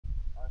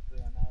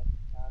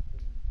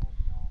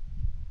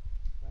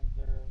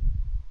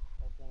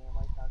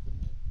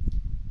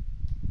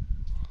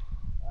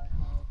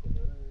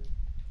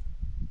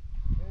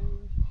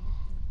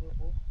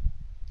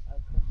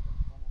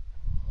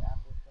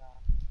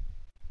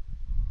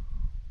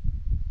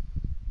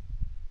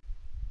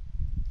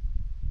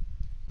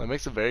That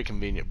makes it very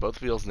convenient. Both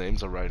of y'all's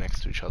names are right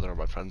next to each other on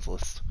my friends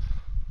list.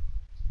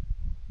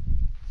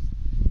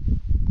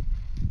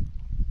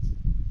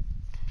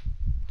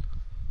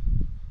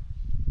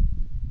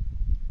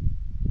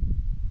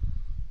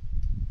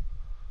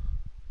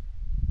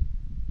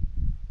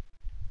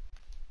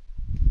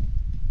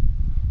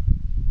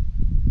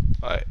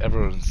 Alright,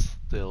 everyone's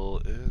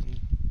still in.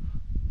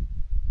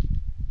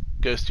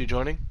 Ghost, you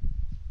joining?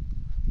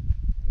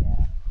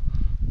 Yeah.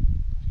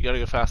 You gotta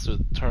go faster.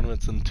 The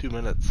tournament's in 2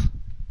 minutes.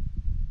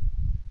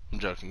 I'm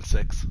joking,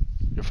 6.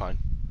 You're fine.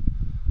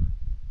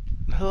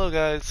 Hello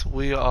guys,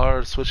 we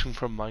are switching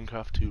from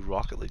Minecraft to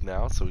Rocket League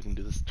now, so we can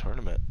do this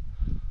tournament.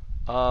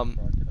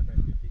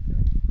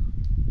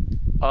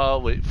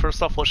 Wait,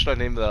 first off, what should I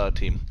name the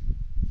team?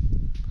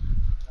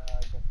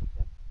 Get the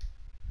tip.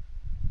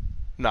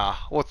 Nah,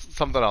 what's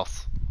something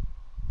else?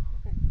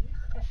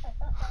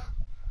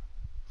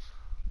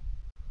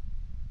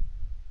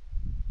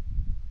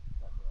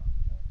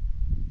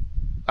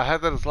 I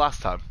had that as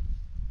last time.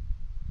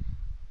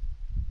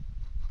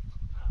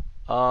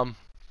 Um,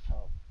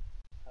 Help.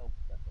 Help,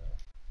 Deborah.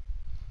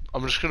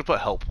 I'm just gonna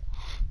put help.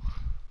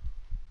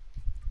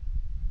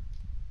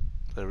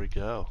 There we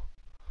go.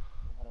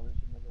 Hold on, we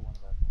should make it one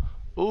of us.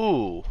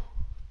 Ooh,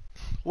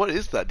 what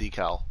is that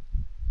decal?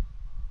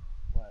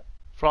 What?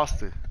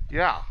 Frosty. Mine?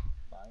 Yeah,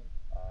 Mine?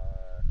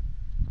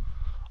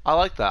 I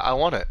like that. I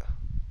want it.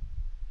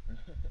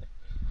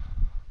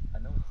 I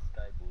know it's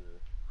sky blue.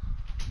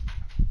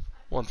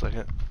 1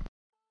 second.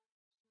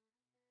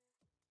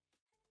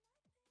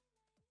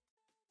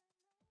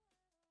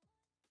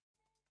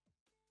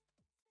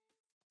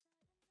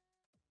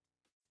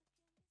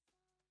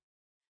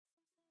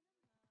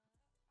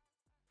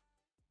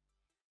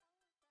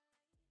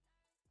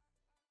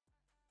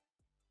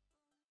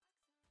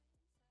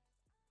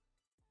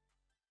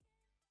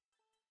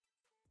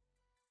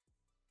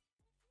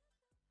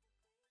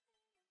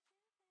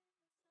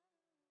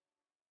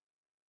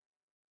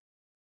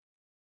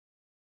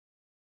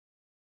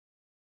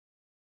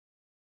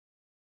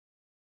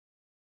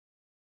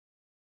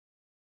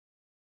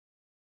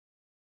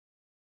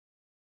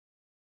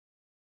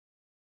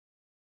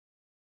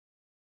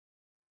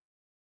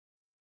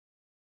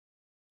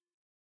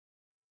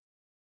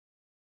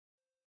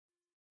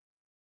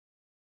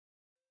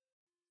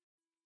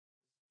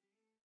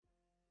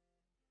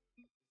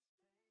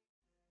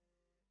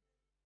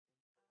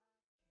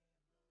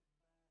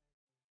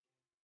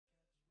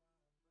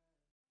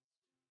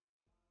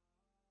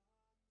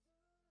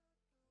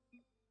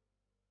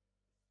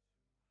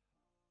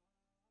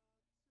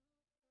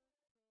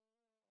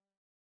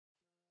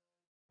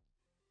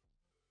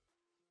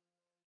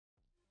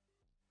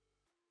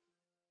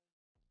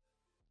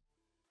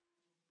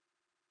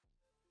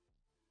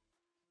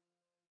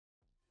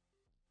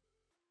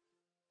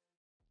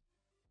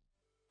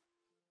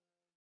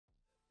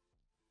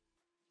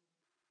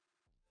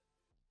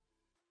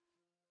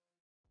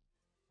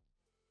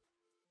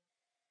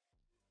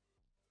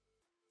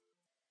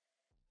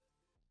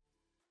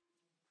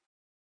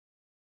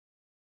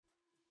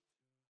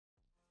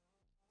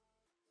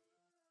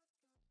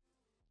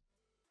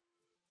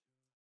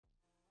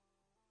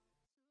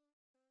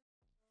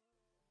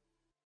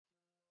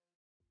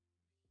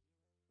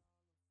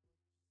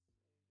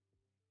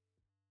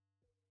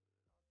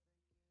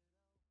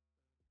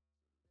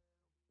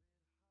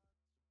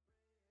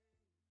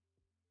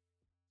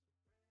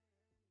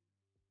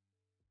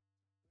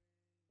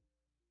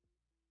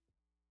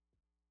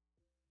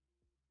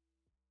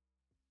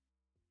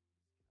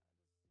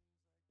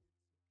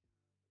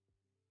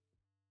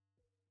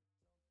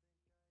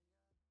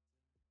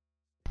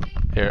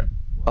 Here,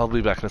 I'll be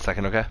back in a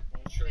second, okay?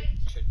 Sure,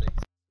 sure thing.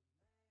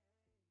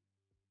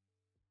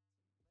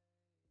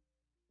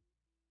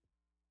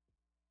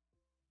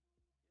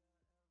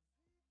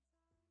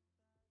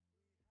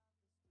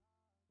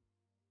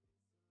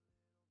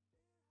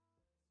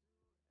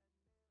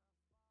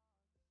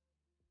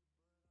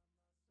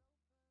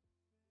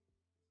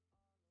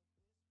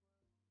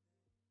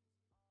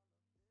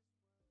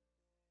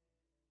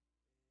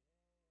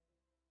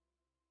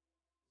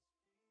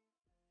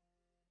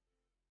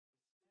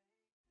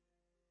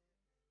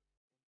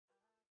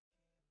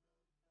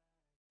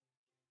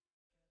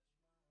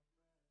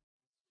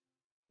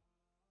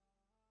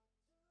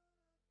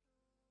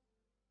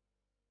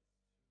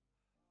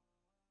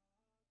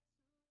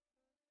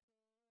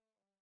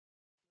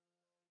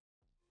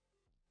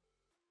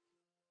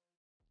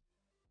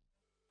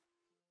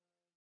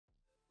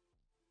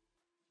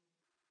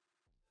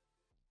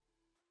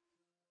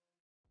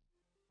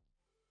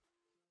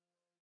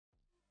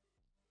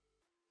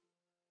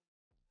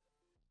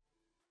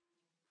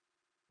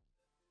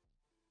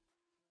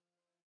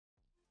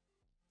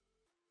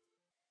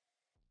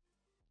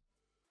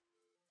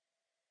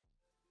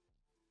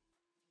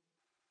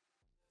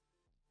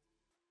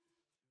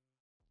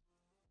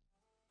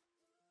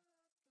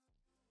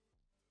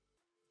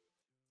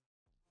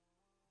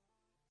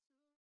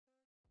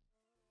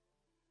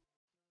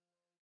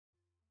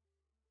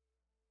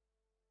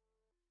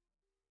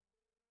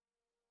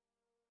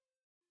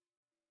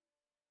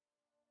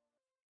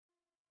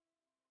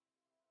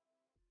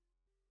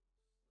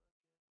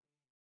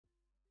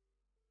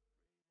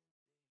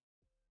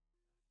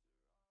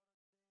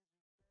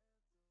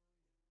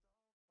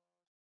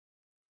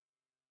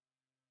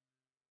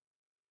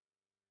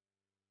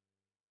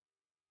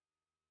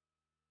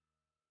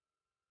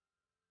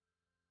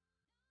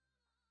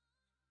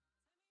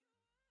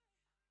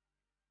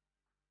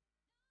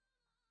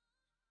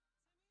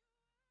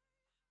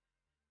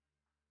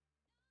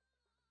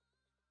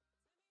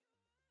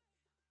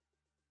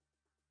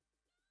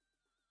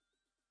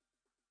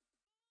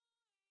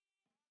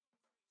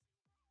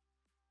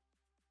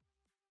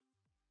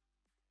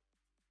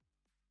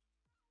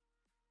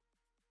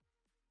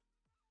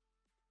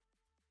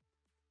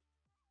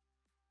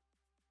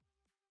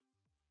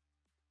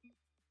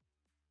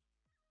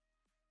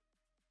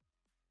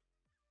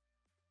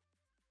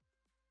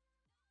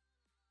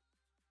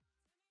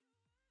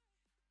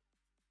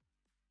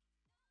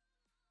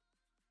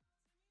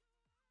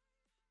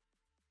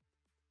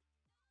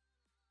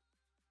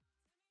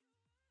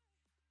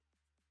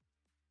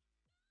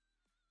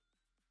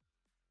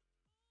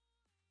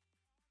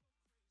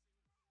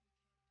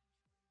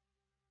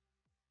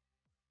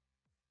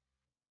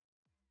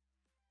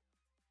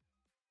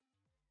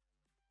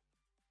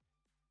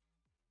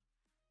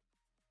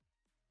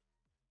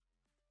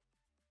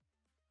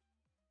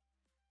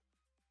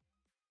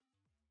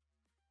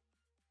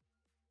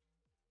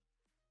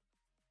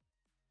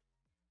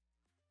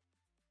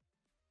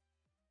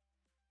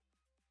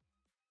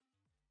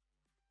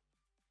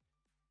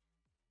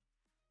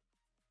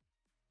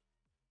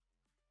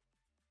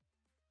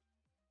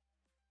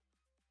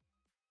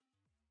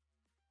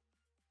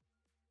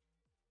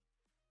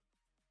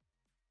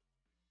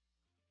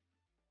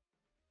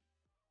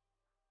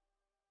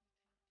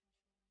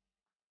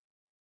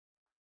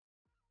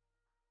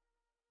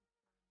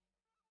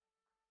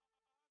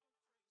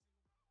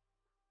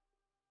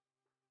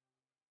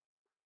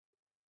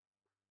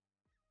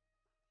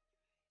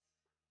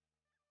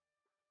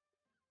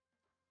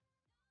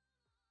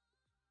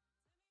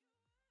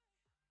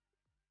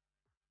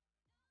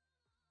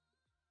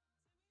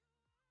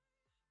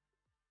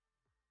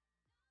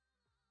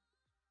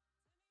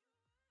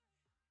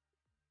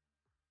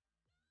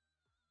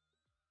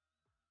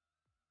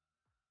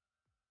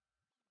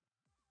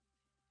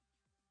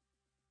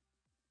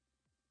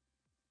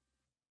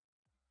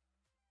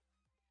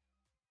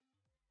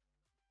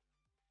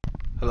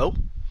 Hello?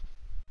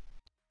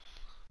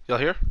 Y'all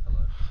here?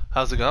 Hello.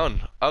 How's it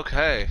going?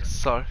 Okay,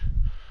 sorry.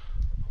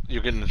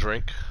 You're getting a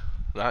drink?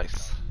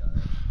 Nice.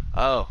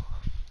 Oh.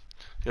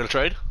 You gonna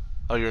trade?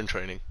 Oh, you're in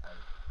training.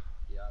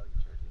 Yeah, we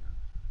can trade you.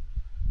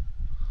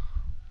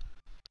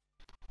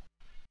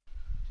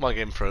 My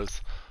game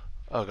froze.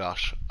 Oh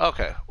gosh.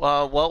 Okay.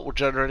 Well, we're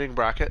generating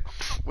bracket.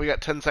 We got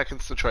 10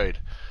 seconds to trade.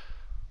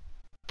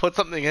 Put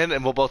something in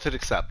and we'll both hit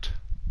accept.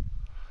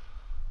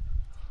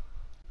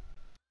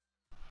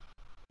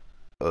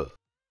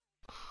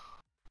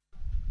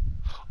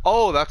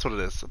 Oh, that's what it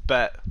is.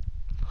 Bet.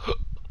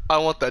 I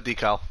want that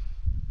decal.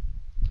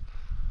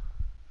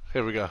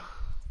 Here we go.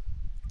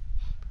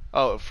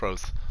 Oh, it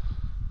froze.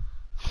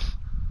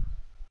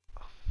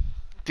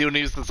 Do you want to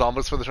use the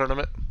zombies for the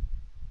tournament?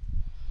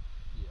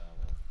 Yeah,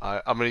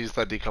 well. I'm gonna use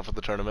that decal for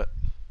the tournament.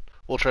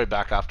 We'll trade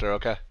back after,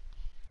 okay?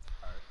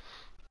 Alright.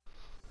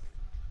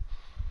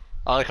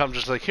 I like I'm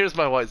just like, here's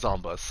my white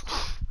zombas.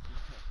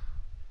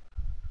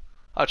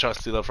 I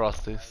trust you though,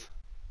 Frosties.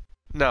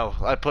 No,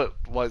 I put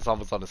white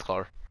zombas on his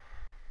car.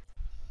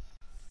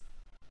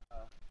 Oh.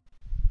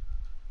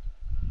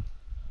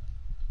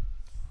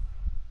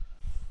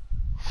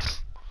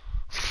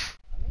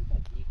 I need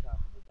that decal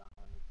for the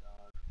Dominic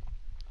dog.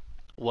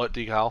 What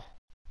decal?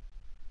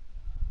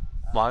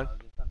 Mine?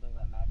 Just something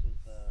that matches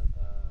the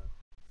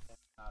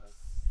hypnotic.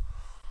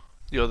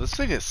 Yo, this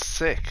thing is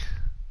sick.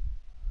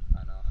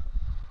 I know.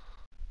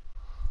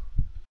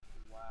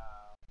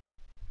 Wow.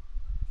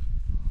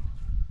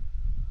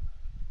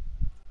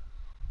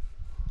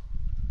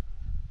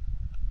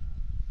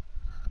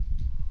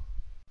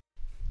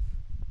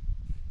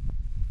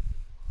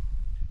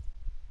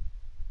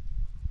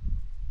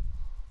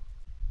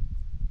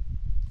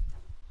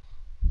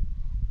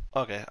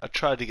 Okay, I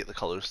tried to get the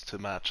colors to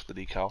match the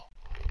decal.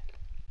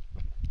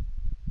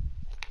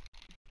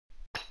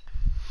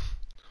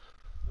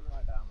 We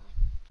want Dominic.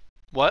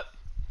 What?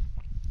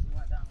 We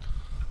want Dominic.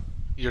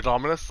 Your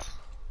Dominus?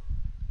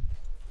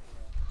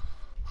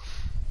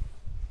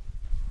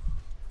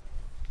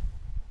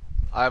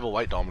 I have a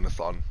white Dominus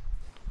on.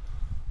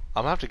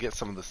 I'm gonna have to get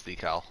some of this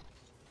decal.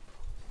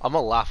 I'm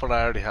gonna laugh when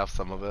I already have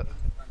some of it.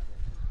 Who's in front of it?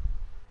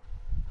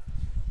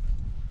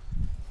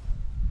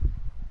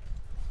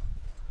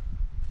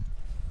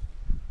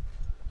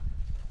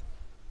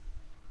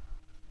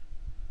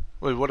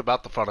 Wait, what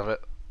about the front of it?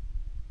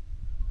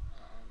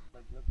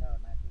 Like, look how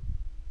it matches.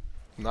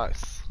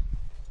 Nice.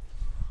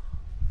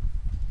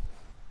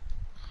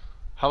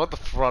 How about the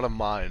front of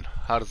mine?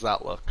 How does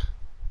that look?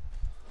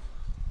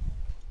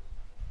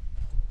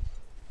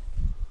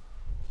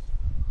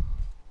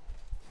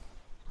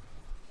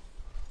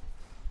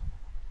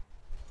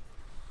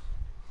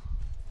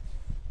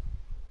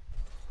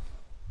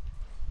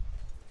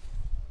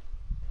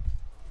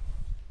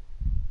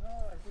 No,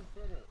 I just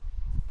did it.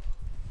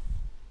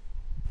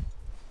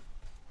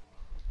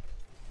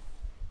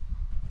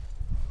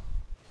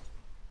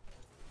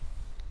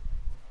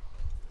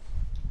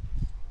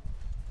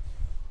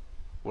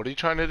 What are you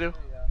trying to do?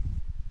 There you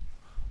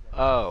go.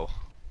 Oh.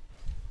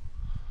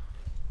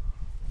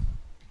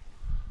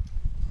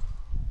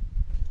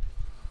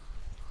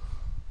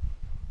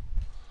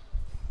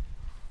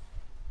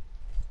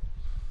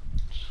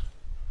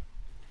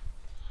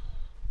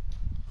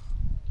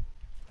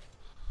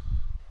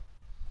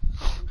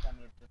 Please tell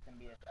me it's just gonna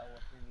be a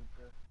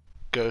L3v2.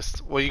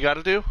 Ghost. What you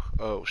gotta do?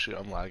 Oh shit,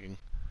 I'm lagging.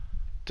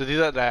 To do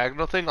that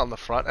diagonal thing on the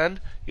front end,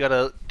 you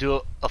gotta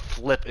do a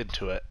flip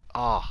into it.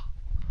 Ah.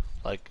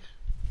 Like.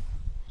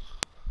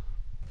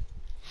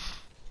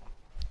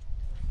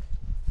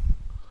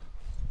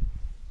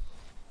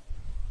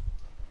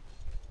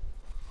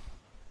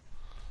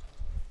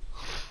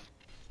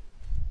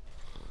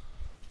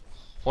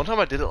 One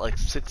time I did it like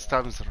 6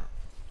 times in a row.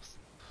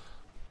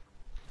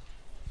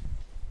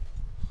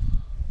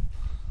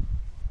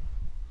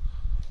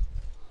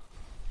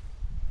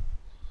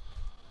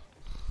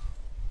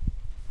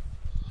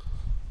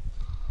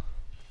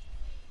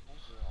 I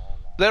think we're all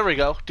lost. There we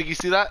go. Did you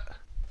see that?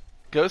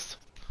 Ghost?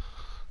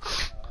 I'm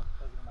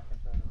plugging in my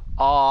controller.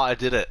 Aw, I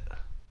did it.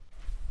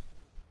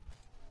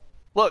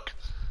 Look.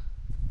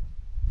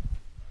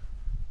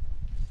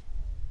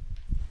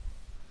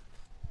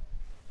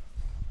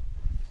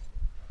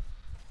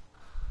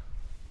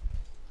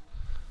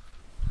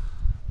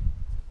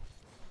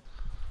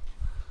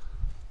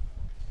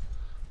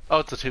 Oh,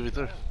 it's a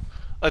 2v3.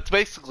 It's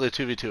basically a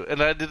 2v2. And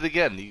I did it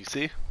again, you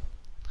see?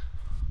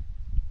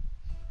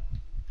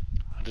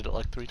 I did it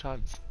like 3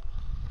 times.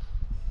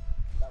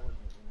 That wasn't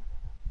me.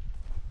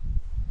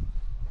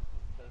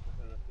 This is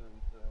basically a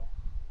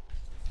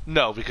 3v2.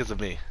 No, because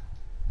of me.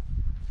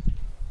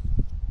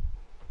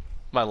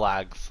 My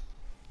lags.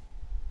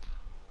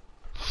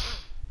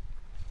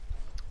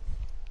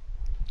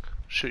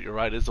 Shoot, you're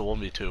right, it's a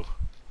 1v2.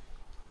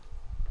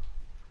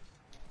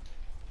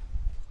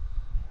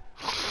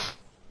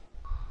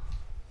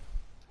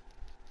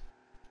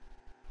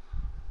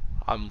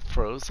 I'm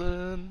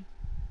frozen.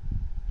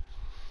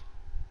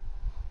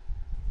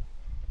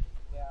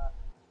 Yeah.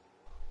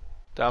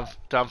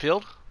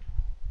 Downfield?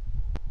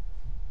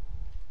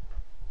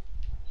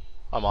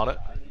 I'm on it.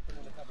 I need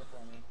someone to cover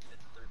for me.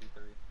 It's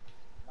 33.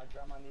 My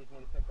grandma needs me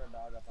to pick her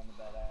dog up on the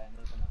bed. I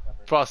need someone to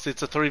cover. Frosty,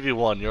 it's a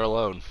 3v1. You're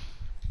alone.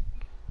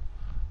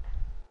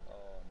 Oh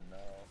no.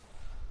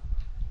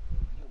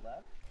 You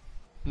left?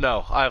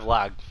 No, I have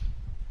lag.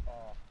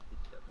 Oh, he's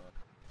dead, man.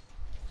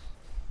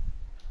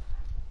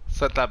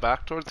 Set that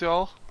back towards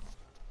y'all.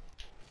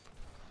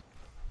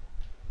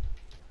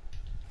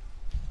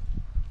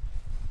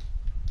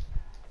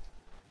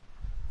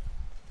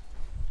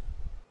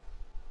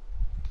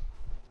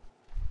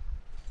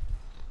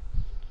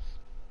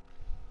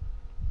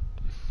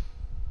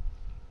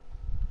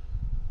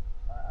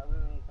 I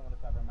really need someone to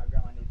cover. My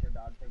grandma needs her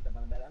dog picked up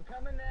on the bed. I'm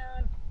coming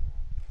down!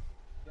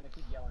 She's gonna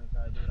keep yelling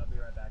until I do it. I'll be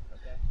right back,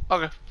 okay?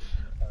 Okay.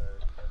 Alright,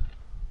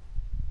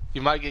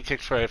 You might get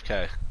kicked for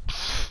AFK.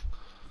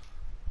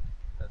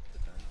 that's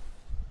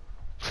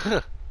the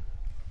time.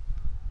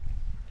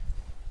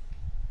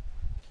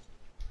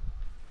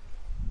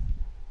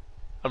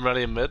 I'm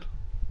ready in mid.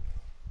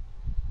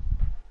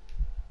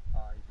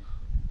 Ah, he beat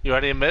me. You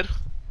ready in mid?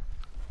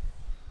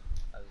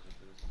 I was a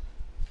boost.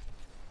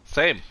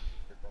 Same.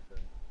 You're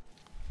bumping.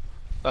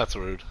 That's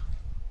rude.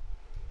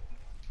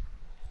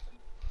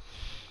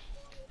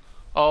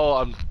 Oh,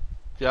 I'm...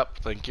 Yep,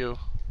 thank you.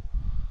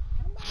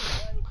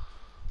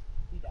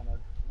 He demoed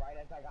right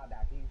as I got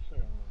back. Are you shitting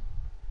me?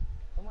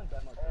 Someone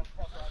demoed this.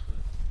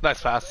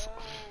 Nice pass.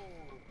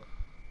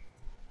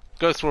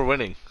 Ghost, we're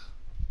winning.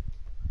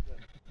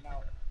 Good.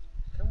 Now,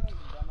 someone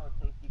demo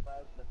safety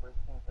flags the first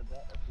chance I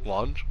get. Or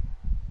Lunge?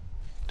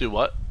 Do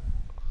what?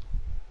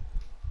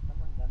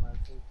 someone demo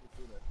safety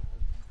flags the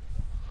first chance I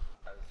get.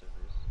 I was a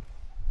boost.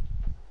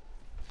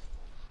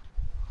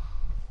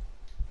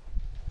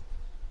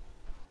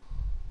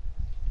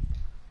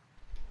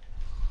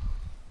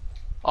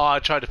 Oh, I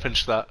tried to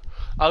pinch that.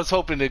 I was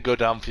hoping to go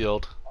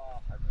downfield. Oh,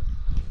 I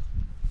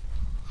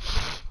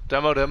missed.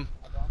 Demoed him.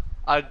 I'm gone.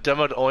 I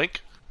demoed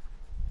Oink.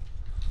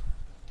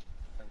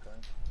 Clink,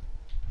 clink.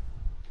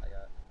 I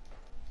got.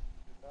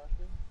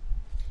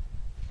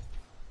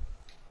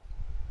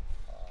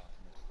 Oh,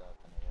 mixed up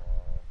on the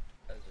wall.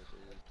 As it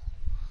is.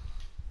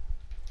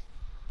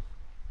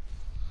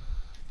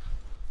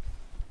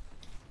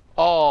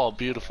 Oh,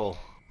 beautiful.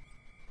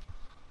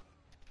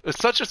 It's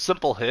such a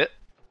simple hit,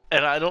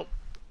 and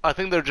I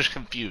think they're just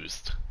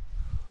confused.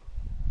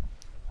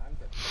 I'm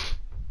good.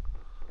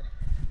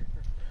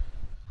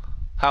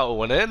 How it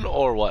went in,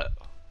 or what?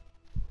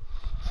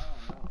 I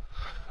don't know.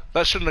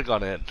 That shouldn't have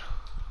gone in.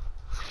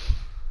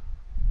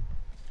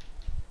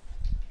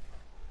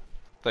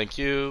 Thank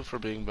you for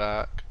being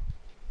back.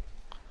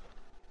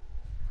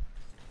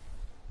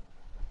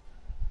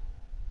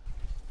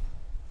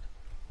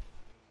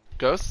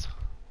 Ghost?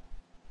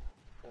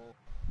 He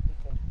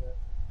thinks it.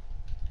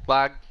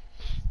 Lag?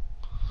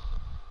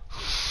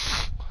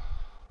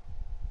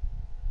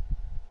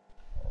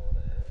 Oh, what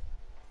a hit.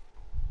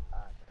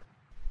 Ah,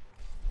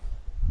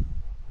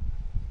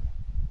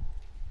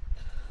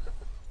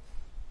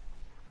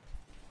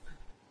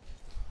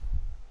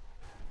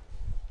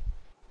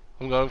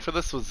 I'm going for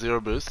this with 0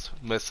 boost,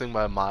 missing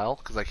by a mile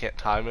because I can't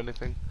time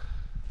anything.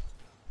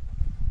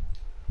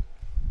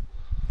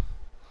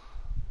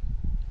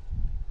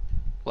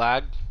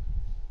 Lag?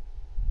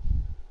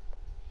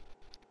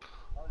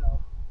 oh no.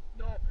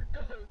 No, go!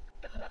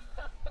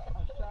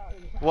 I'm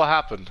sorry. What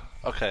happened?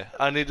 Okay,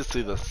 I need to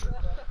see this. I'm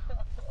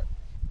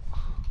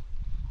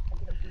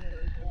gonna do it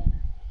again.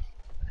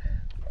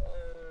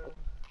 Oh.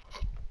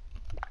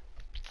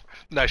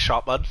 Nice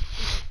shot, bud.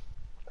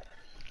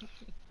 Thank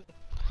you.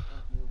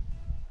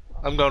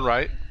 I'm going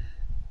right.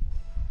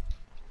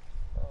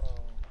 Oh.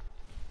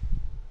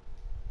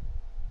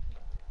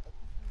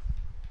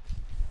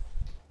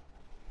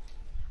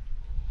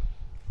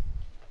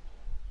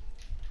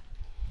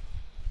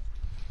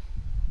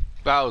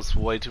 That was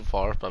way too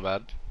far, my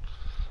bad.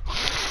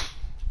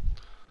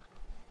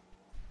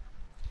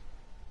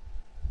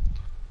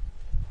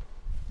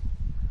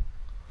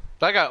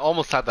 That guy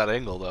almost had that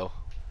angle though.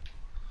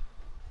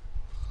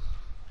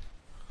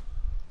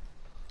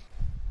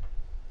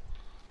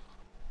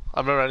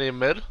 I'm already in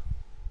mid. Who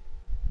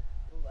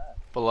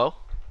left? Below.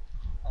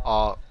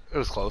 It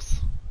was close.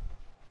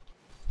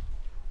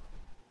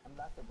 I'm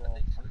back to goal.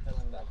 I'm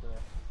chilling back here.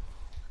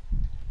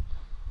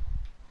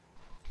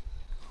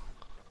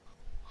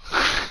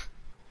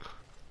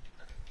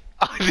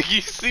 Did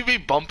you see me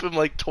bump him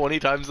like 20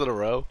 times in a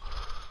row?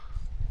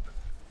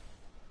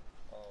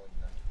 Oh,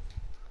 no.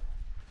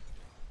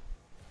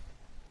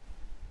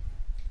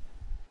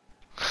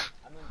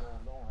 I'm in goal,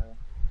 don't worry.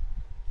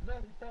 No,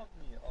 he bumped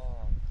me.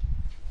 Oh.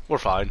 We're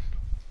fine.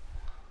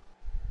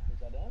 Is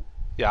that in?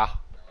 Yeah.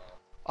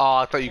 Oh,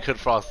 I thought you could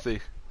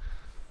Frosty.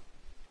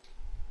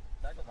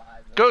 Back up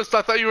behind me. Ghost,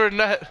 I thought you were in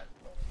net.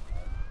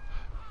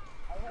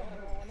 I let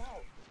no one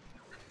out.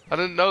 I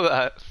didn't know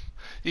that.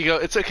 You go,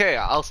 it's okay,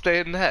 I'll stay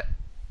in net.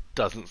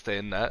 Doesn't stay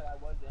in net. So I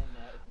was in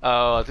net.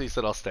 Oh, I think you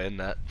said I'll stay in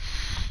net.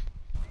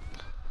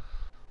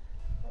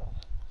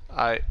 We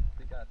got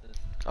this.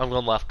 I'm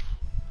going left.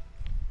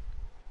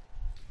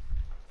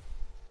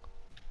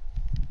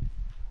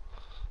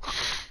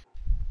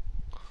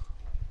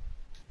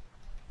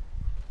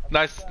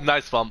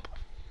 Nice bump.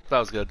 That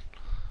was good.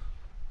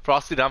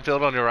 Frosty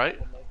downfield on your right.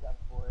 We'll make up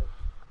for it.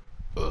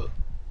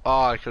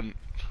 Oh, I couldn't.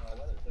 Oh,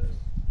 what is this?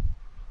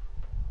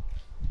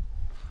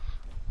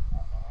 I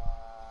was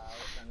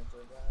trying to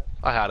save that.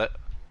 I had it.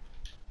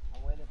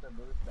 I'm waiting for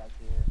boost back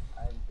here.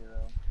 I have 0.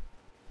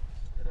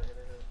 Hit it.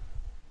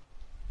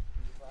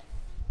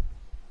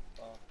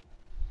 Oh,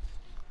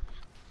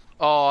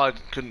 Oh, I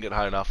couldn't get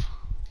high enough.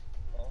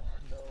 oh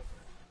no.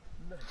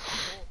 No.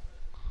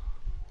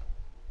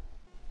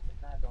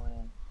 It's not going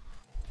in.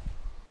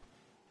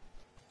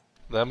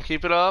 Them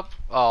keep it up.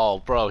 Oh,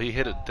 bro, he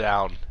hit it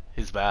down.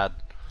 He's bad.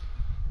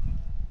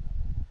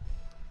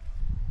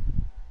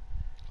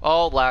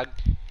 Oh, lag.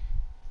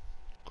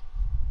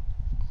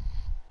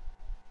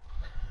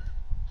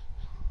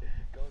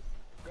 Go.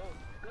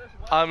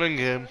 I'm in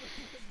game.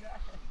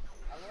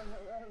 I wasn't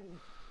ready.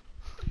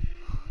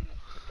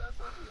 That's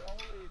what we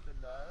always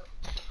did that.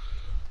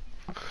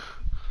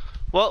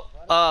 Well,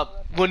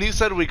 when you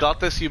said we got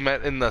this, you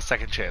meant in the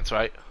second chance,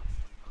 right?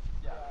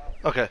 Yeah.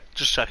 Okay,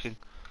 just checking.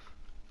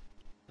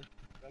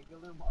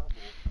 Regular marble.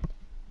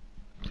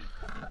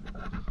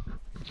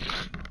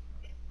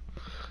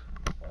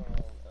 Oh my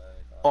god.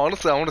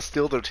 Honestly, I want to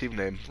steal their team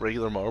name,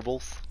 Regular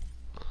Marbles.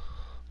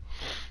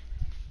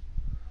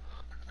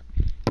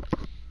 I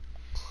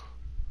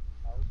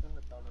was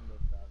gonna tell them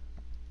this stuff.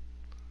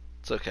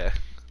 It's okay.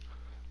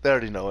 They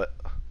already know it.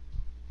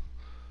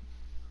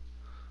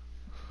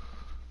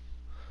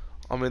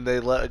 I mean, they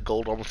let a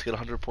gold almost get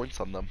 100 points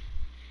on them.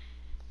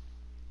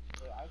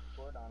 Yeah, I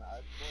scored on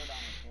a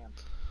camp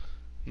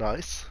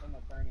Nice. in the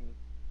Fernie.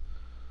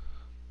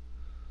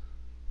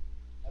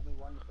 And we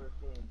won the first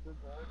game. 2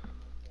 goals and 1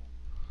 camp.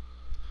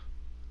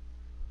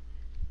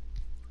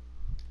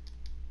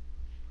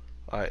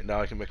 Alright,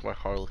 now I can make my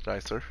car look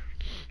nicer.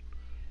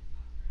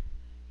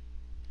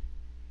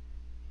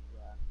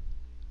 Yeah.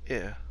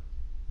 Yeah.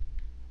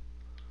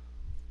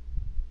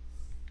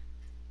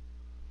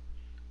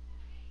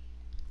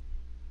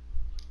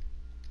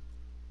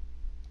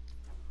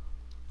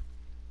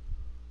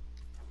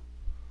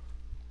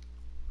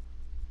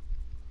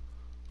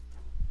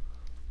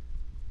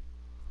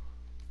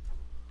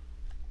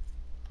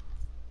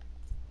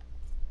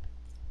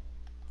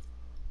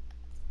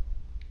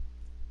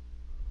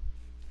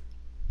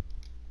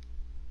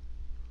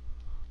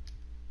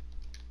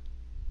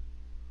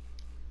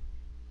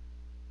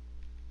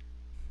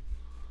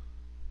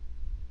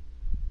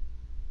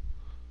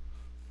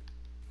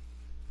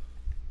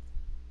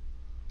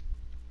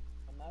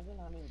 Imagine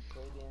how many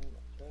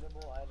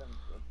tradable items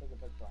a Ticket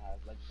Pixel has,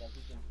 like that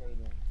he can trade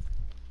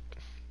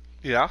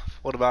in. Yeah?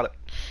 What about it?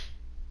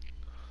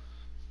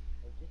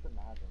 Like, just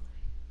imagine.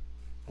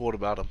 What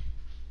about him?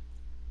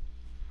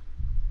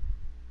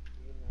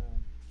 You know,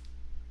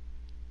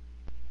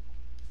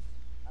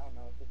 I don't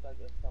know. It's just like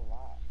it's a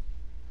lot,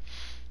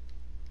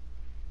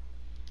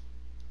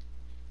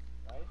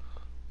 right?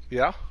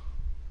 Yeah?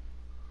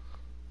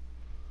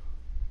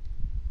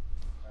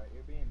 Alright,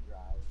 you're being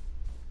dry.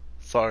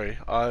 Sorry,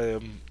 I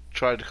am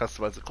trying to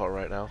customize the car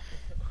right now.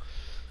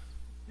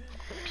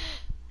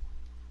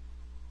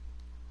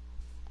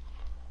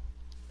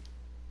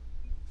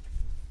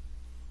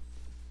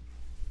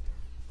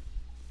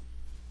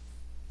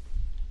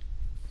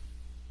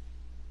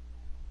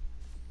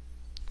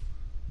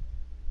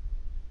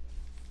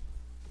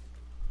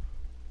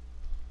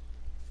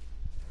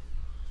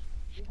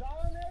 You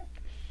calling it?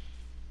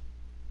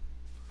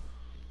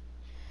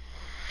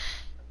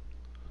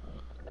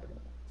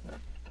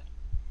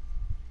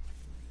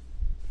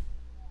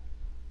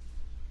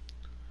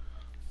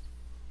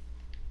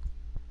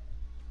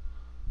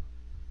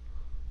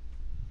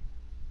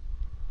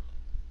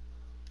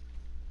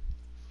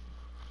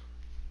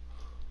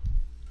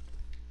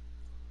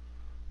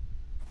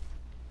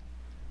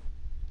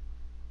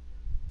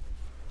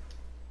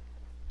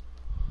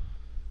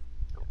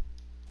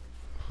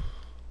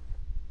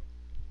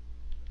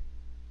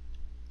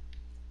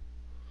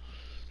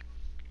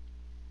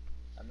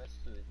 I missed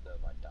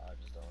my Dodge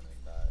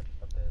zoning that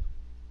a bit.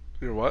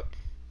 You're what?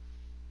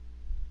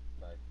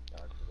 My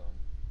Dodge zone.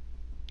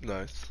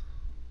 Nice.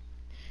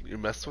 You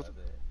messed with A it?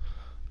 bit.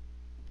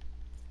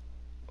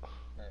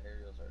 My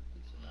aerials are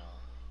decent now.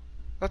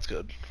 That's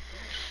good.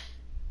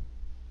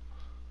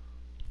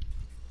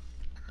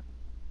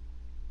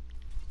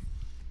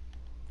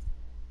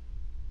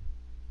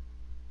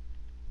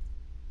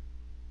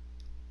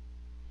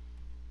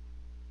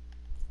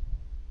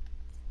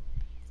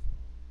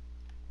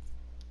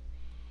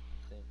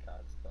 I think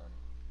God's done.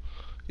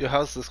 Yeah,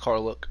 how's this car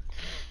look?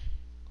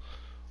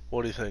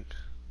 What do you think?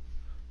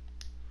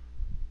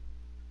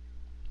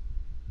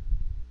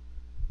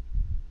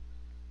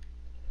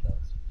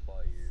 That's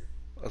fire.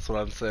 That's what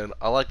I'm saying.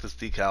 I like this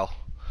decal.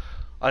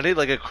 I need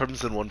like a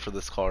crimson one for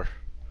this car.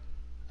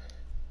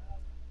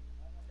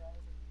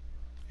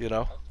 You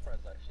know? I'm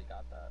surprised I actually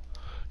got that.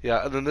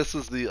 Yeah, and then this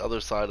is the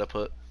other side I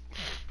put.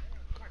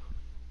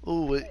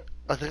 Oh wait,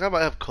 I think I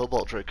might have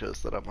Cobalt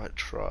Dracos that I might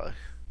try.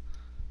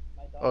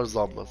 My dog Or is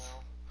here Zombas.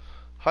 now.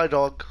 Hi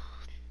dog.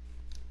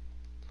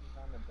 He's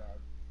on the bed.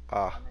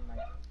 Ah, I'm in my.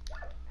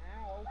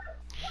 Ow!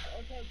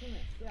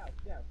 Go.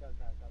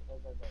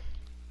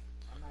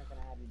 I'm not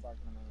gonna have you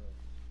barking on my roof.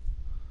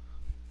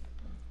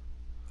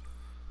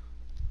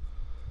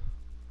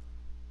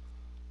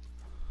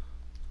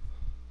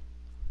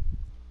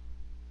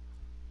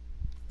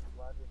 Is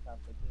Roger's house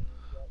 15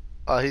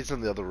 yet? He's in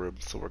the other room,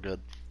 so we're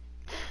good.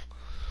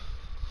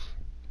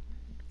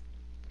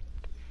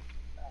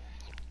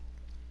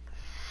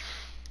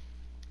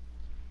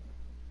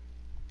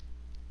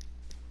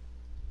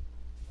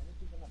 When is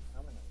he gonna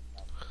terminate?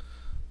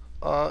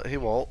 He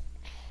won't.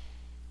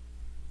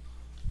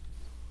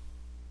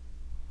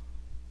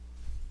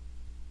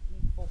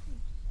 Peaceful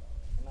peeps.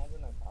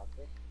 Imagine they're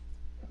toxic.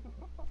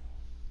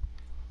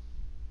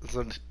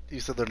 You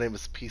said their name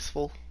is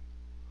Peaceful?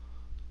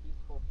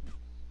 Peaceful peeps.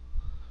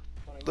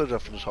 Tony, They're you should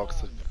definitely put on,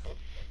 toxic. You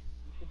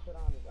should put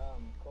on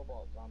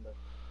Cobalt Zombie.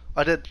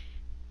 I did.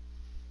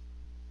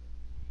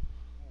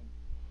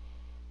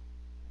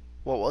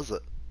 What was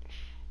it?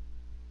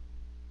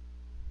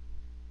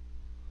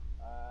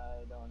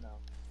 I don't know.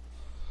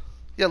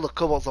 Yeah, look,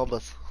 Cobalt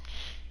Zombies.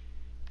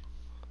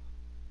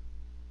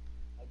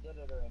 I did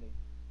it already.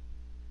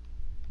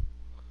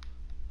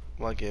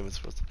 My game is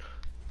frozen.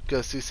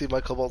 Ghost, do you see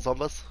my Cobalt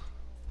Zombies?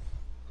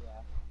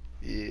 Yeah.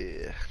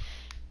 Yeah.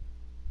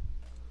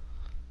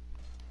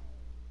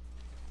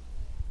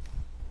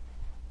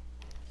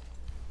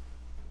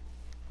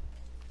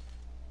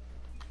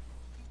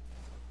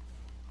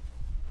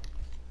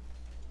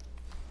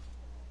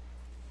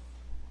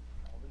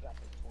 Oh, we got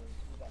this, boys.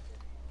 We got this.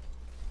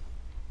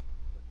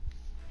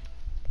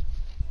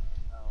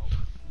 Oh,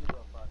 you go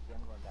first. I'm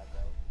going back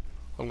right.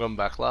 I'm going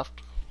back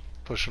left.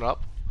 Pushing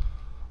up.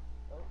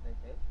 Oh, they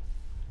say.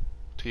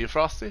 To you,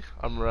 Frosty?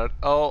 I'm ready.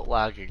 Oh,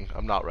 lagging.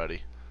 I'm not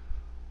ready.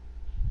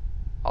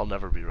 I'll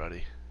never be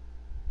ready.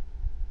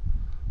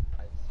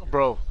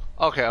 Bro.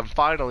 Okay, I'm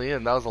finally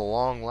in. That was a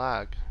long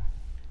lag.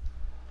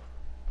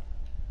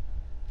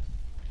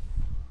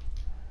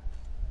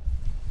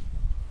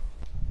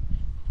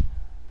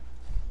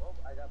 Well,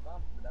 I got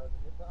bumped, but that was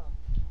a good bump.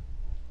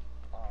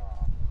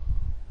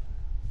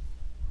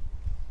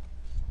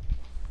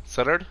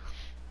 Centered?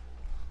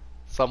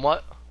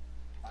 Somewhat.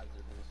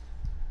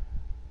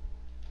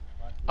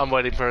 I'm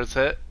waiting for his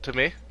hit to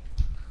me.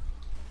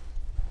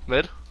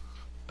 Mid.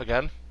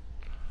 Again.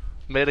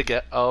 Mid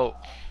again. Oh.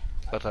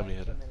 That time he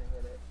hit it.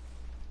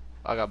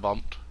 I got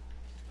bumped.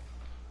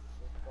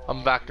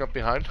 I'm backing up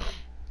behind.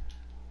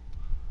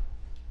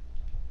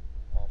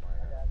 Oh my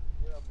god.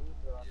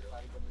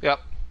 Yep.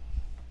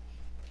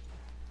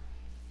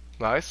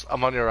 Nice.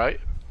 I'm on your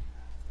right.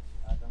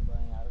 As I'm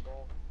going out of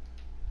goal.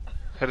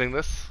 Hitting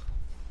this.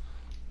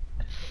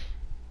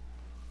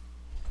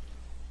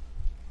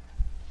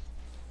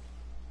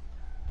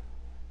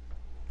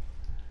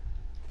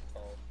 Oh.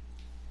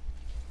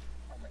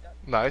 Oh my god.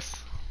 Nice.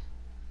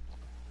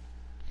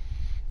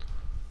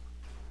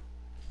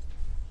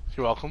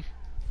 You're welcome.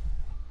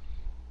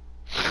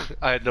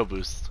 I had no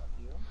boost.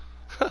 You?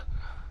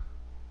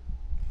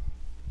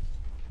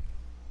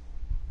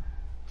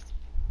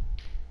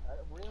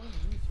 Really?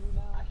 You two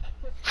now?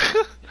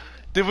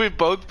 Did we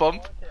both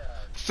bump?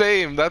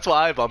 Same, that's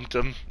why I bumped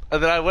him.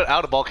 And then I went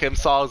out of ball cam,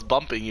 saw I was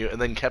bumping you,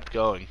 and then kept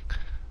going.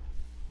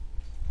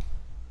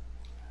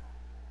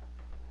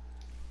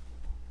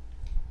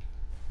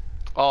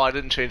 Oh, I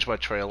didn't change my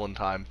trail in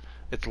time.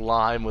 It's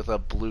lime with a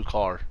blue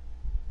car.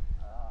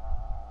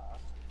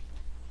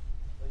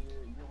 So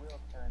your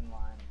wheels turn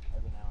lime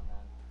every now and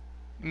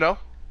then. No,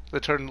 they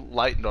turn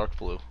light and dark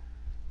blue.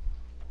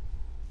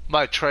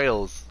 My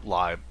trail is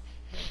lime.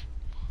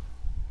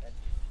 That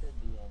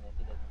should be in if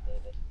he doesn't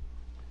save it.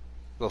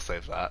 They'll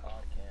save that. Oh,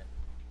 I can't.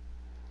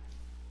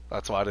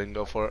 That's why I didn't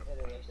go for it. If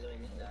they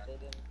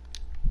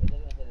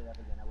didn't hit it up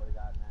again, I would have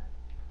gotten that.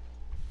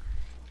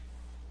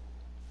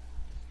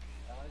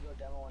 I want to go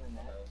demo one in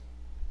that.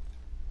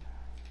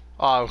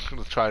 Oh, I'm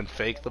gonna try and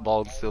fake the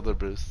ball and steal their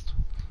boost.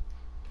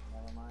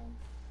 Never mind.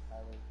 I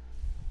was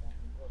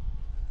good.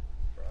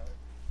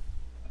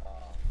 Bro.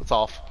 It's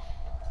off.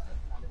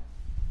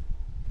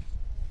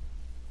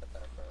 Get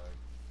that, bro.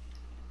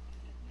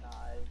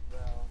 Nice, bro.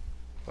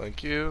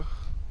 Thank you.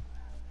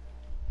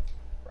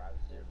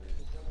 Privacy or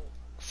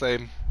boost.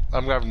 Same.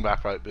 I'm grabbing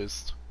back right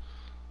boost.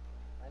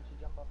 Why didn't you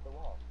jump off the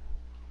wall?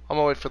 I'm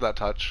gonna wait for that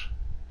touch.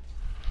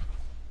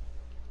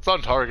 It's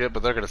on target,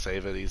 but they're gonna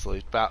save it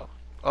easily.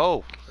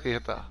 Oh, he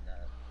hit that.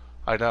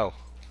 I know.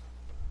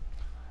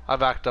 I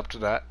backed up to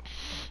that.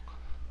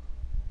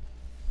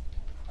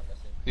 I'm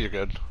missing. You're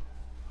good.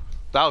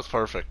 That was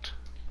perfect.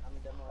 I'm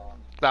demoing.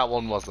 That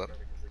one wasn't.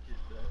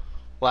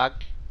 Lag.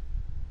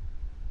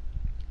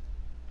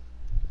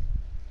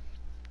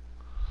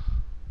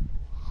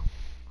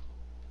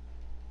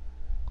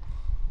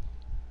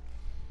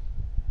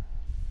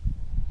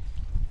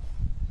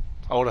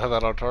 I would have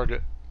had that on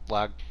target.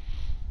 Lag.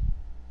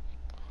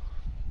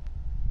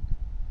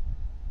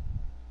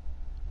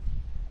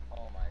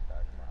 Oh my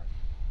god, come on.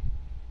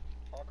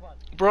 Oh, come on.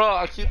 Bro,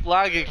 I keep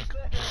lagging.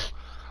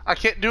 I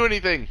can't do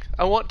anything.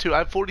 I want to. I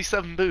have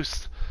 47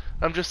 boost.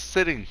 I'm just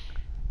sitting.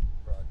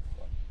 Bro,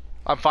 what?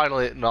 I'm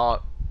finally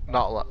not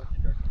la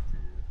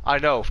I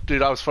know,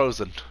 dude, I was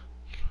frozen.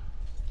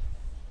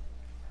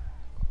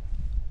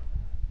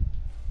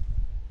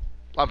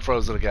 I'm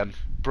frozen again.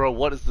 Bro,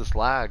 what is this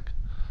lag?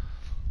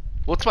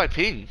 What's my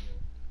ping?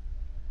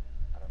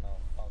 I don't know.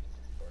 Probably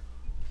 64.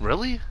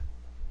 Really? Yeah.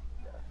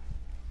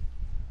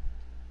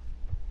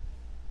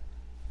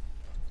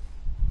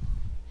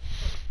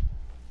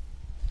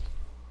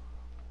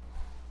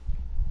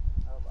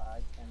 Oh,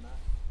 I cannot.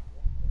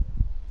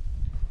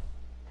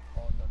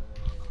 Oh, no.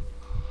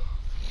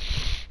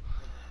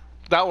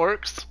 That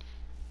works.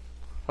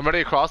 I'm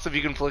ready across if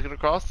you can flick it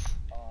across.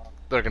 Uh,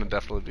 They're gonna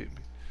definitely beat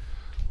me.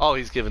 Oh,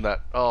 he's giving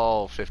that.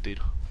 Oh, 50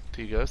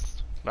 to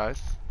Ghost.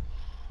 Nice.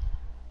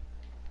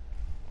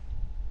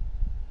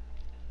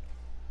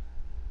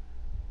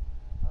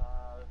 That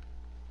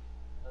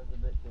was a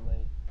bit too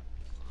late.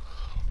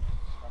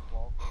 Tough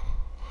wall.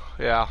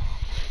 Yeah.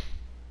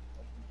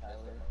 That's from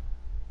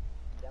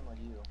Tyler.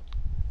 Demoed you.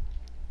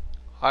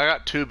 I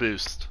got 2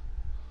 boost.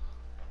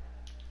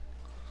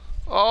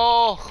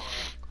 Oh!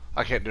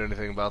 I can't do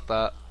anything about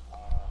that. I'm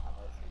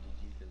gonna say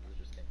GG because they're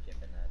just gonna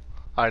camp in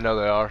that. I know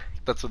they are.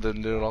 That's what they've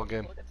been doing all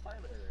game. Look at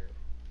Tyler.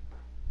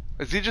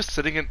 Is he just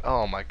sitting in...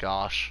 Oh my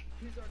gosh.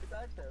 He's already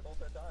back there the whole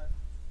time.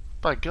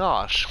 My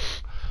gosh.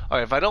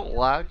 Alright, if I don't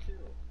lag... Too.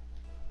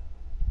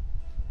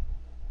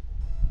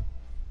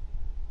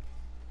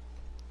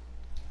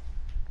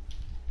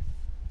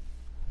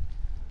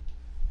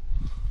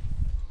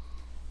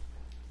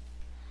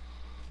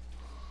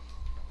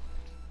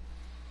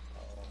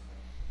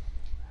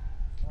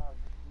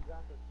 You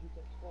got this. You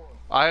can score.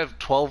 I have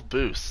 12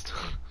 boost. You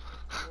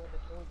are the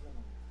children.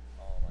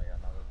 Oh my god,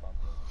 now they're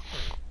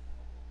bumping.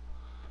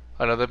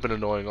 I know they've been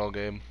annoying all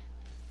game.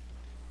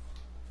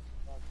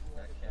 You are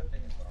That the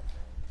camping children. is what I'm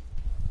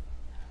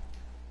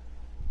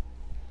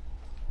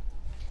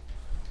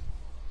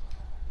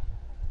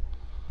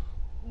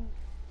saying.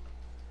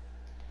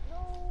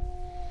 No!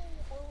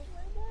 Where was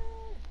my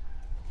ball?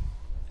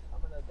 I'm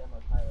gonna demo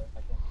Tyler if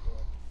I can't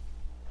score.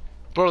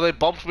 Bro, they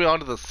bumped me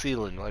onto the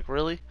ceiling. Like,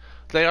 really?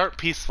 They aren't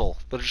peaceful.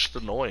 They're just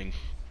annoying.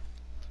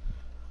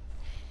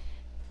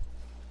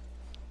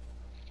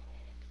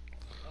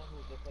 And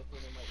who's just like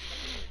in my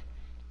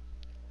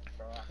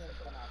Bro, I can't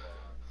come out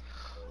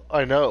there.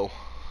 I know.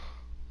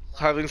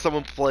 Having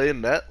someone play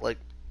in net, like,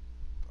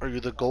 are you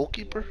the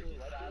goalkeeper? He's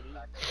back there the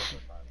whole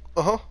time.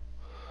 Uh-huh.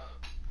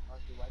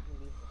 Marcy, why'd you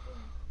leave the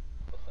thing?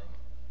 The thing.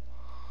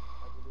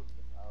 Why'd you leave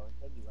the... Oh, it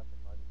said you left the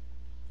party.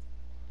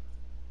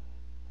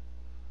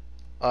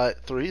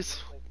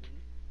 Threes? Play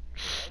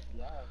three?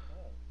 Yeah,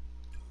 okay.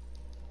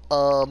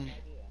 Um,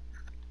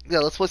 yeah,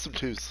 let's play some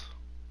twos.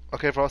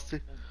 Okay, Frosty?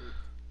 And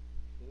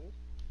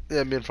two?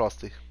 Yeah, me and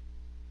Frosty.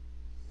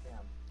 Damn.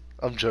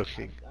 I'm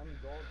joking. I'm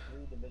gold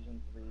 3,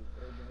 division 3,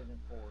 or division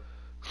 4.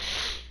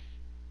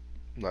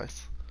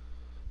 Nice.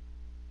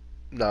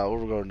 No,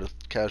 we're going to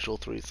casual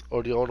threes.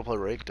 Or do you want to play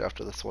ranked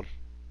after this one?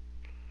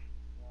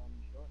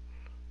 Sure.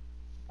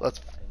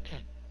 Let's...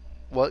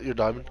 What? Your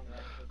diamond? One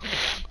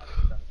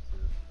rank,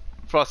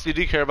 Frosty,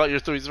 do you care about your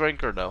threes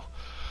rank or no?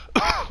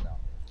 No.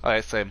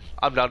 Alright, same.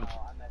 I'm down to...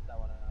 Oh, I messed that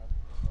one up.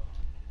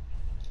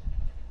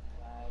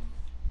 Lag.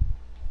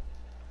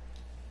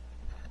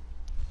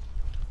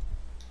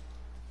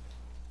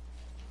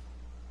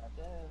 That's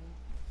in.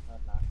 No,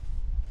 it's not.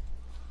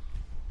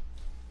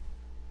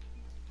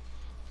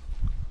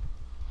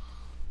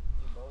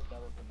 You both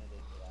double committed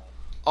to that.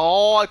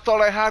 Oh, I thought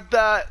I had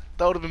that!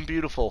 That would have been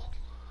beautiful.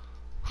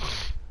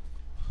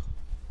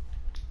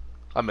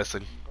 I'm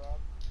missing.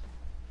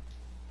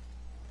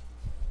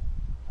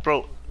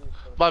 Bro,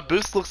 my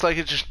boost looks like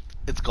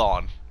it's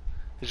gone.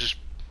 It's just,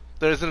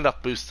 there isn't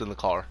enough boost in the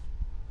car.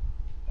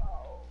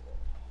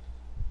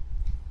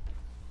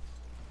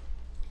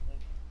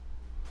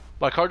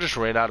 My car just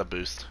ran out of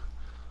boost.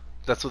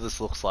 That's what this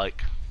looks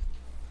like.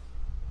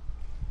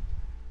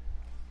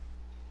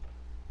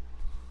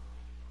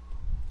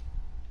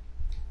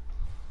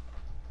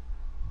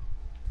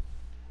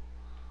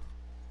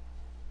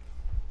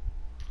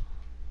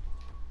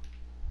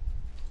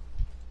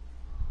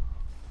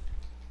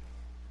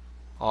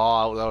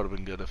 Oh, that would have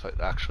been good if I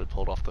actually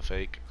pulled off the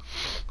fake.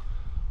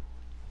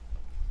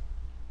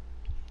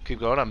 Keep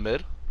going, I'm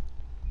mid.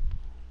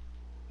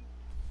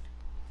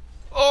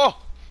 Oh!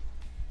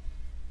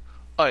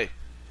 Oi.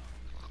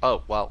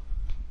 Oh, wow.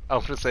 I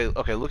was gonna say,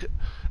 okay, look at...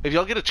 If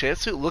y'all get a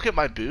chance to, look at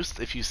my boost,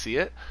 if you see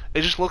it.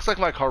 It just looks like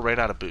my car ran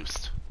out of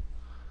boost.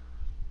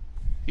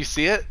 You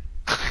see it?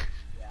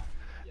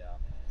 Yeah.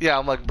 Yeah,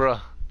 I'm like,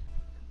 bruh.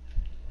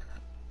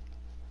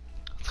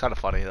 It's kind of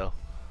funny, though.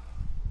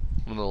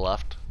 On the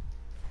left.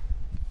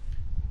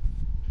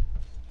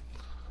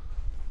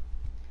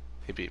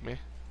 He beat me.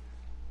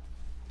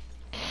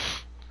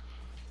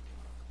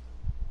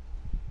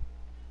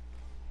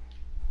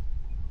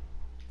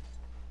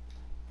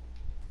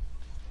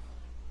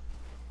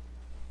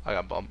 I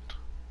got bumped.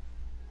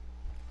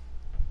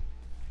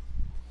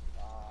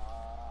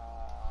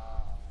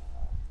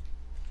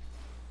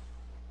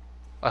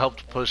 I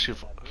helped push you.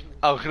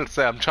 I was gonna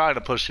say, I'm trying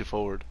to push you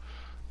forward.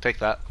 Take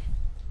that.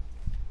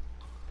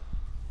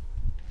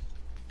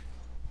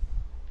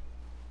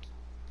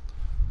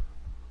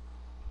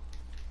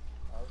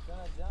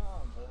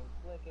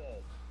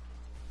 it.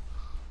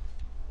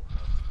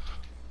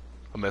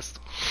 I missed.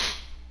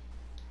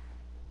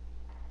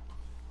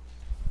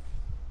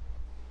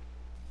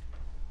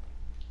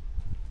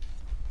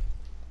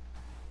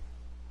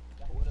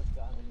 That would have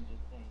gotten him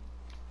just saying.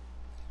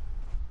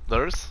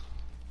 Theirs?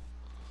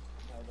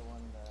 No, the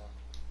one that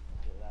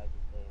I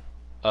just saved.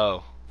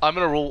 Oh. I'm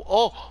gonna roll.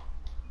 Oh!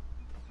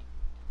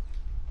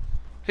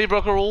 He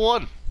broke a rule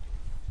 1.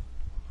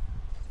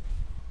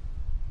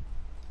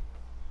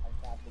 I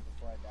tapped it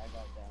before I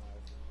got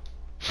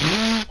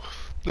down.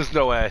 There's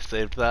no way I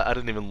saved that. I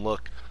didn't even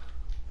look.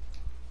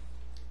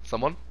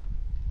 Someone?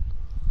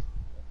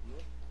 That's you?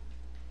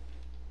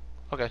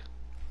 Okay.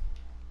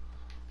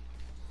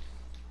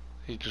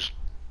 He just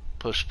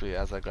pushed me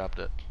as I grabbed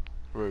it.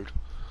 Rude.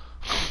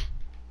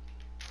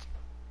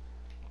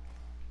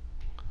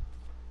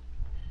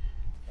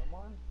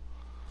 Someone?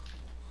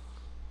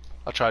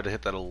 I tried to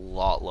hit that a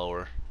lot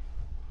lower.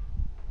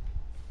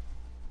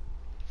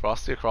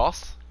 Frosty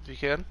across, if you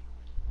can.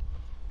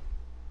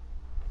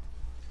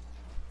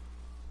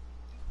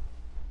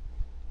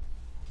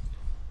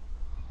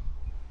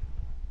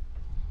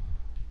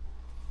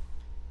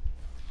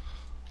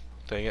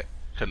 Dang it.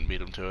 Couldn't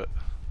beat him to it.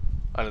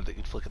 I didn't think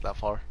he'd flick it that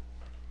far.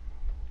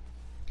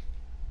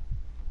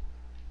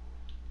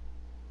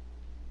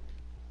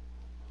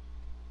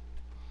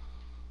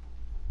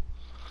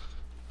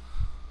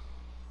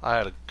 I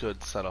had a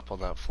good setup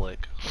on that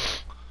flick.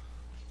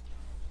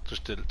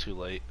 Just did it too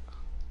late.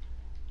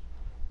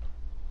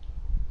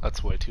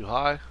 That's way too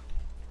high.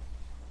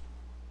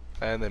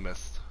 And they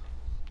missed.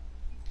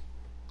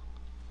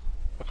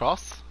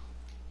 Across?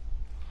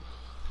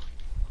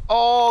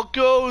 Oh,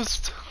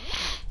 ghost!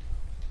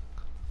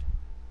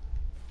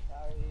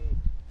 Sorry.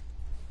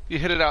 You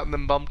hit it out and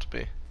then bumped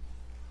me.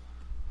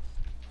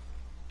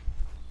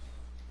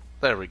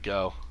 There we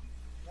go.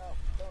 No,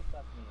 don't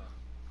suck me in.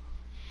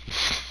 I'm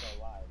still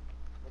alive.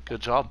 Look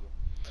Good behind job.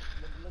 you.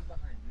 Look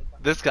behind. Look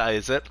behind. This guy,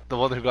 is it? The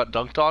one who got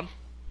dunked on?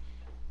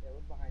 Yeah,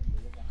 look behind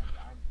you. Look behind you.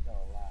 I'm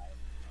still alive.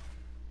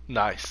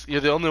 Nice.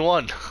 You're the only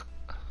one.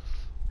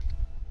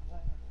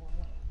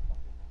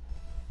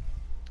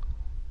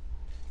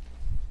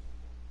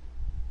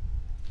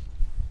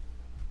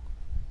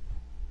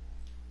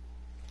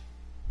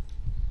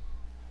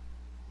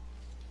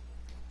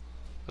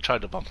 I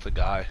tried to bump the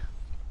guy.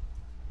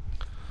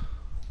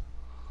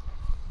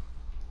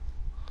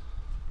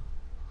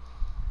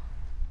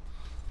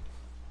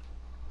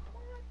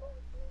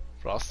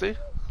 Frosty?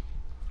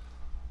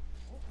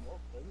 Well,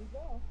 there you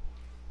go.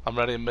 I'm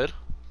ready in mid.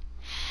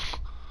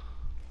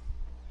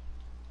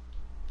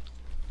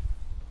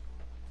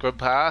 Good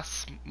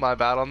pass. My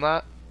bad on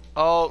that.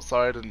 Oh,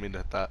 sorry, I didn't mean to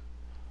hit that.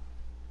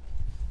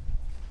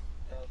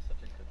 That was such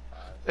a good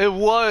pass. It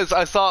was.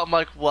 I saw it. I'm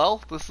like,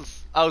 well, this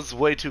is. I was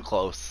way too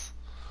close.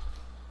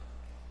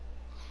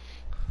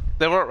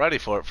 They weren't ready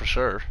for it for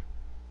sure.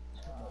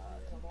 Come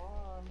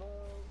on, bro.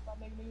 Stop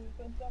making me do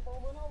the same stuff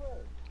over and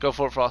over. Go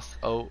for it, Frost.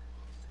 Oh,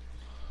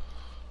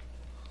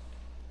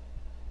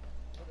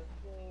 For the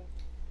same.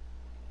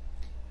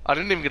 I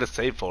didn't even get a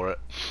save for it.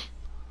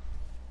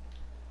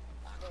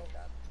 Oh,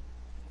 God.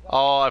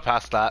 Oh, I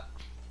passed that.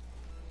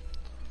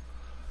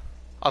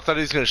 I thought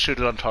he was gonna shoot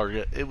it on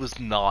target. It was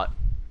not,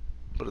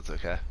 but it's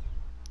okay.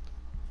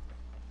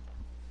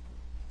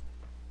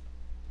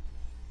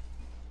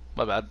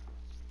 My bad.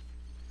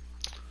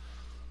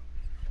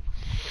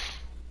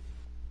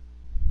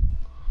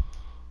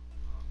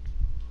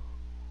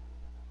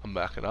 I'm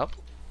backing up.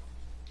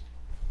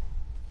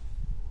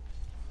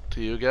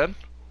 To you again.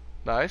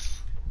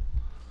 Nice.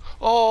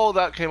 Oh,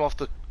 that came off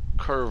the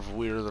curve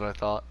weirder than I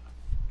thought.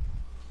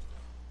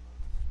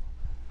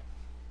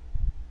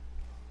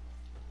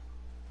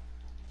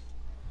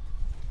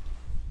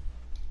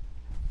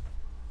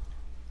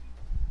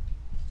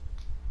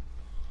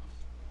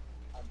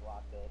 I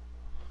blocked it.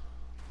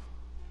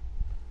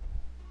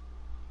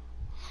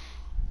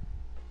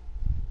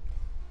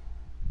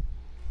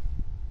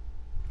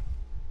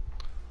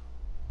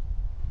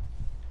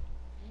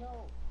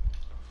 No.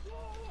 No.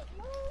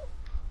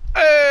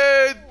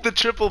 Hey, the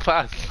triple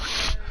pass.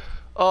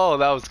 Oh,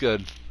 that was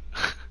good.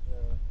 Yeah.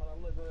 Hold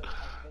on, look. I'm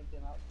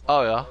thinking out.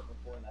 Oh, yeah. Right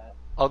before that.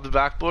 On the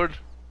backboard,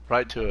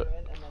 right to it.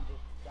 Went and then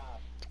just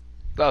stopped.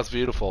 That was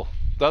beautiful.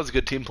 That was a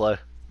good team play.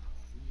 Hey,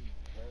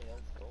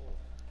 let's go.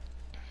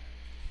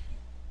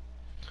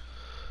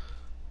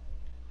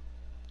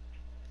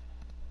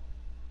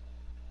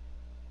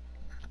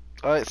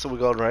 Alright, so we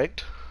got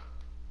ranked.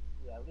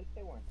 Yeah, at least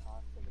they weren't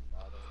toxic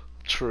about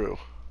it. True.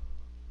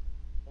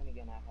 Then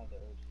again, I had the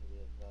urge to be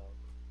as well.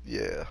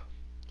 Yeah.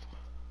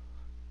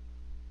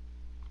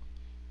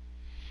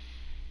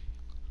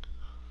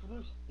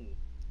 Rusty.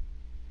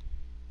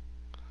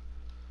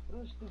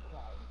 Rusty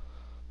Cloud.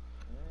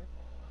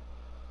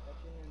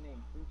 That's your new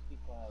name, Rusty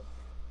Cloud.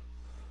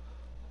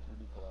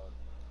 Rudy Cloud.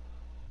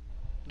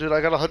 Dude,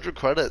 I got 100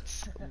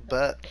 credits.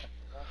 Bet.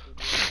 Rusty,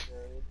 do you want to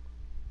trade?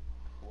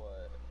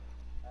 What?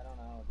 I don't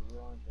know. Do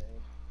you want to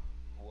trade?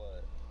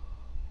 What?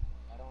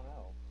 I don't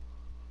know.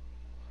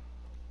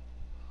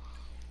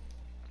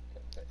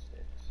 Okay, 6.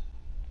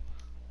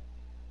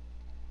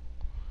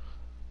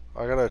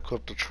 I gotta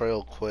equip the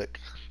trail quick.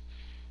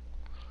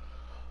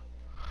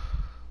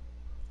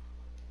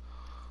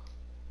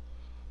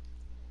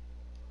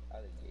 I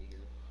had a Jaeger.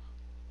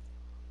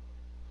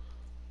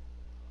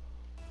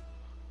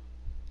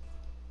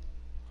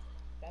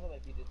 Sounded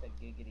like you just said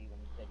giggity when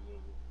you said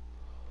Jaeger.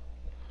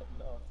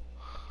 No.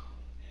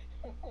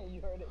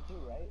 You heard it too,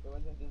 right? It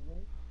wasn't just me?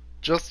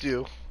 Just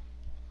you.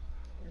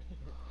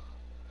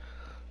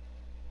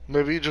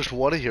 Maybe you just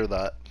want to hear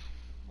that.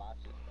 My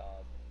shit,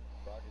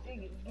 Brock is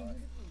Giggity, gonna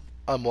giggity.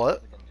 I'm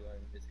what?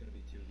 it's gonna be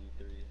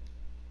 2v3.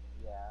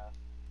 Yeah.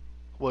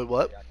 Wait,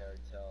 what? Yeah, I can already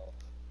tell.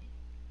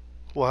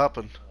 What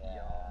happened? Yeah.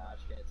 Match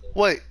canceled.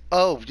 Wait,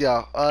 oh,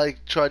 yeah, I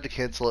tried to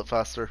cancel it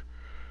faster.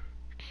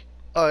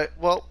 Alright,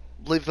 well,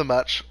 leave the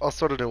match. I'll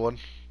start a new one.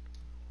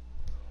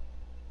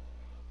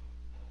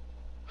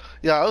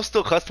 Yeah, I was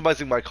still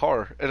customizing my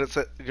car, and it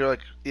said, you're like,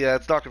 yeah,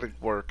 it's not gonna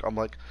work. I'm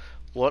like,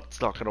 what's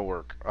not gonna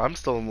work? I'm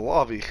still in the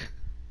lobby.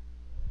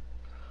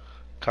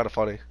 Kinda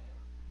funny.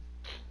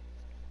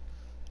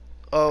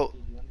 Oh, Do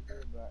you want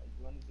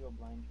to do a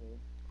blind trade?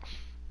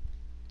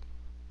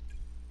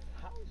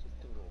 How is this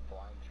dude a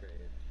blind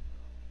trade?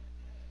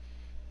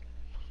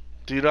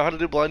 do you know how to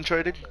do blind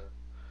trading?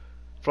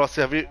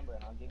 Frosty, have you... Remember,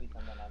 and I'll give you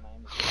something I might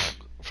understand.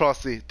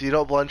 Frosty, do you know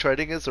what blind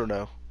trading is or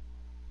no?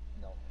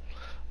 No.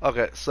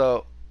 Okay,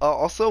 so,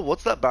 also,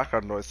 what's that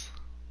background noise?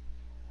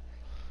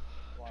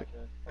 Watch it.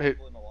 Hey,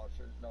 Probably my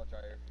washer. No,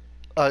 dryer.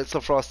 alright, so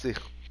Frosty.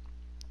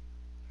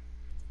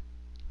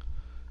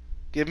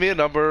 Give me a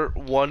number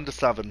 1 to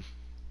 7.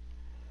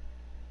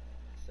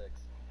 6.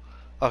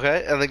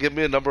 Okay, and then give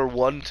me a number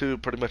 1 to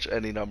pretty much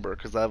any number,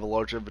 because I have a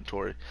large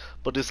inventory.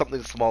 But do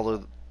something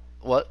smaller.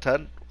 What?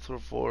 10? 3,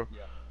 4,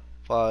 Yeah.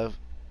 5,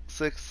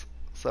 6,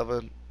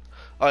 7.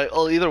 Alright,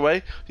 well, either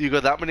way, you go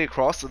that many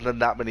across and then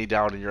that many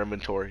down in your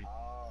inventory.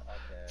 Oh, okay.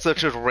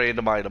 Such as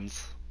random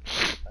items. I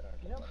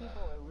don't You know know about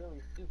people are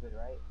really stupid,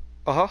 right?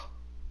 Uh-huh.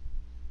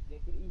 They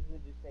could easily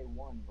just say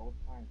 1 both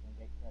times and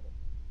get credit.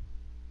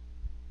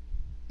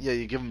 Yeah,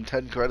 you give them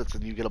 10 credits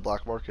and you get a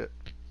black market.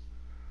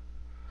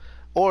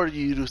 Or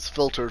you use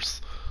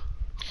filters.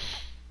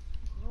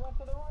 You went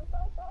to the wrong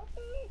side,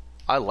 Frosty!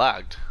 I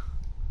lagged.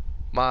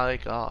 My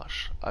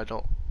gosh. I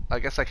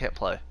guess I can't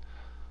play.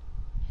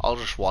 I'll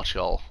just watch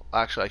y'all.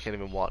 Actually, I can't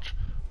even watch.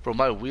 Bro,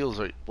 my wheels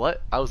are...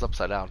 What? I was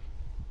upside down.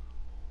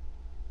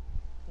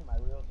 My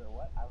wheels are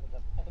what? I was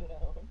upside down.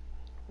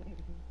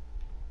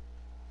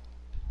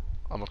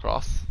 I'm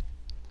across.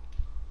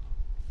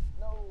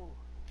 No!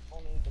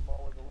 Only the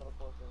ball was a little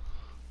closer.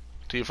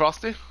 To you,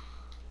 Frosty?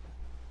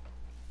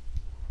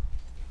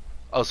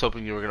 I was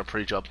hoping you were going to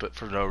pre-jump it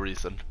for no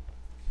reason.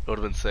 It would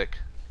have been sick.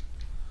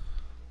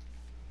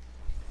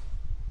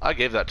 I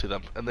gave that to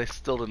them, and they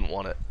still didn't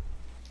want it.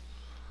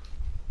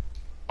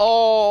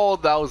 Oh,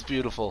 that was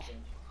beautiful. Good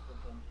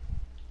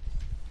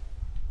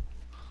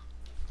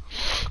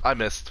pinch. I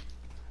missed.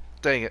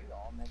 Dang it. We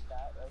all missed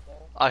that right there.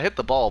 I hit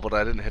the ball, but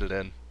I didn't hit it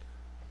in.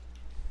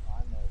 I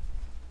missed.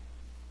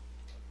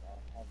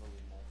 I heavily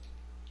missed.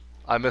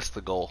 I missed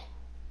the goal.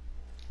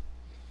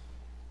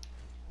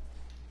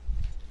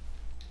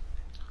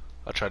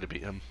 I tried to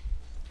beat him.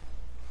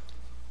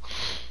 I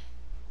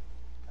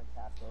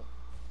tapped it.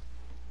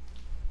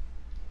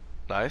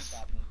 Nice.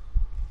 Got me.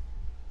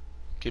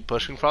 Keep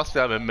pushing, Frosty.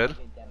 I'm in mid. They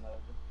demoed.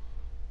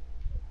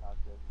 They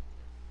talked it.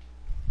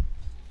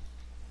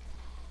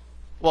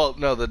 Well,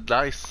 no, the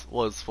dice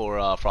was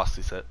for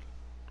Frosty's hit.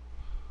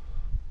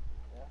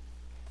 Yeah.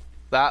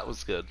 That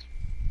was good.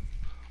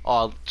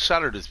 Oh,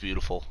 Shattered is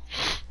beautiful.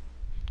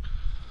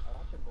 I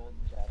want your golden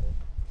shadow.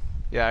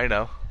 Yeah, I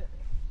know. Oh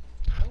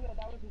yeah,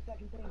 that was the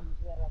second thing you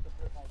said after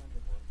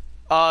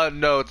 500 for.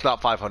 No, it's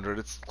not 500.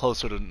 It's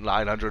closer to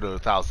 900 or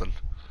 1,000.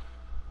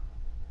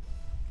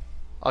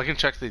 I can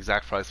check the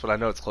exact price, but I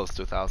know it's close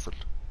to 1,000.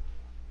 Yeah,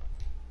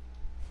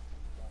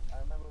 I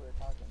remember we were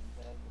talking.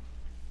 You said,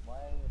 why are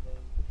they...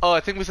 Oh,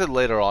 I think we said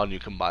later on you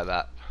can buy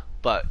that.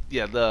 But,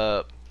 yeah,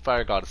 the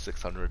Fire God is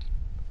 600.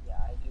 Yeah,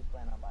 I do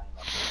plan on buying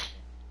that person.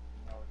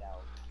 No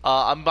doubt.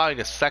 I'm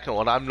buying a second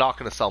one. I'm not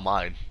going to sell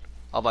mine.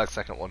 I'll buy a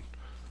second one.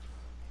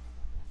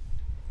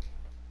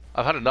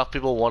 I've had enough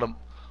people want to...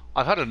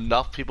 I've had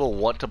enough people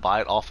want to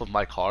buy it off of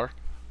my car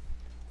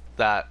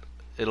that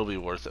it'll be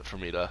worth it for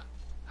me to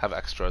have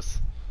extras.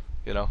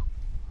 You know?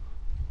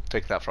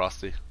 Take that,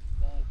 Frosty.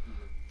 Thank you.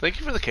 Thank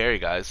you for the carry,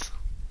 guys.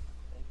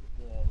 Thank you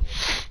for the idea.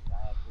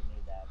 I actually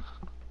need that.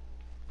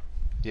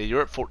 Yeah,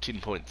 you're at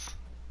 14 points.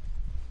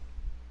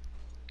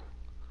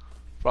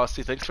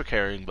 Frosty, thanks for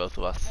carrying both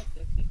of I'm us. at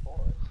 64.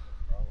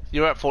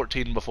 You're at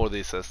 14 before the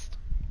assist.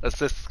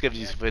 Assist gives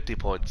you 50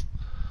 points.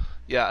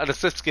 Yeah, an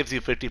assist gives you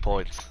 50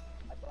 points.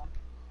 I thought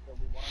so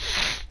we won.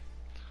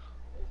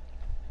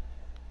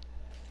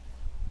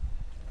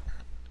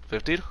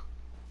 15?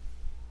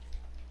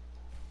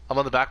 I'm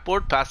on the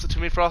backboard. Pass it to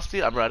me,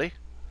 Frosty. I'm ready.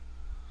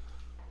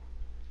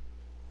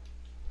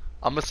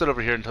 I'm gonna sit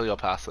over here until y'all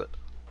pass it.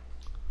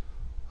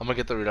 I'm gonna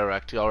get the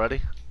redirect. Y'all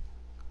ready?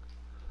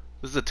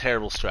 This is a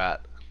terrible strat.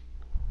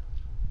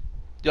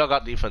 Y'all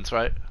got defense,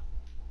 right?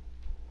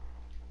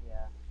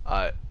 Yeah.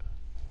 Alright.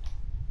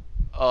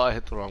 Oh, I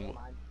hit the wrong Never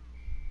one. mind.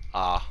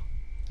 Ah.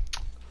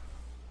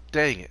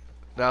 Dang it.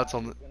 Now it's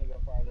on the... He's gonna go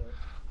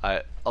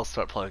farther. I'll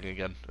start playing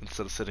again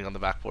instead of sitting on the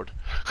backboard.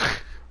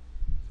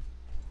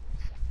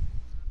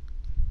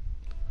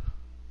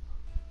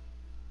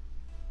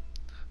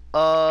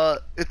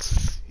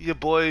 It's your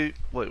boy...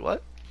 Wait,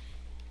 what?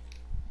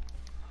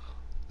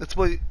 It's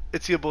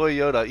your boy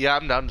Yoda. Yeah,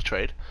 I'm down to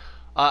trade.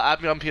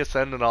 Add me on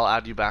PSN and I'll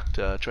add you back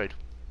to trade.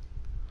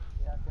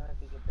 Yeah, I'm gonna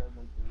think it trade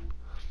me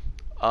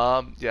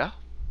too. Yeah.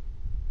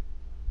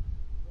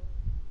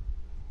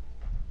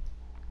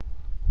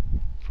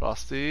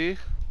 Frosty. I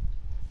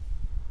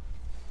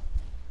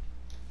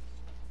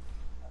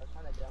was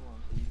trying to demo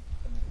him so you can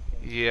come in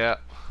and trade. Yeah.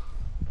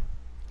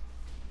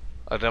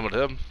 I demoed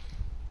him.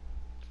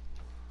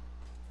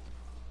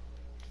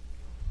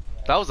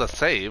 That was a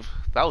save.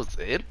 That was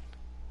it.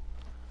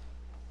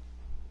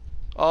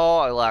 Oh,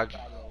 I lagged.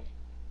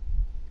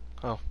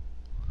 Oh.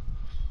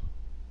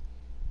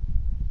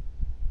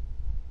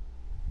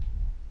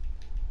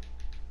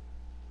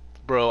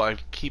 Bro, I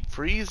keep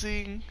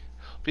freezing.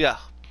 But yeah,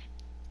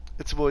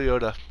 it's a boy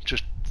Yoda.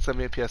 Just send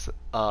me a PS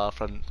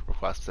friend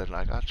request and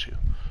I got you.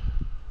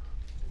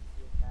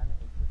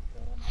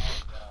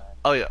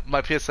 Oh yeah,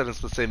 my PSN is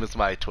the same as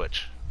my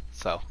Twitch.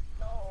 So.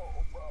 No,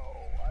 bro.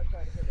 I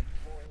tried to hit it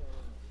before him.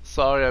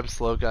 Sorry I'm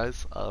slow,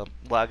 guys.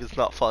 Lag is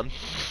not fun.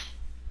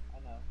 I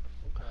know.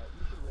 It's alright.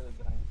 You should really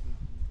get on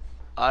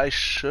YouTube. I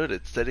should.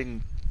 It's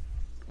sitting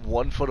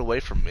 1 foot away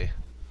from me.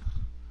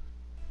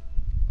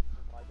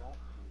 Why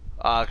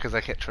don't? Because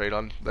I can't trade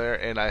on there,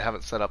 and I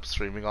haven't set up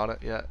streaming on it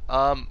yet.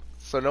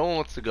 So no one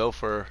wants to go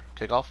for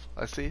kickoff,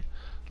 I see.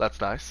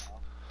 That's nice.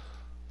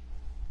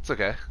 It's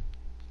okay.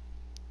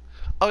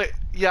 Okay,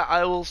 yeah,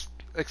 I will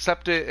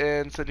accept it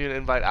and send you an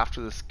invite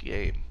after this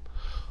game.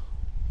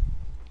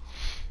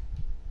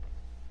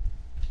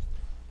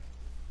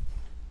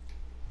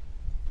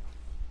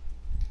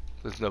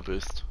 There's no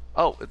boost.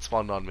 Oh, it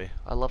spawned on me.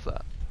 I love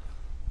that.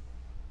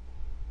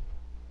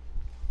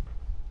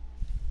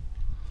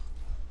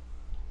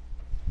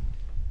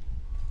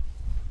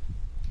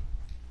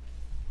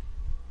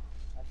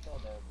 I saw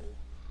that, dude.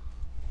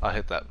 I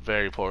hit that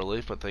very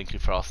poorly, but thank you,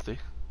 Frosty.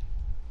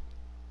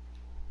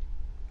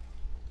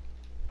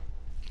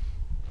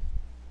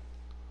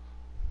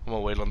 I'm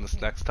gonna wait on this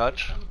next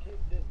touch. Some kid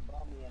just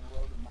bumped me and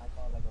rode in my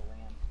car like a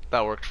ram.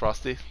 That worked,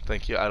 Frosty.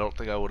 Thank you. I don't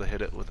think I would have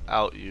hit it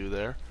without you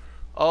there.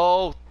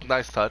 Oh,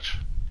 nice touch.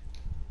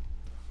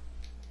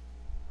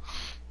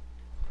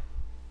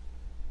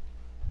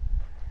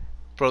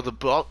 Bro,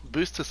 the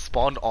boost has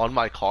spawned on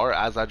my car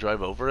as I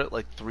drive over it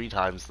like 3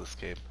 times this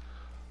game.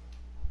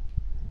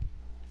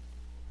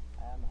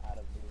 I'm out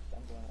of boost.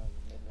 I'm going over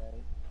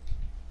mid-right.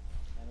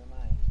 Never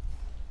mind.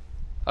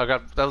 I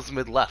got that was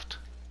mid left.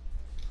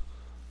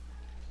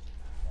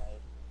 Right.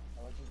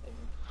 I wasn't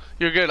thinking.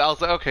 You're good. I was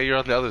like, okay, you're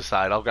on the other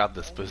side. I'll grab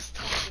this I boost.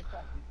 just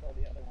thought you saw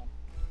the other one.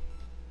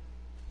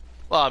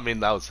 Well, I mean,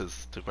 that was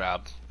his to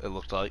grab. It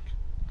looked like.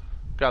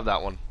 Grab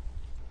that one.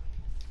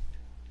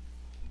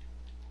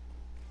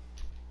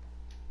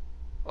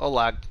 Oh,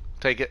 lag.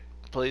 Take it,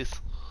 please.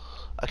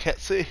 I can't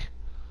see.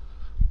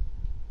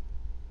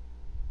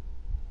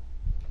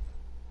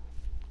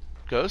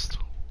 Ghost?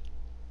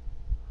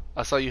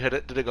 I saw you hit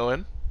it. Did it go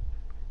in?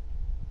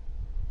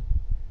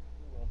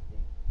 We will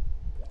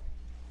see.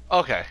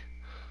 Okay.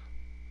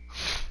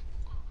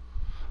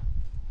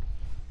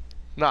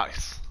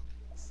 Nice.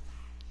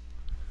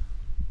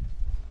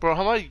 Bro,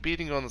 how am I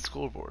beating you on the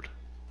scoreboard?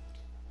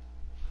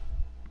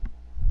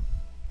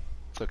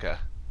 It's okay.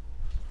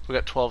 We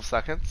got 12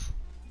 seconds.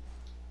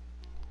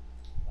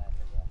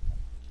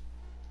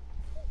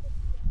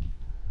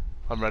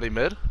 I'm ready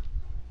mid.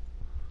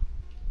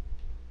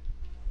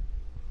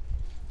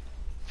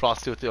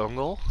 Frosty with the own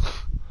goal.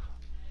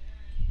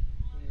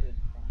 He is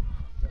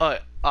fine.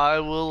 Alright, I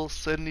will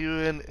send you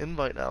an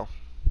invite now.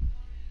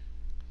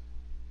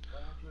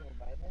 Why don't you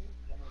invite him?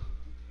 Then we'll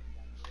keep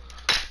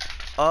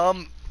him down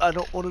here. I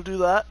don't want to do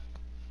that.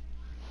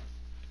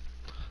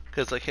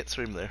 Because I can't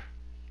stream there.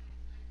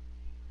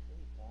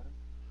 He's fine.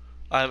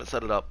 I haven't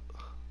set it up.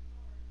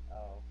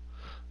 Oh,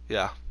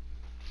 Yeah.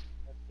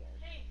 that's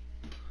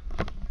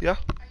good. Yeah?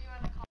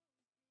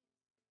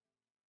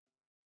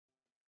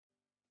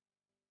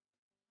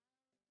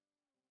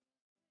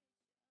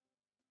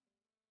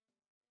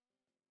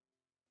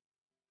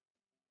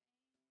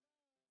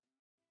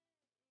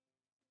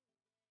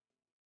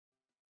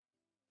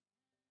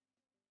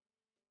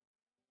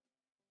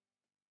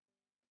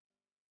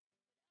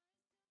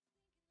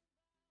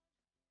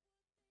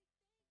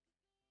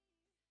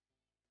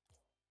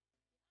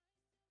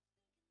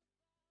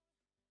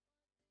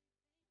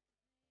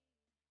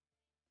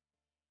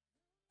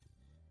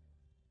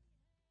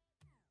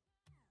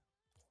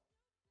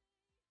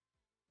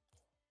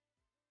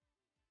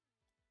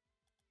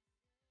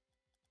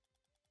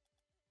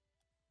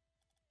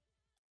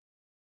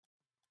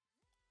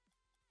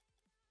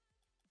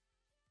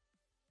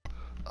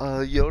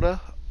 Yoda,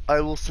 I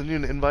will send you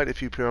an invite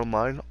if you appear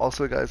online.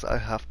 Also, guys, I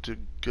have to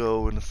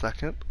go in a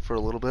second for a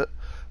little bit,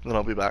 and then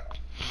I'll be back.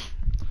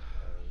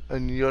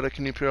 And Yoda,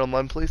 can you appear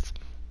online, please?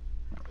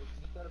 Hey, can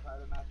you start a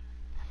private match?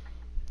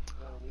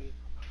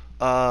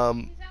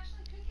 Um, He's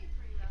actually cooking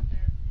for you out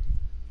there.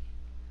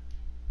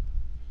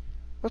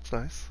 that's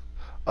nice.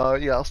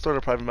 Yeah, I'll start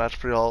a private match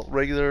for y'all.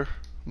 Regular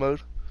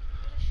mode?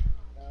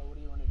 What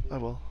do you want to do? I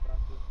will.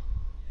 Frosty?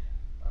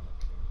 I'm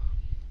okay.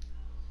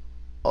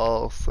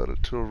 I'll set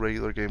it to a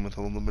regular game with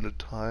unlimited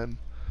time.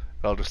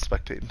 I'll just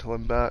spectate until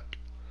I'm back.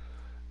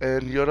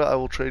 And Yoda, I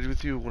will trade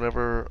with you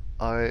whenever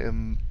I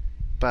am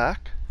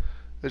back.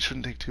 It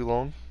shouldn't take too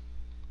long.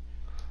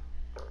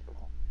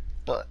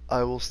 But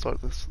I will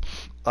start this.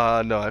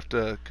 No, I have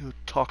to go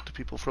talk to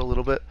people for a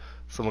little bit.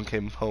 Someone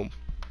came home.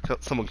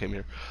 Someone came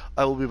here.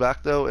 I will be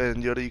back though,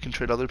 and Yoda, you can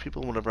trade other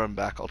people. Whenever I'm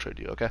back, I'll trade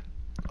you, okay?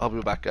 I'll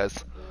be back, guys.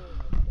 That's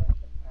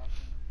awesome.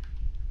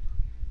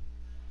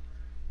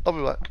 I'll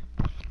be back.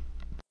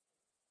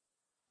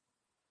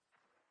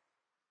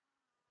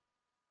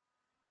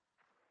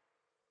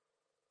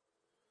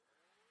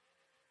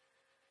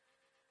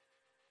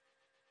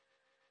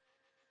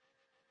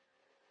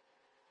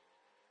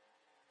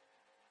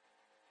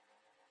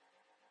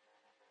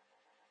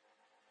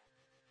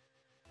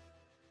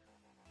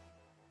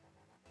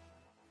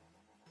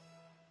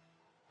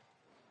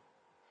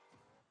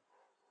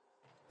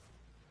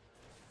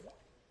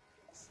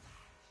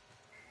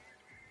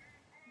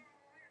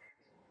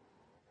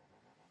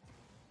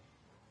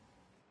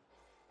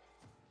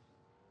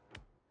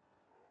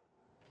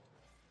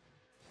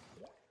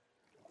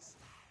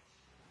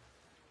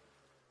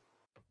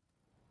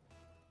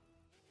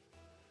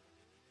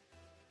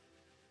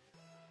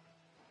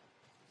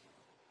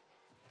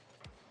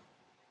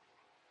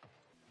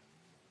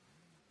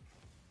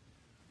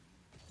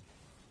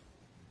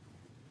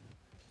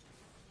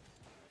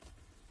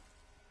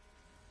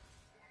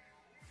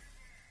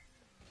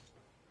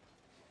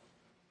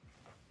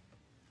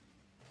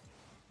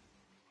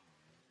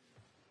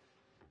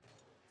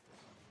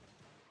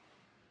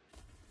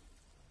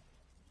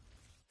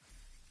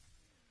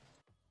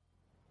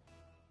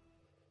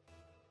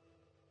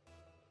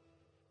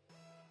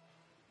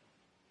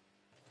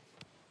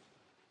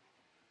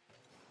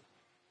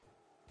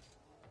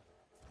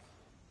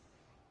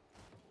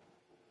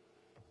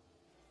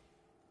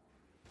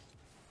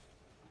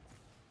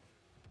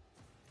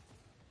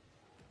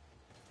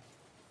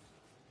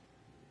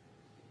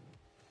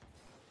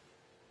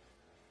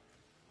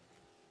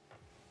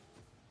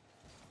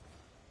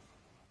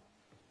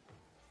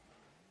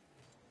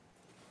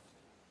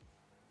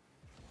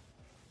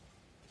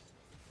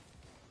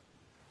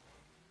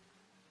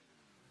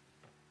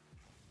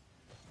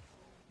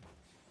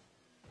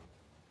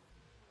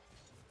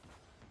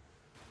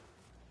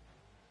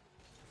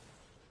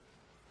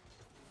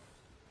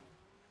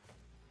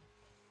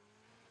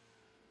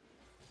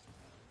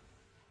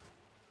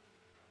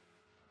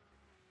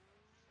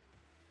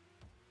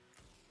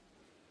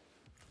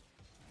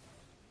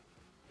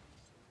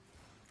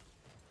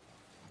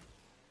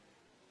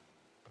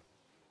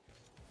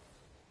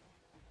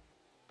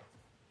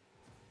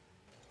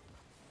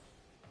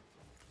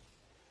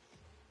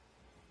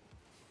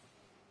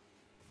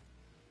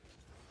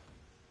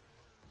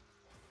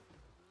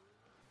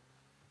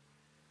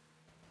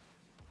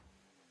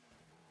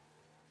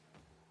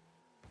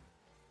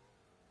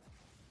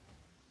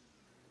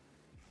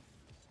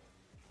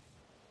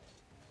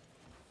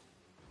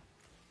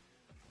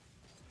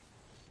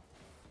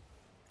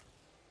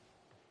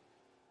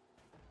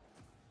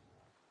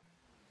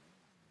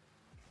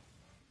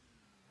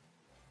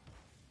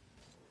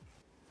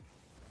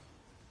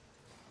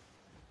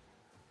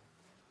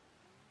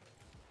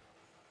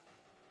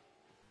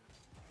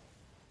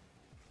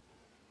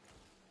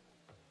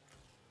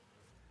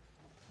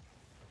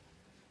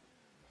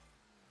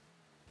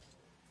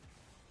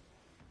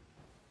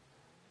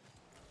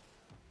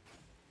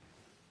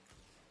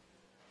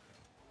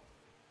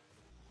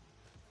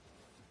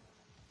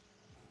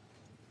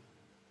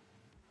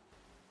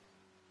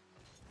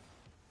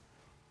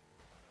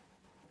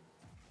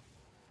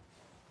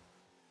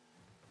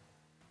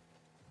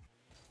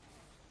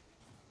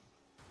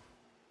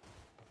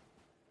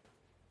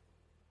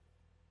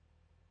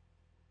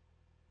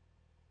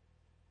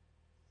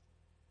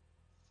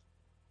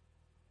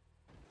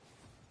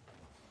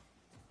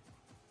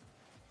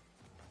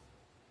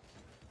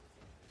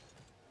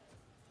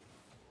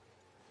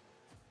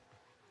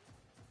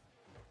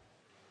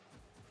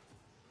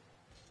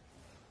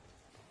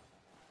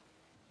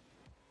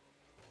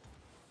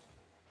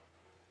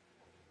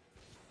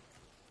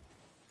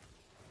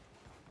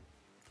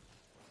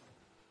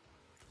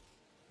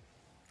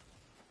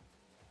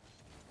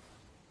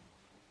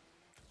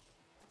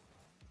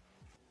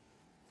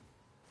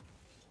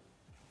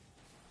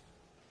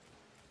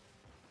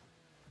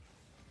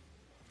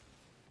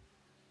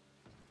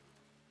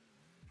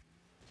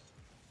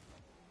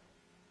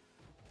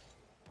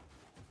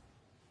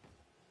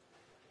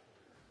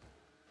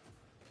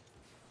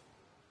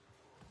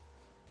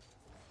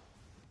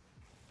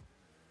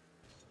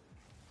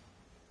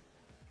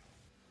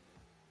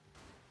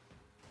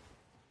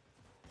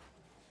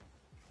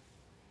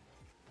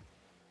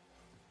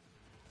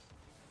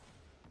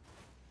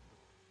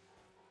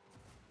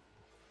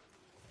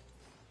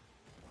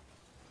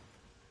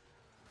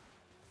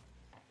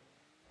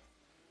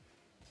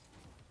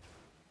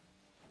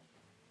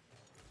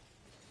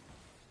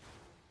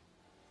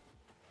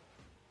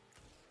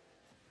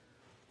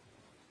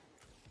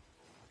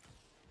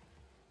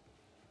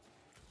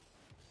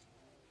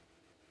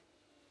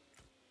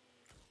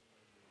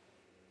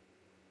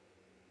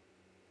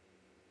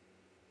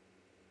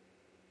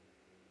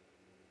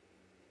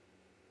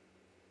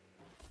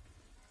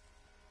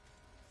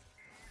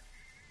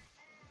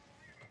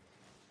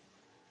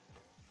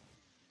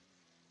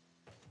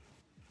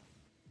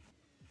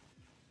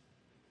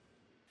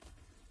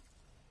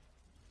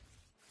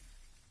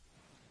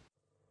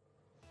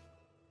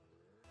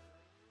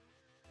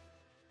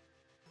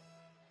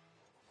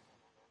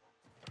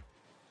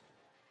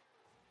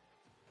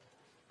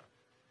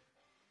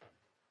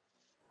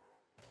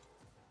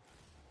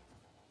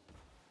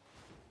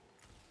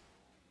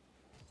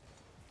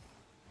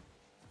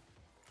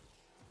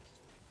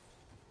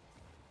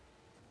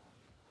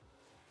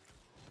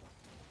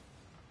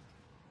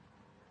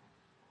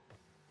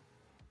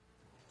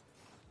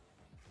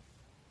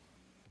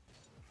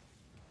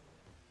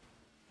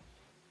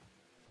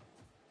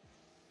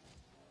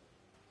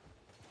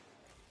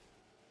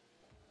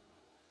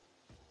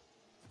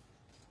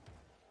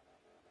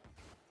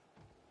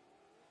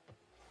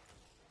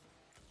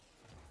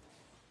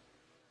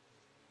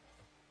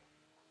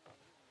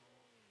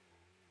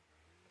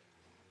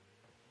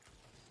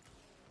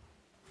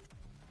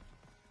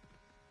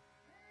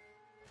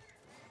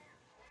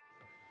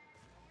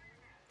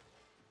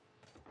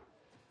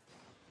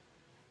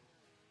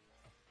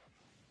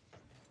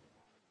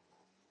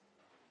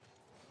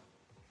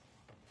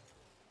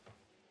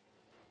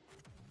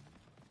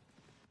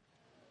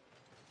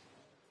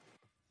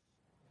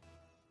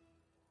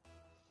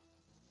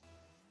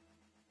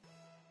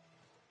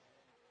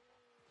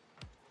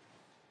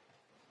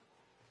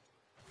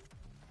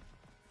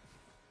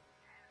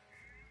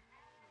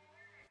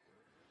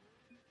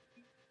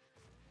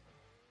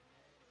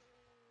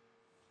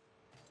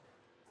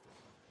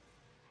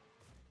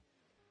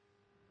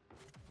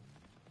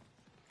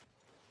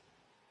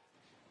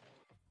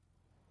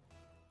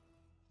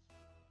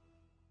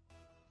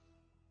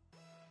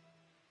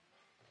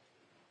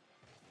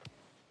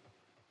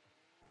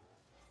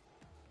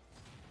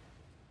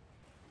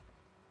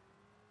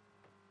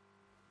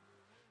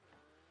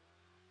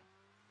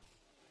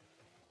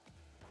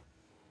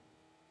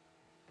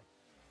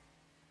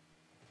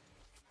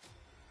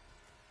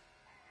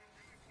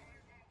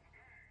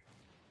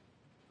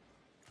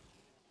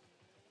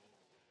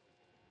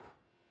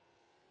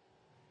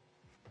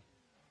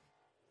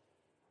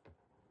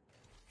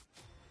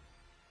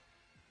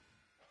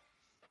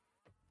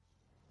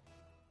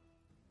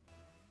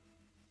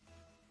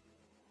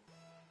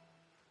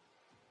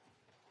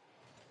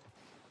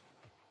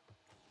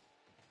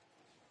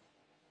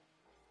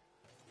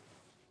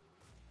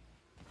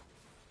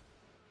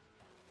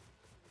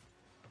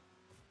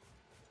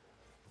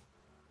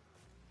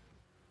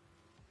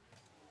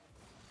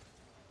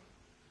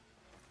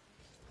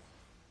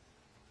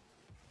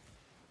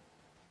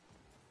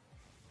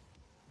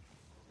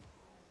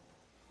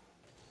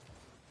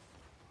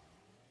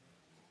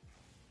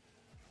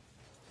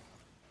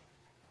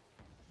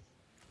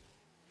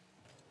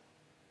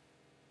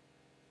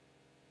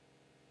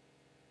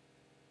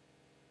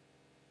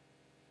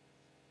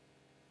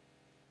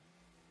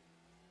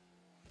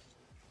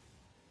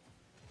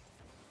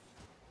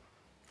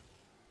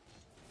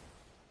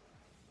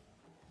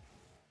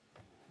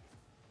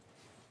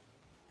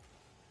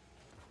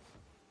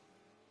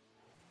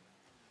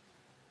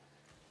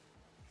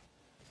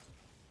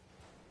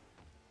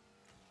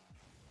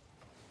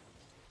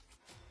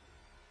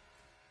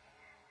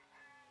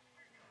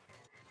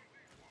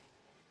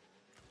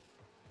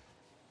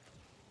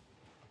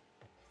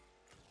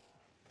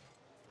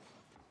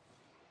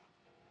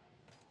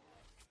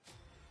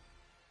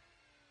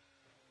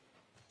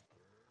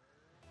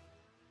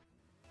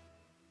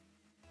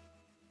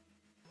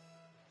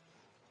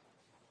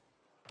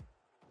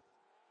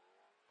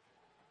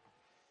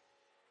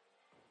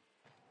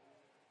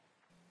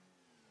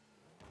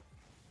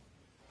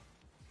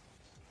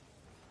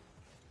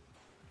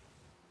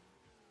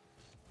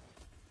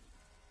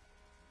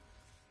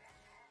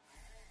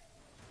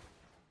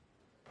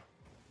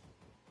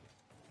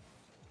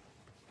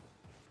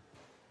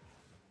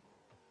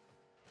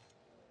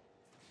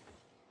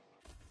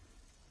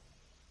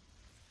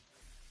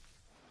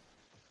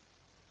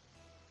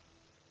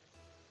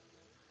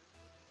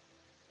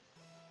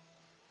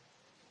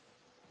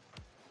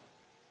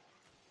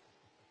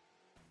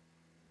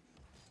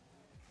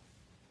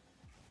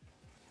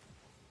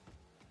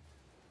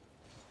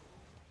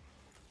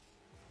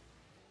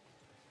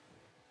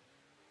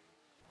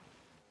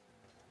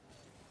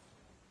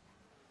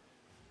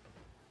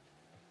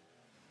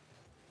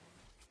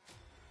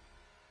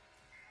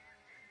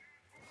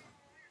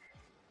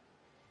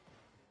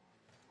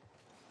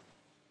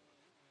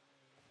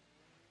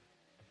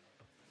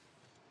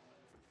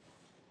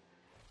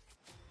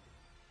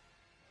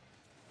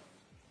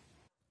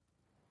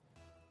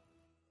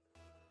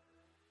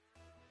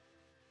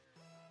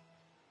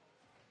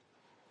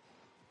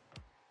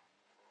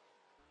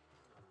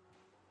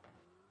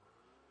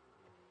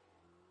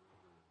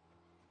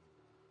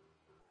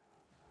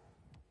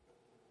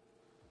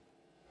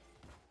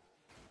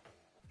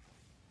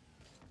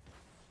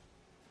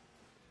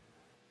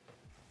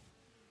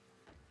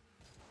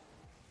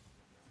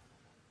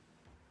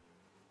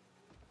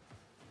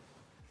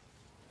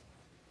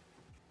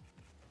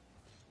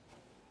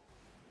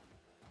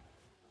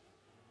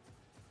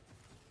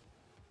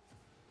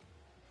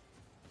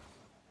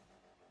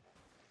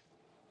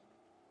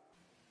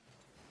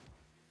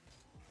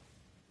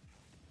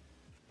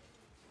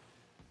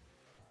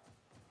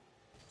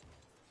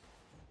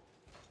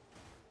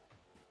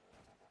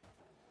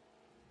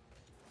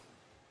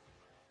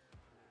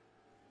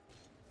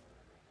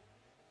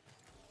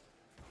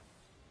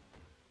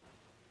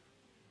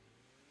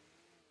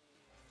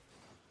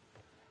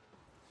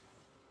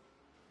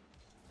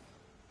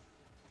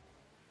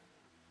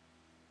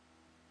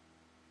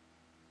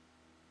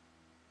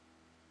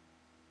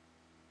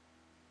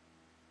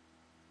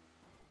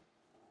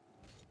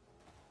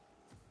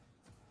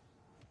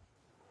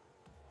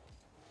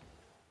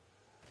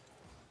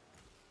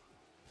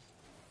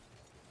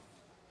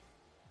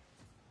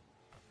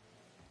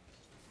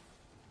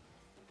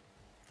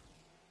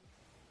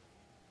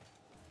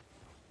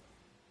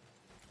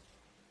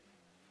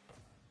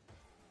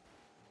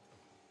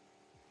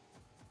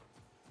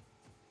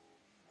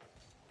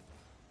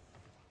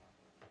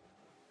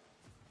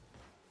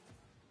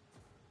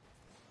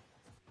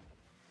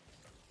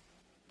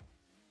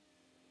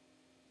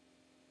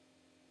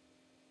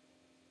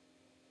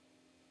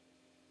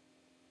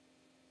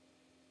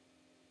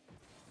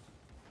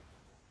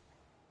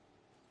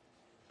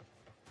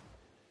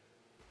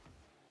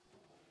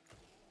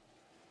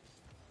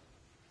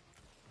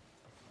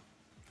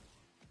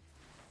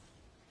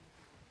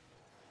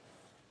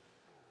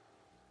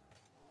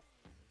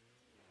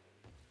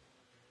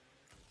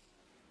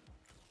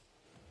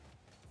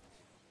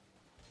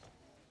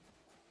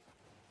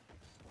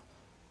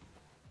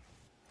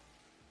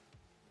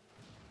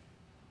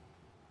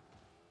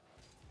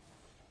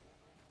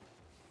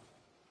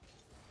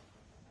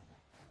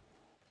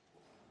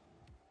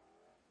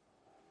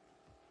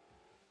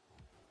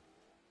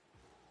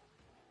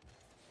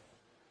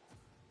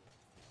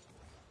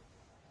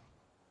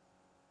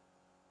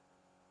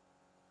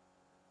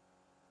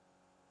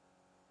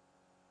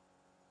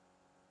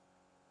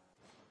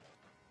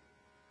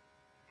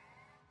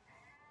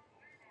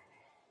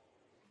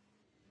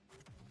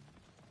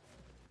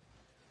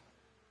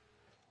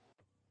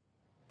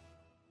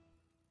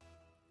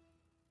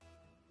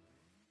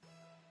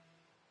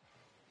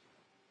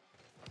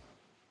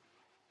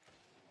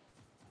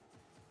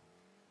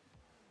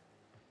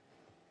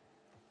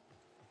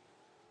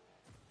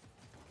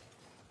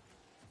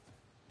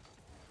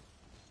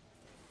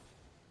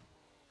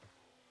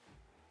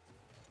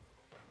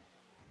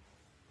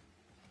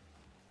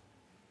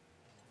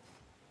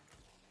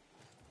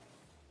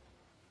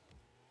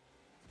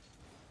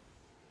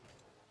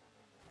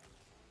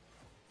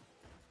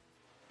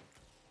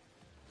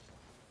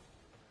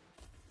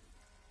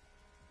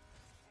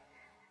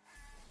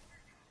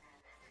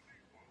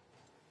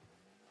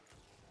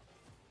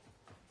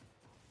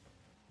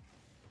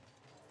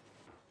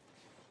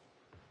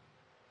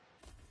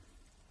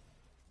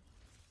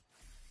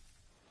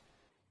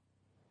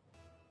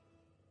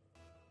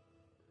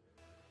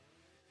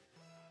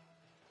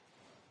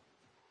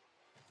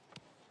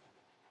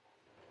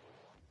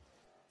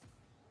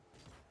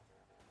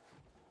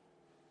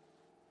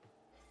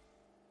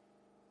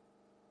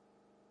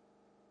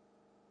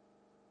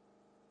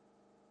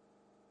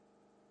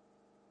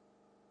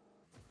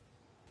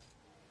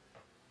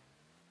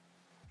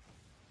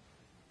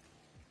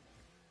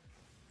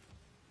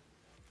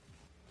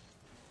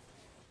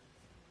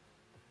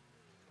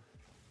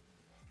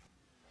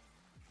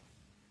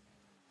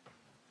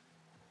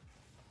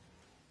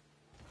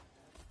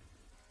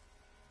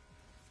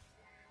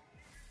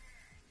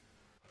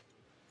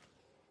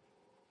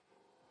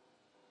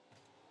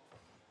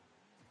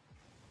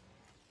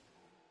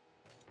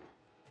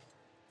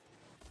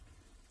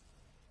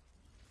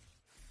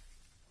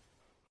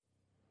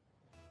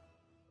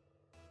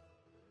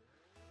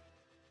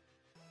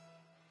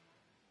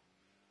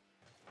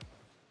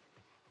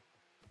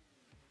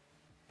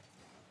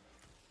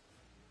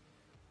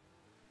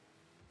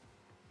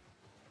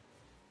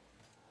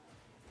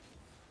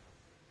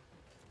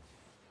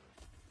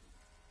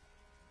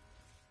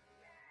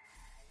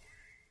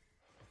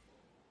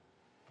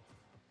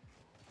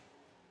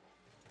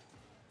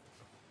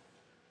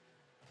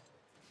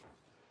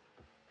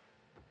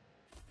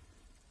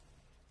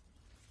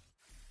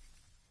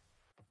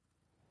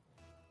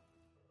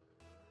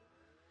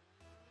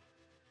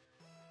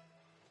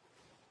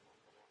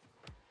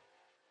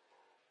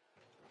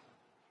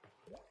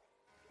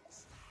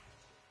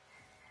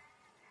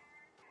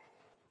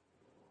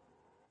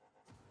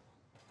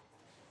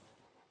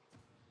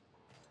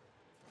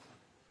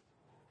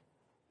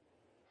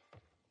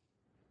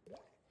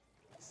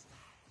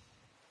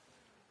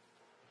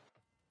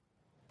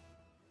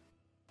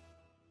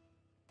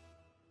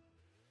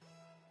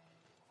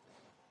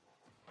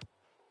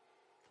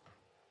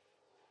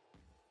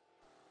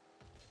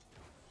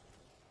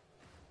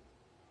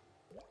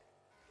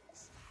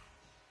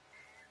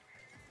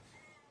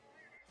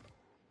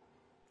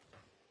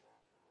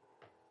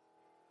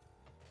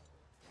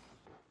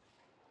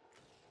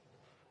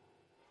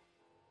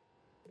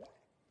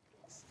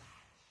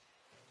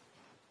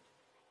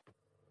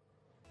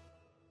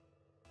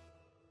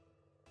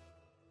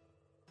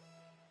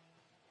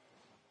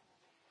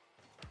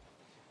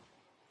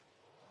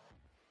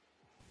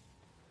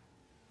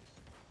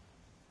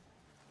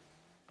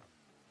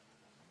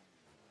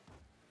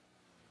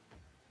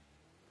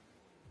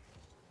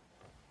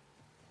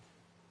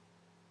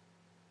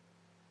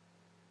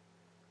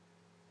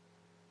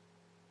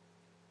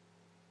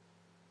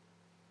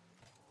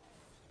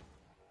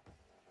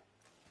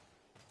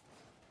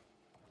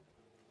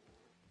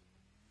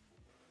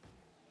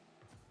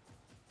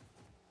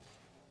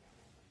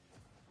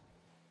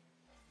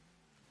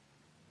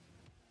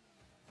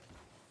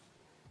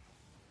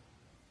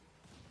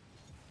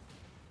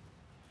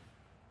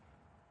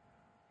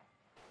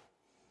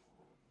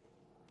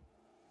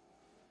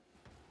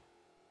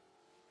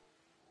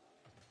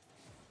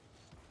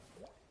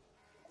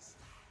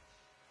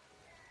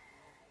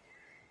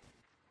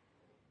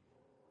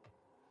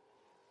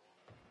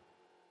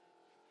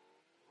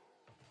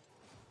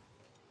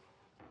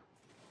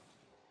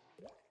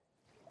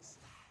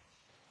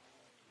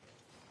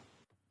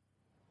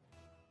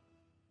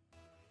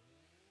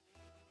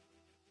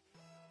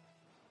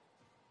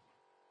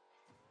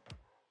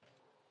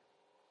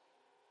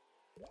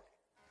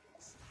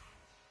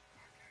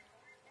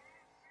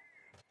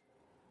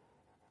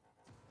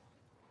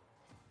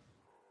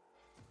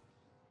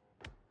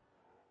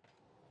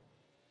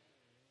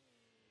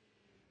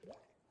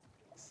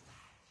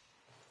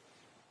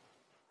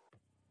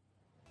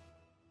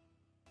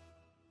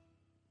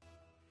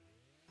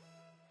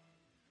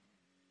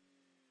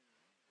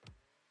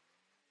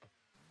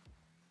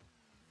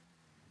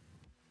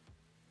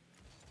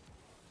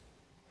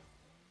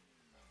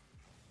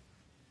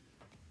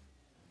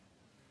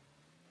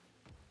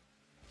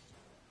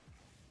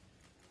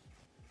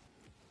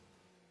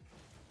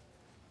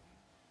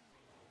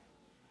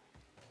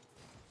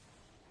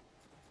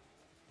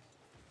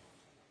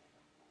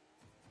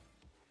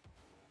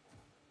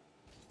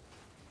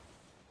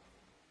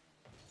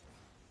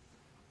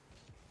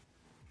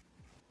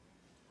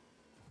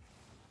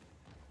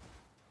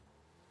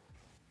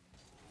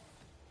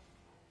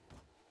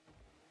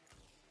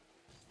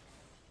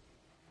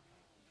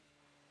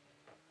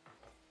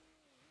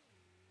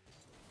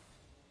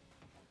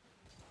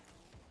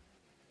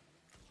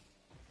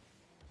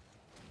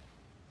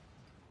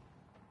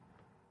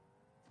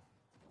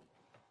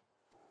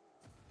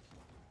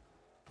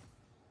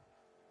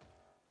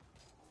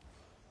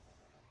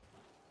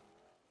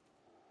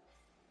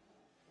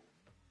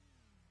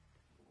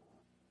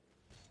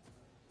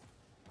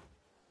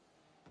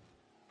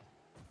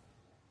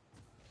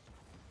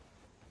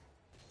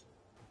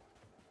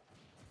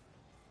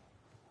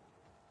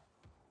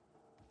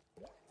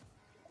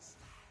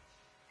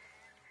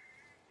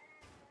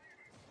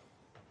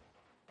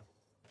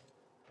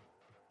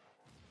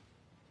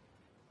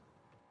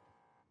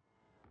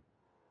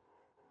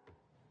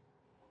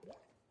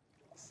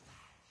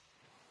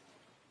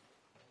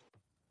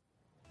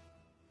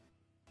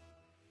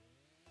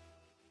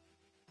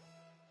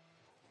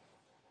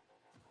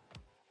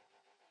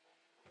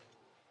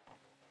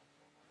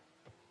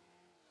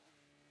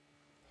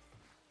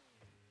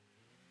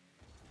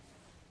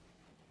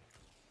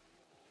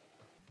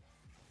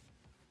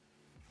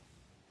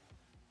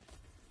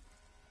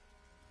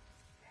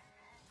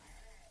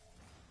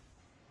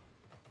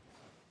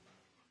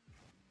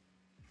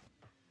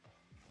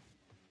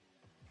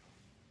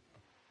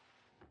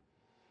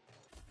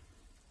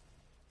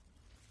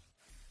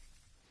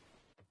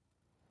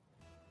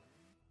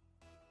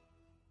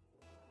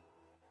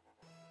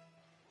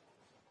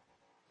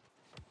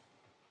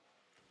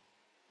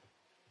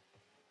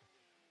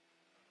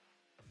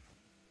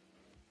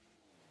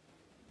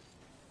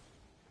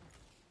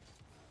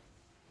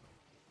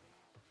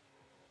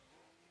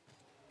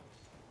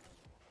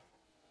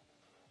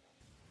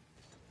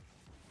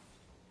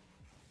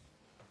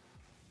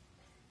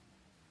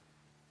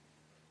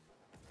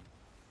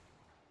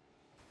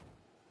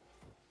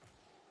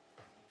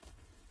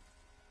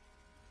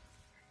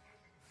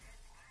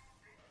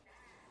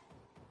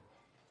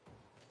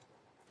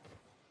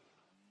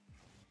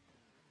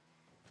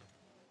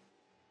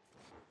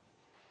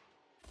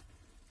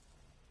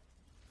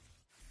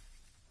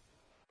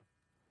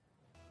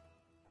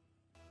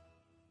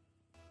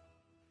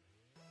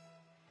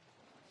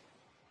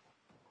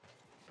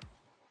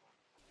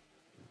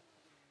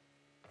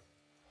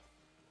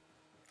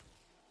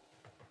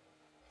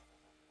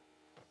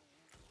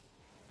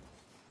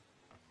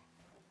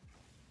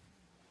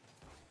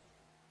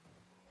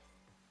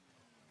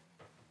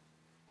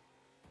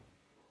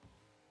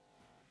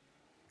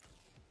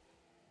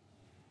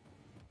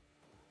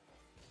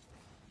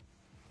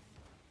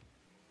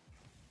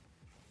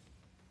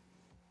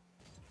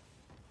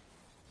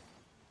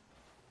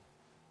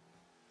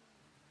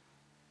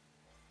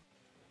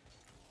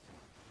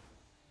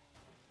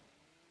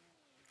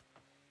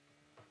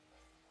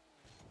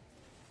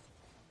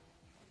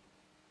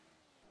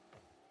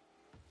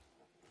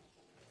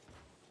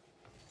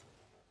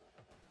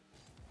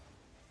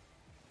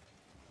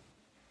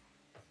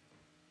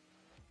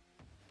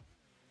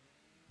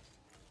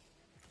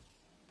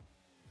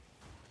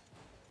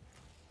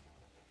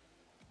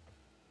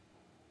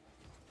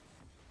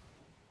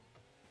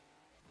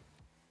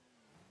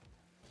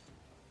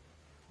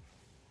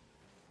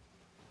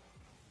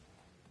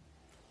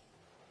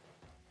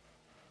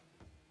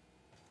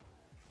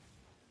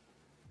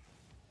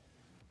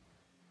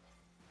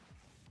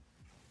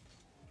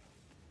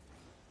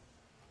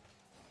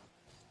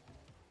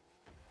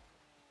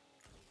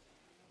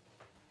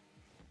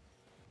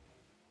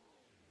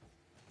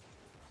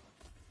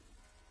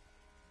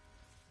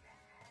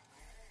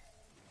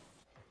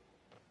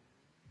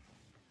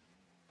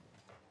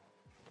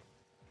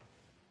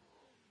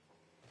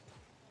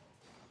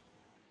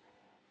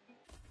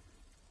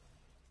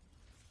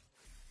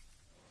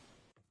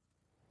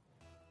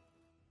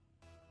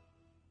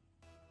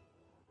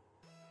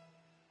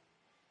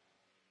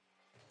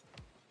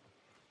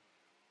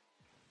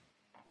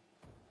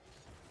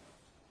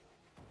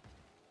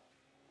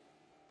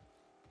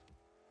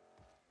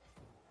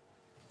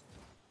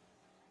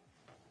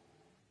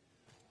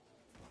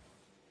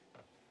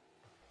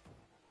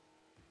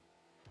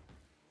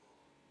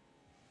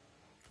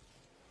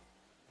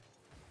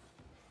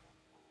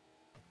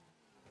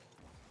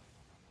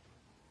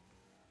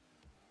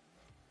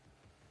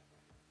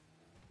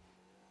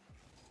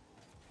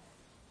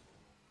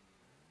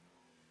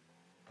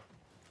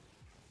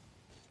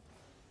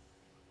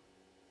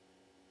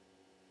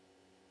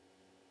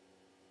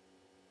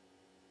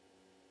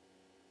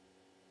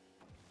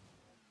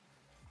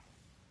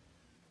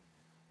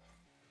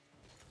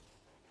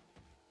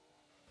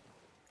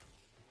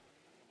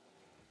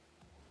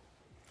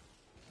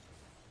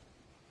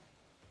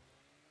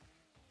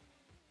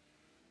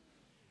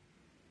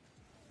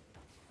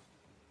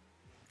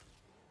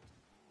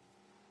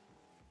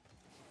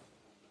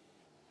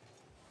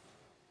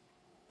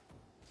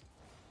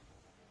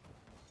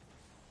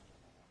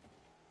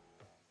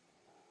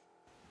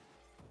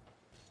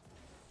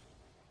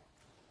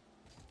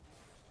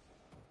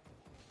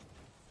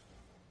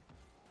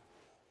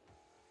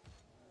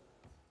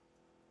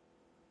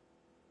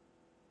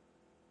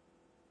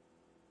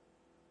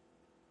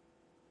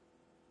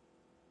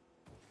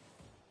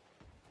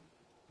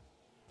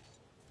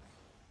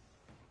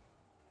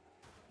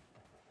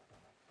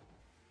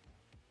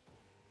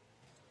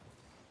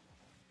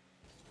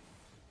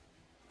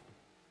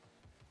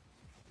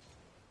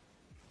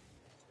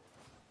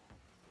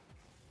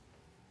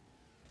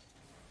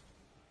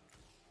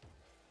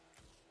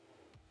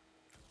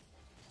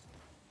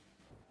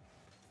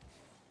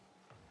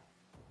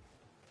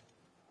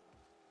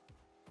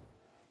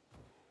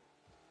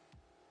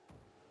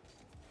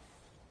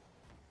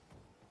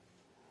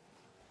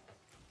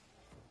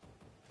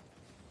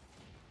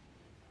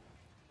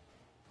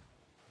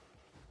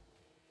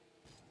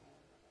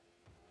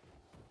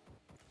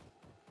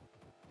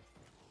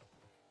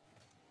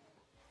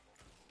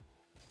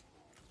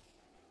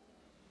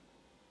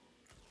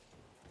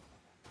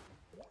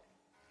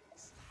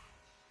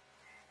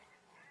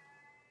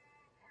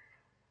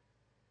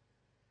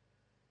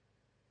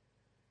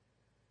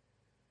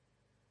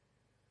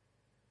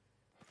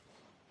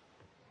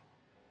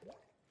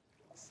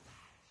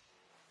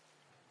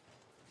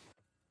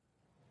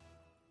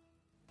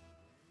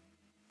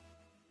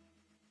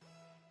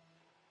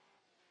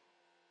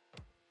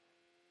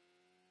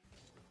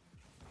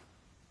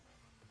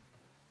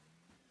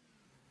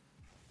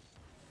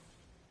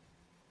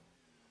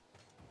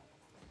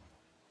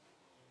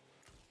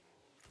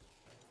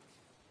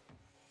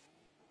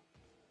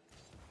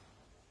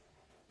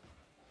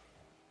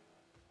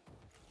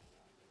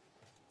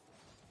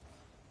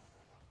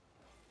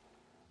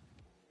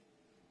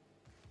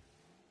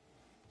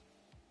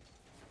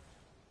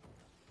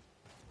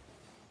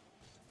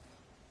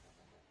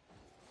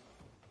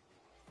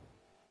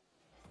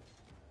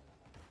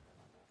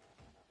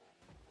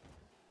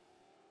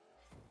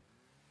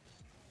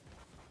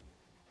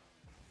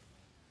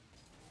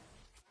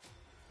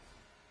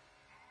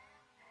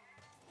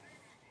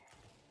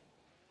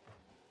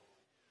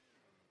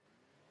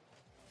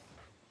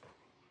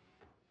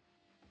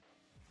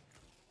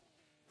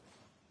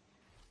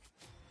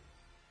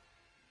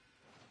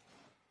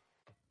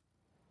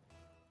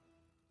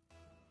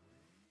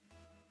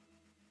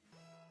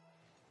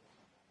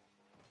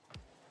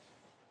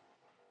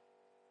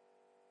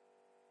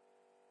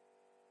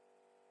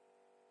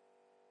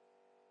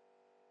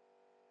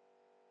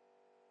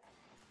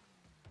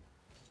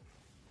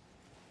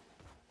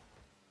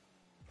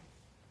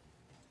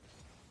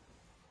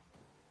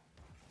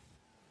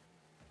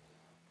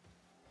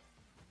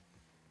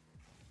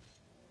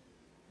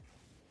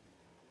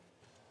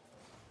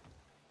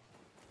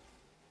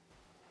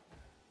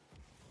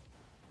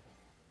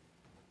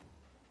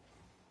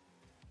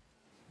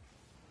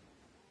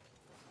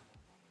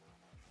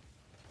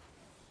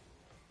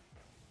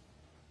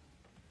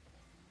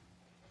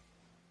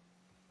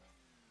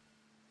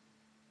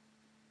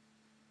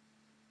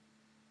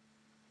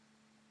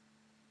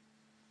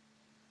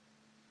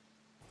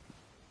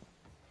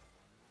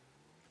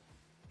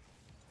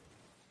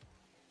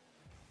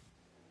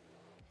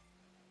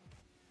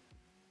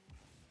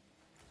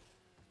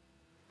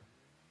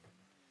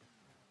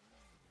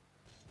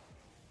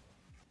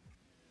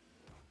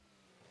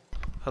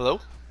 Hello?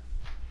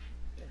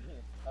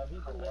 Oh, he's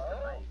in there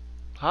tonight.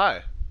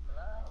 Hi.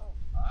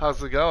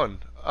 How's it going?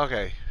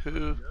 Okay,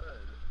 who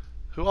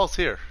else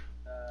here?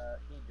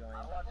 He joined.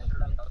 And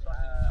some,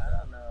 I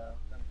don't know,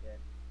 some kid.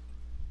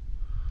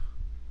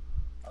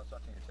 I was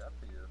watching your chat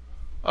for you.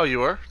 Oh, you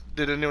were?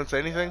 Did anyone say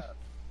anything?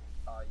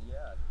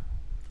 Yeah.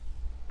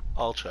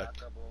 I'll check.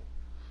 Double.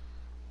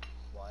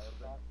 Wild.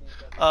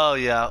 Oh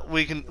yeah,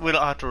 we don't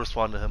have to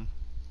respond to him.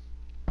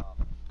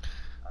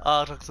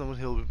 Talk to someone,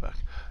 he'll be back.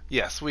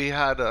 Yes, we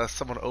had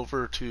someone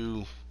over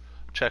to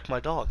check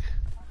my dog.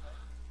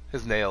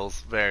 His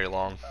nails very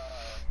long.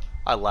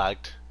 I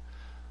lagged.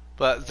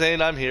 But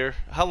Zane, I'm here.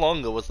 How long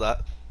ago was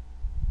that?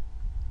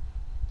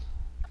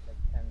 Like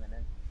 10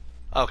 minutes.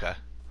 Okay.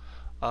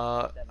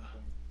 17.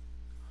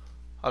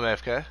 I'm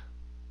AFK.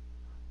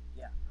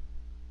 Yeah.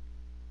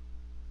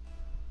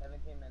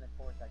 17 minutes,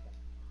 4 seconds.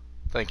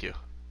 Thank you.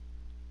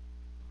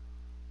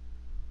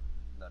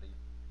 Nutty.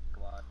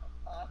 Come on.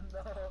 Oh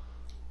no.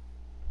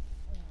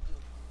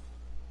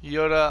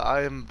 Yoda,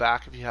 I am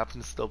back if you happen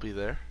to still be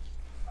there.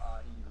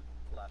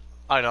 He left.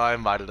 I know, I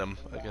invited him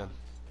again.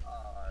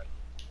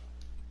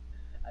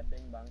 I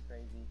bing bong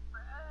crazy.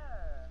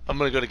 I'm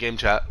gonna go to game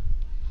chat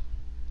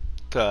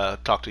to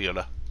talk to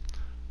Yoda.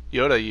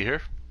 Yoda, you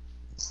here?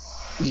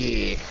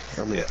 Yeah,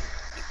 I'm here.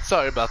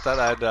 Sorry about that,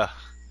 I had to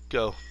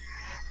go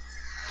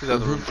to the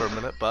other room for a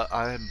minute, but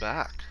I am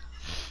back.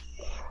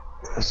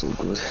 That's all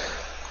good.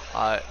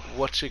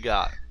 What you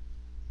got?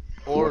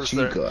 Or What is you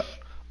there, got?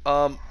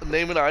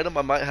 name an item,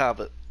 I might have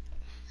it.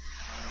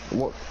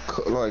 What,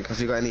 like, have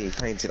you got any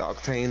painted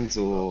octanes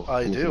or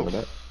I anything do. like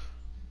that?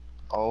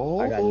 Oh.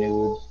 I got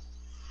nudes.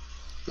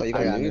 Oh, you I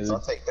got got nudes? I'll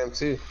nudes. take them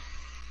too.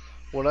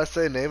 When I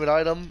say name an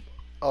item,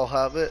 I'll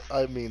have it,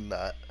 I mean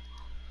that.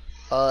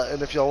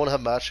 And if y'all want to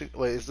have matching,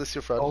 wait, is this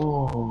your friend?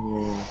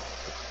 Oh.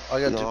 I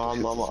got No,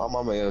 I'm duplicates.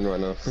 on my own right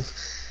now.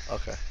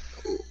 Okay,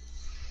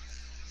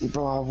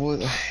 Bro, I would.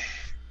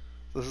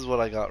 this is what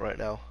I got right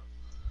now.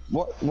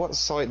 What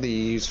site do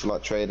you use for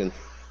like trading?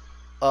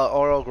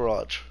 RL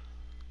Garage.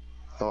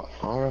 Oh,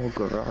 RL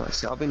Garage.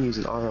 See, I've been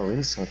using RL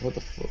Inside. What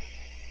the fuck?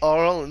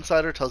 RL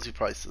Insider tells you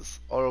prices.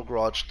 RL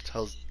Garage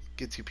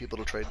gets you people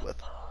to trade with.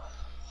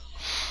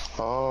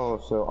 Oh,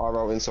 so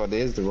RL Inside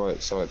is the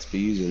right site to be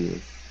using.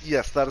 Then.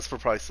 Yes, that is for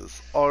prices.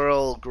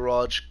 RL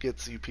Garage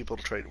gets you people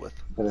to trade with.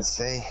 I'm gonna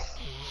say.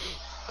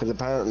 Because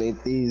apparently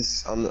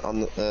these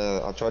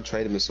I tried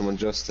trading with someone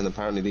just, and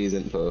apparently these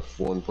didn't put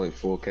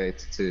 1.4k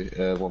to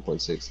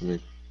 1.6. I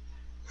mean,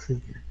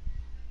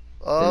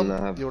 and I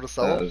have You want to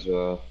sell that them? as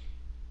well.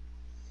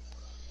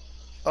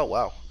 Oh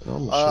wow.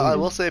 Oh, I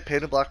will say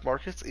painted black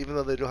markets, even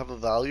though they do have a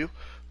value,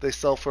 they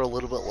sell for a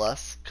little bit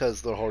less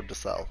because they're hard to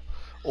sell,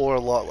 or a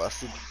lot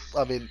less.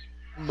 I mean,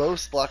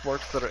 most black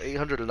markets that are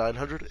 800 to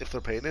 900, if they're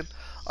painted,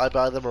 I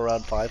buy them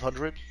around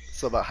 500,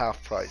 so about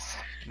half price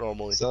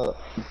normally. So,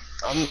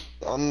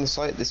 on the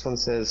site, this one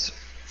says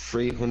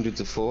 300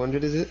 to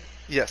 400. Is it?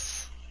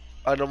 Yes,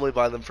 I normally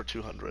buy them for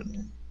 200.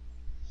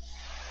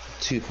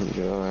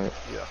 200. All right.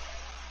 Yeah.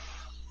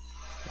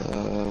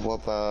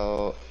 What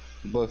about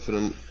both of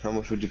them? How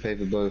much would you pay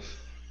for both?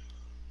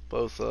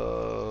 Both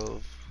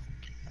of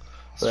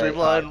Wait,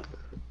 Streamline.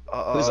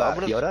 Who's that? I'm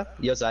gonna, Yoda?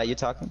 Yoda, you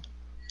talking?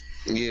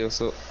 Yeah.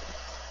 So.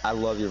 I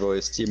love your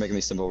voice. You're making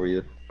me simple over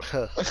you.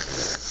 I'm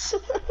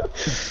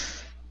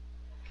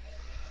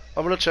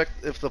gonna check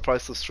if the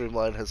price of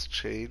Streamline has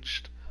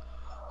changed.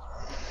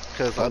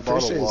 Because I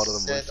bought a lot of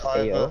them Said recently.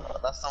 Hey, yo.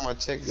 last time I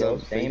checked, Yo, I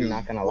think same, it not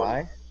was gonna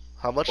lie.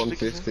 How much did you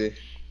say?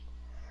 150.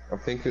 I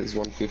think it's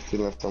 150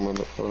 last time I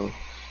looked.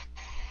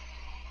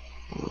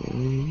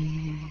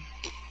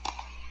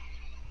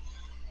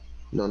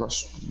 No, not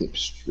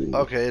Slipstream.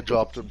 Okay, it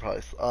dropped in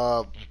price.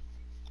 I'll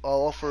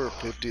offer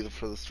 50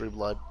 for the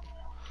Streamline.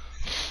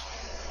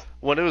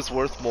 When it was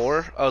worth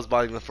more, I was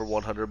buying them for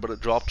 100, but it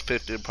dropped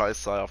 50 in price,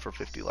 so I offer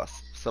 50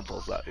 less. Simple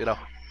as that, you know.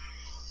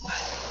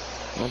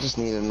 I just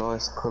need a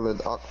nice coloured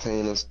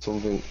octane or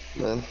something,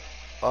 man.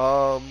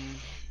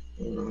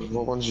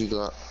 What ones you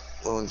got?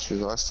 What ones you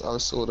got? I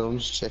saw them,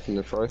 just checking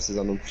the prices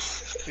on them.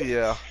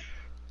 Yeah.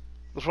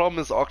 The problem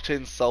is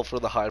Octanes sell for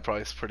the high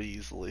price pretty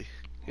easily,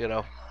 you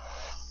know.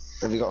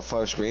 Have you got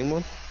fire screen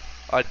one?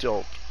 I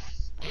don't.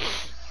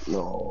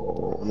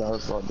 No, that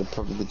was like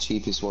probably the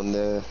cheapest one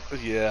there.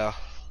 Yeah.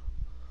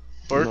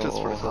 Burnt is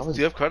No, pretty how close. is- Do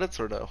you have credits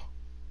or no?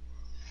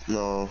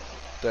 No,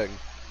 Dang.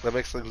 That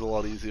makes things a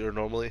lot easier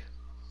normally.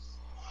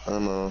 I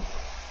don't know.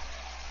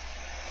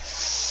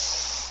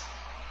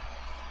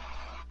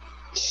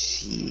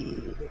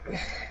 Shit.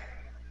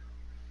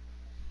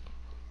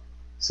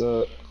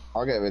 So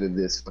I'll get rid of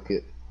this. Fuck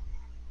it.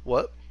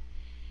 What?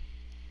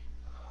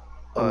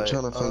 I'm Alright,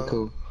 trying to think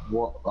of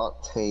what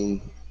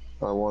octane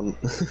I want.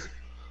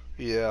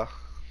 Yeah.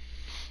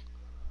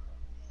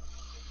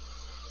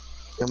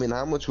 I mean,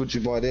 how much would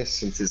you buy this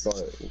since it's like,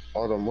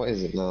 hold on, what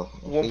is it now? I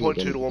think 1.2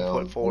 it to went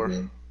down 1.4.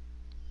 again.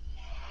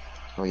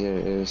 Oh yeah,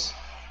 it is.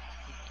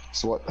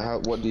 So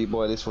what do you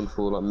buy this one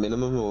for? Like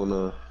minimum or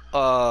no?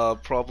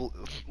 Probably,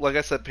 like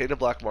I said, painted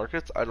black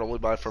markets, I normally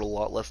buy for a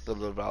lot less than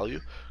their value,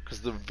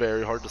 because they're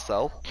very hard to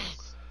sell.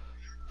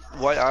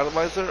 White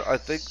Atomizer, I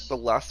think the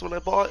last one I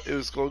bought, it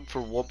was going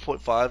for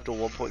 1.5 to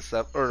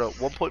 1.7, or no,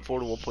 1.4 to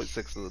 1.6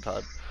 at the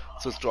time.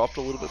 So it's dropped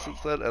a little bit since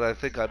then, and I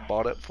think I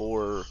bought it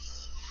for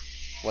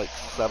like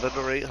 7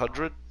 or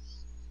 800,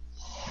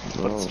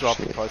 but it's Oh dropped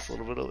the shit. price a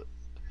little bit.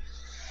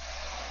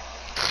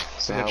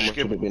 So Yeah, how just much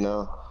give would it be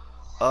now?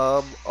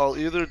 I'll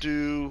either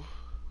do,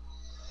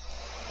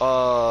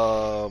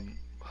 um,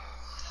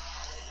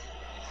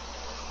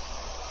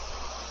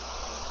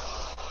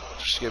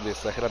 just give me a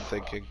second, I'm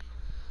thinking.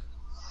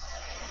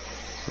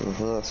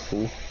 That's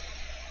cool.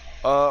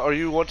 Are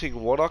you wanting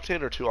 1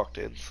 octane or 2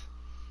 octanes?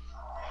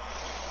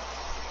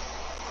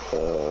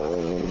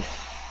 Um,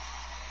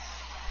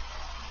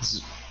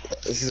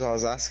 this is what I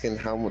was asking.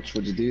 How much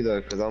would you do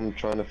though? Because I'm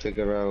trying to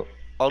figure out.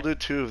 I'll do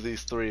 2 of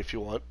these 3 if you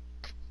want.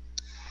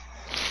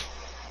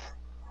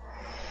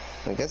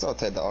 I guess I'll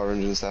take the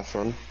orange and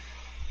saffron.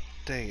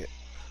 Dang it.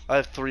 I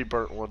have 3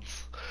 burnt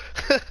ones.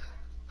 We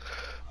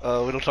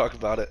don't talk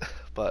about it,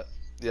 but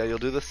yeah, you'll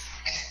do this?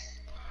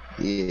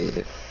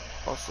 Yeah.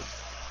 Awesome.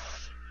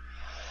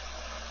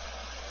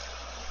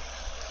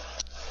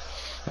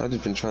 I've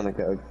just been trying to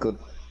get a good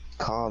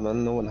car,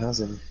 man. No one has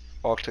them.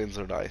 Octanes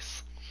are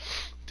nice.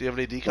 Do you have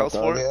any decals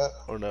Like, for it? yeah.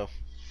 Or no?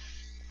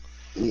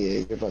 Yeah,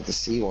 you're about to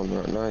see one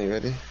right now. You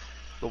ready?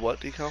 The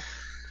what decal?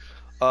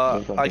 You're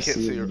about I to can't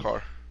see your one.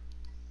 car.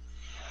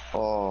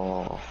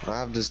 Oh, I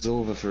have this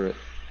over for it.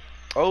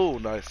 Oh,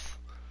 nice.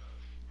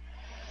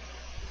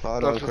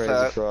 Hold Look on, at Crazy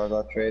that. Frog.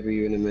 I'll trade with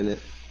you in a minute.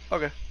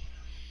 Okay.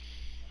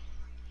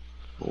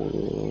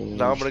 Oh,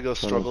 Now I'm gonna go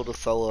trying struggle to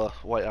sell a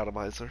white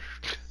atomizer.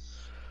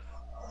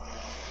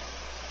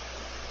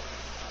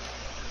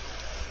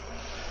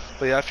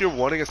 But yeah, if you're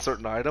wanting a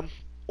certain item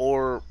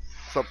or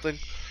something,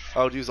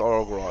 I would use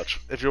RO Garage.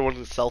 If you're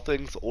wanting to sell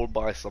things or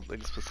buy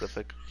something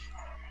specific.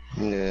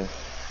 Yeah.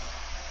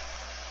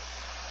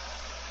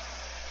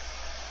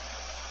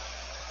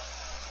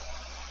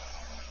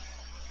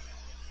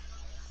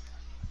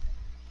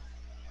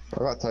 I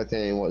got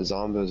titanium white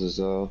zombies as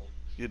well.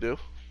 You do?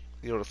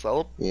 You want to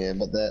sell them? Yeah,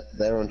 but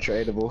they're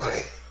untradeable.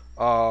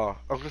 I'm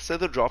gonna say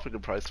they're dropping in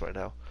price right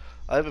now.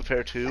 I have a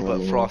pair too, but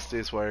Oh. Frosty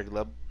is wearing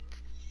them.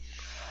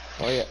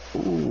 Oh yeah.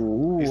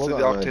 Ooh, You I see the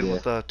got an octane idea.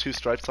 with the 2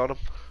 stripes on them?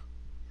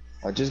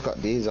 I just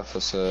got these off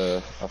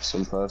off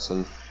some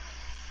person.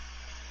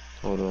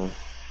 Hold on.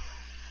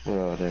 Where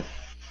are they?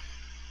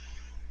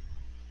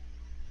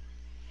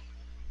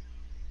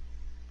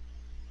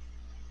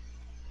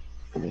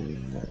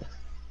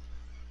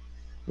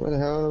 Where the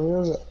hell?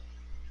 Where is it?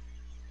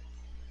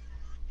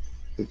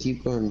 They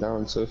keep going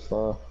down so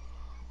far.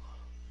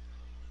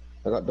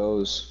 I got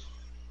those.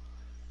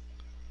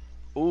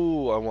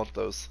 Ooh, I want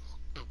those.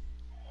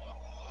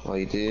 Oh,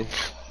 you do?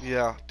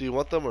 Yeah, do you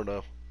want them or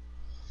no?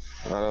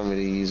 I don't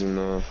really use them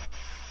now.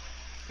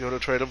 You want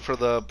to trade them for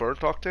the burnt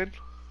octane?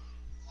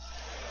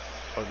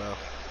 Or no?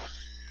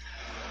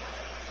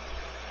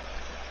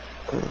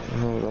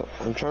 Hold up.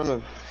 I'm trying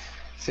to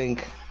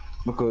think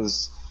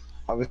because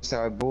obviously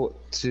I bought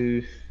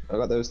two. I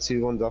got those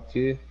 2 ones off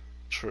you,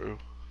 True.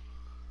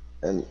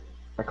 and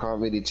I can't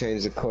really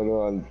change the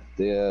color on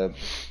the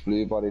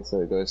blue body,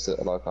 so it goes to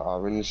like an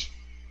orange.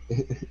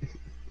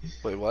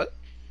 Wait, what?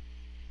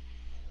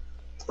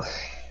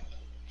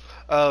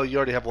 Oh, you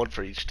already have one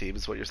for each team,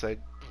 is what you're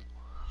saying?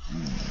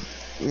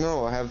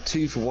 No, I have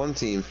 2 for one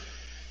team,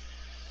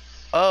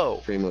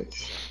 Oh, pretty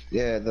much.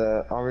 Yeah,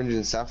 the orange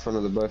and saffron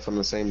are both on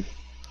the same.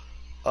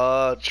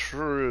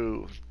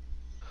 true.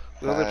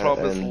 The only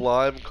problem is and-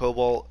 lime,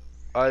 cobalt.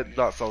 I'm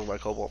not selling my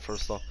cobalt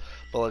first off,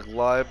 but like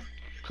lime,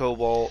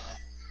 cobalt,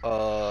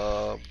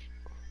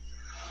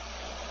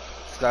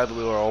 sky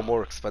blue are all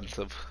more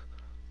expensive.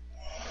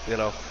 You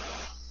know.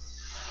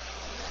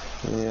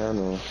 Yeah, I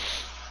know.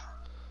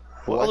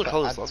 What I other can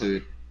colors add are to?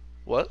 there?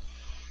 What?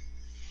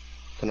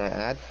 Can I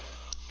add?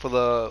 For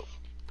the,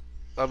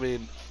 I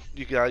mean,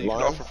 you can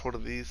Lime? offer one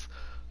of these.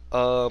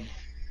 What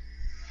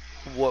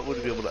would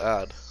you be able to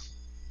add?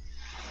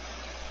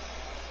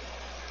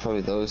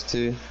 Probably those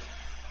 2.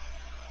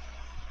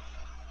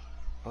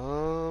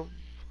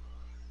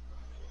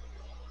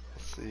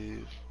 Let's see.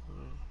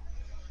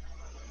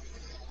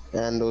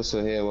 And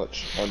also here,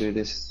 watch. I'll do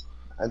this.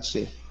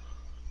 Actually,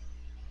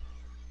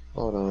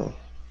 hold on.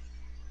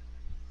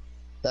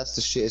 That's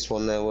the shittest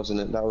one there, wasn't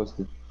it? That was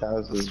The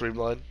the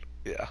streamline?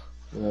 Yeah.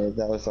 yeah,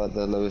 that was like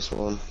the lowest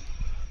one.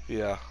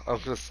 Yeah. I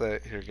was gonna say,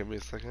 here, give me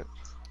a second.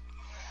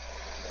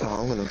 Oh,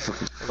 I'm gonna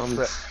fucking.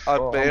 I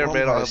may or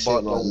may not have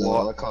bought a I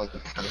lot. can't.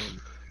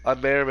 I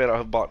may or may not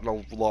have bought a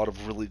lot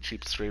of really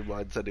cheap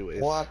streamlines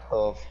anyways. What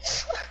the?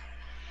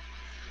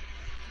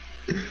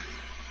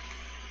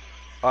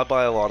 I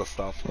buy a lot of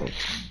stuff. I'm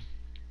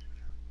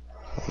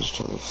just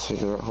trying to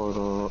figure out. Hold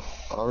on.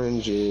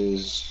 Orange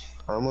is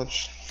how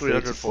much?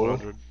 300, 34?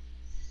 400.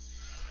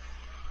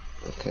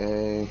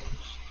 Okay.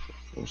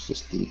 What's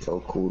this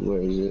decal called?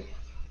 Where is it?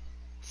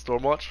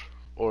 Stormwatch?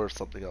 Or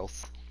something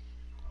else?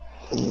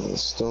 Yeah,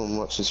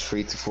 Stormwatch is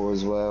 3 to 4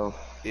 as well.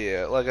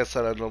 Yeah, like I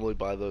said, I normally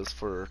buy those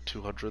for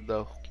 200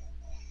 though.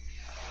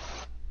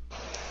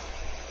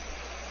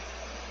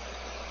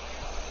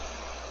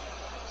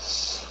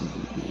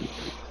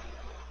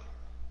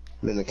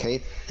 I mean, the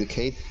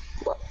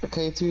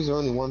K2s are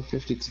only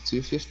 150 to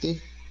 250. They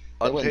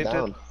went Unpainted?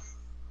 down.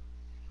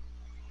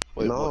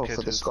 Wait, No, what for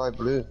the K2s? sky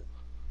blue.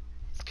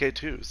 It's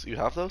K2s. You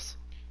have those?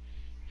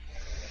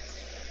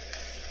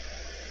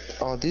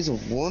 Oh, these are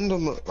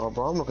Wonderman. Oh,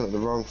 bro, I'm looking at the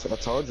wrong. I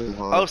told you I'm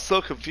high. I was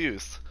so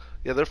confused.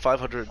 Yeah, they're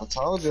 500, I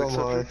told you I'm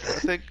 600, high. I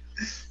think.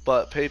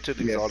 But painted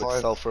Yeah, exotics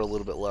 5 sell for a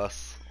little bit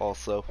less,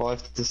 also.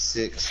 5 to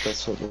 6.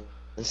 That's what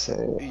they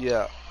say.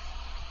 Yeah,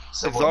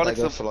 So what, exotics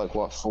they go of- for like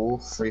what,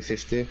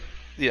 350?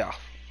 yeah,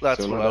 that's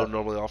Something what like I would that.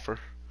 normally offer.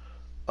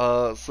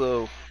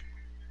 So.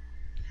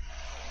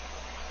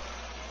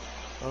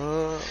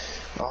 Oh,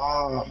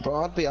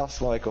 bro, I'd be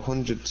off like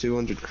 100,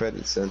 200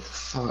 credits then.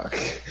 Fuck.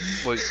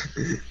 Wait,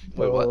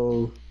 what?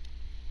 Oh.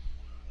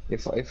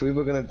 If we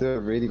were gonna do a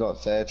really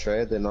fair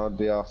trade, then I'd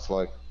be off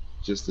like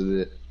just a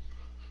bit.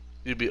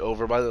 You'd be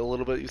over by a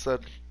little bit, you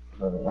said?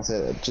 I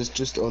said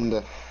just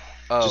under,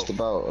 Oh, just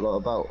about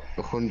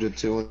 100,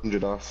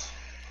 200 off.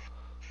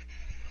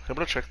 I'm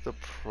gonna check the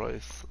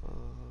price.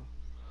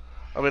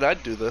 I mean,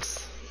 I'd do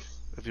this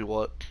if you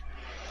want.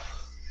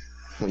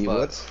 You But-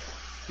 would?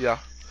 Yeah,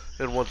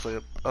 in 1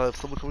 second. If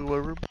someone come in my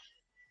room.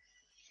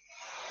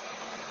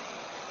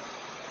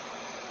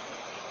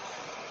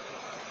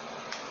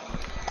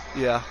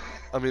 Yeah,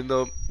 I mean,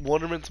 the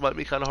Wonderments might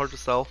be kind of hard to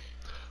sell,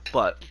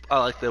 but I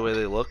like the way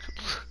they look,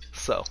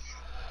 so.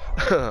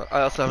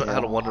 I also haven't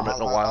had a Wonderment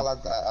in a I while.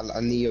 like that.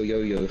 A Neo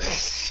Yo-Yo.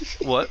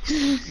 What?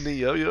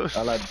 Neo-Yo?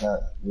 I like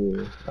that.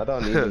 Yeah. I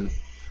don't need them.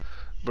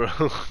 Bro,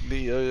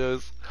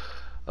 Neo-Yos.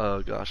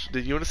 Oh gosh.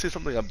 Did you want to see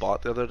something I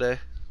bought the other day?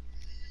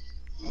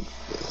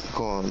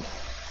 Go on.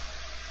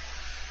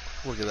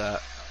 Look at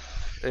that.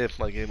 If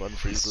my game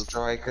unfreezes.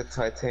 Striker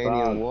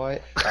Titanium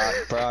White.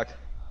 Frog.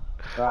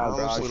 How much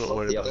Frog. the Don't fuck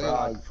worry is Yeah,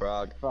 about that?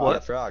 frog. What? Yeah,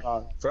 frog.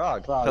 Frog.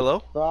 Frog. Frog.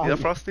 Hello? Frog. Yeah,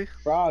 Frosty?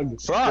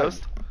 Frog. Frog.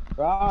 Ghost?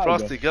 Frog.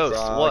 Frosty, Ghost,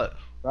 Frog. what?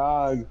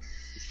 Frog.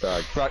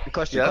 Frog. Frog.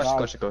 Question. Yeah?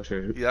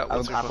 Question. Yeah, I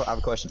what's your have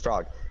a question.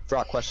 Frog.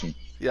 Frog. Question.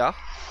 Yeah?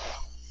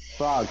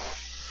 Frog.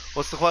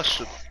 What's the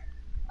question?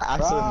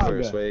 Ask him Frog.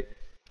 first. Wait.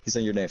 He's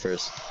saying your name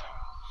first.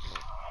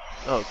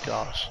 Oh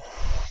gosh.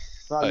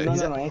 Frog. Alright, No,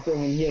 he's no, no. Answer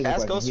him. He has a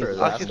Ask question. Ghost He has a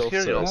first. I Ask can Ghost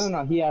hear you. first. No,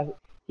 no, no. He asked.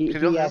 He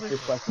Can y'all hear asked me?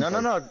 this question.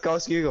 No.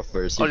 Ghost, you go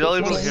first. Are y'all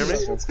go able to hear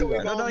me? first.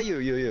 No,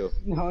 you.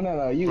 No, no,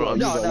 no. You Bro, go. You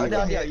no, go. You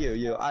go. Yeah,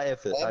 you. I have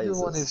it.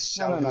 Everyone is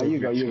No, no, shouting. no. You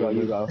go. You go.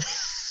 You go.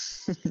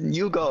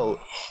 You go.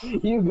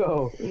 You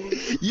go.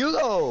 You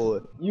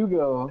go. You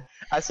go.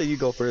 I say you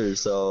go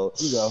first. So.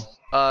 You go.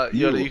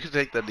 Yoda, you can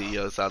take the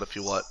Neos out if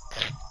you want.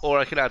 Or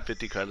I can add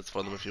 50 credits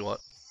for them if you want.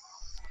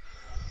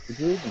 Did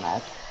you read the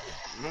match?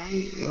 No,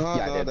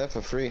 Yeah, I no, did. they're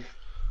for free.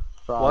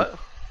 Frog. What?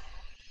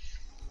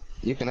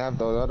 You can have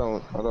those. I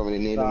don't really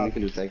need them. You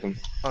can just take them.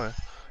 Okay.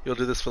 You'll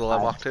do this for the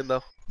live octane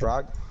though?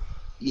 Frog.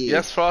 Yeah.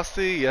 Yes,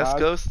 Frosty. Yes, Frog.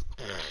 Ghost.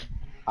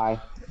 Hi.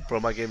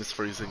 Bro, my game is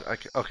freezing.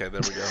 Okay, there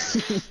we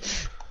go.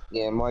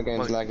 Yeah, my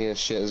game's Like- laggy as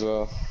shit as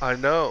well. I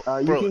know.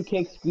 You Bro, can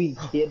kick Squeak.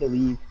 He had to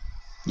leave.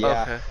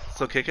 Yeah. okay.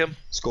 So kick him?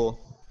 School.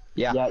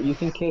 Yeah. Yeah, you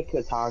can kick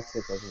a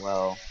Toxic as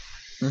well.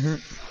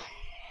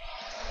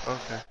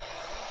 Okay.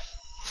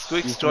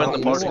 Squeaks You joined the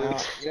know party.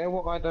 what? You know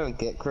what I don't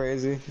get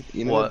crazy?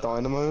 You know What? the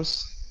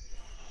dynamos?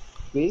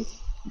 Squeak?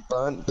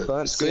 Burnt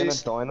Sienna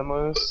Squeeze.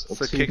 dynamos?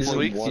 So kick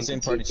Squeak? He's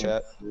in party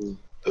chat.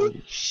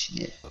 Holy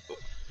shit.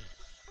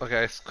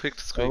 Okay, quick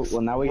to Oh, Squeaks.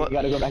 well, now we What?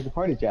 gotta go back to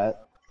party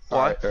chat.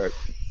 Why? Alright.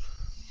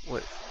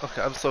 Wait,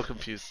 okay, I'm so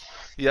confused.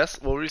 Yes,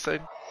 what were you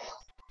saying?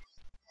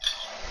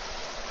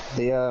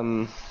 The you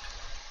know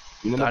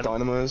the Dyn-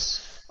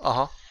 dynamos?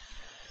 Uh-huh.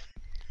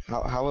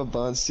 How are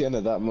burnt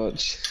Sienna that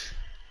much?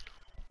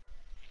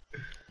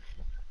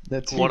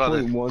 They're What are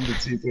they? 2.1 to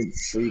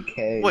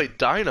 2.3k. Wait,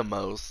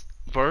 Dynamos?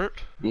 Burnt?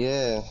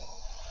 Yeah.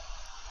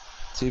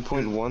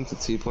 2.1 to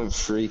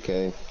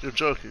 2.3k. You're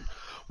joking.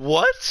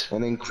 What?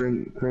 And then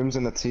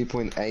Crimson are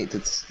 2.8 to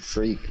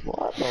 3.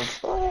 What the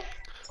fuck?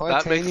 That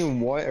makes-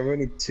 Titanium White are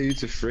only 2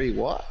 to 3.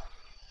 What?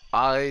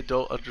 I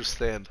don't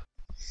understand.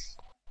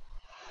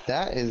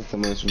 That is the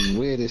most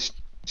weirdest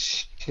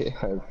shit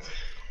I've...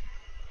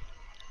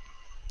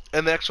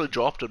 And they actually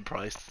dropped in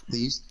price.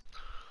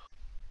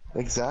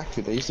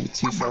 Exactly, they used to be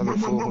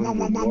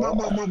 2,400.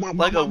 What?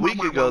 Like a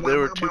week ago, they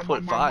were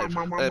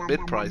 2.5 at mid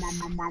price.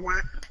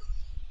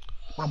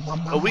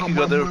 A week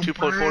ago, they were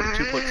 2.4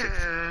 to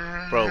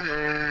 2.6. Bro,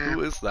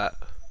 who is that?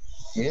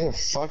 Yeah,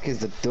 fuck is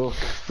the duck,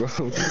 bro.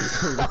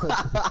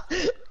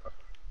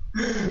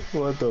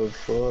 What the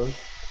fuck?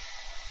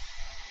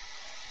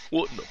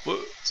 What in the fuck?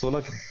 So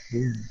like,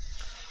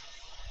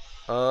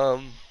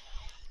 Oh,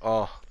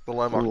 the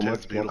lime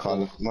octane's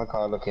beautiful. my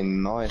car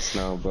looking nice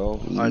now,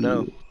 bro. I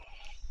know.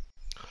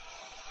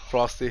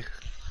 Frosty.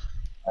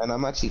 And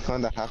I'm actually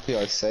kind of happy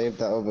I saved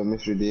that over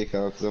Mystery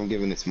Decal because I'm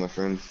giving it to my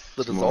friend.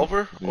 The tomorrow.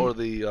 Dissolver? Yeah. Or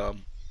the,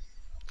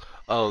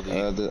 Oh,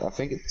 I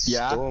think it's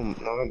Yeah. Storm.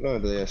 No,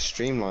 the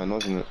Streamline,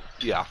 wasn't it?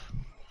 yeah.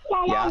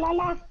 Yeah.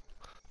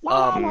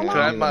 Can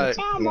I have my...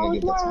 I'm gonna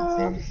give that to my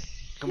friend.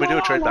 Can we do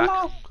a trade back?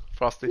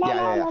 Frosty?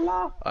 Yeah.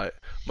 Alright.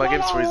 My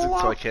game's freezing,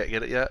 so I can't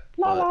get it yet.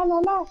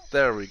 But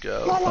there we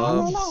go.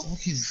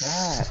 What is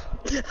that?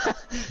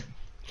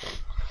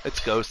 It's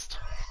Ghost.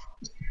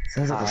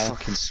 Sounds like Hi. a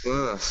fucking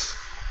Smurf.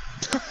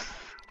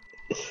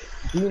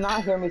 Do you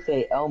not hear me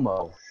say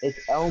Elmo? It's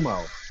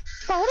Elmo.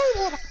 I'm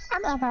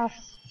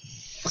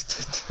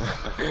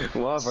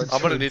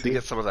gonna need to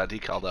get some of that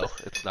decal though.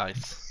 It's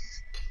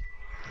nice.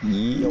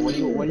 Yo, what do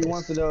you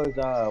want for those?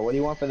 What do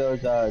you want for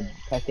those?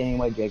 Titanium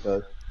white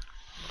Dracos?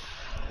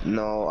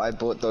 No, I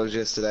bought those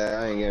yesterday.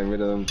 I ain't getting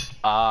rid of them.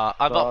 I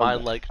bought Frog,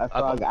 mine like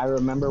I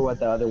remember what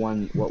the other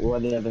one.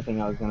 What the other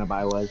thing I was gonna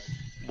buy was.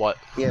 what?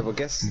 Yeah, but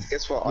guess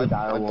what? The I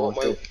dire bought wolves,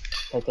 my. the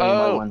titanium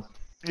white Oh. ones.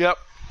 Yep.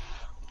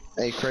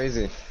 Hey,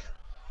 crazy.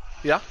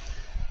 Yeah.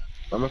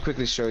 I'm gonna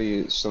quickly show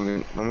you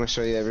something. I'm gonna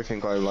show you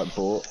everything I like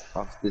bought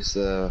off this.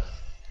 I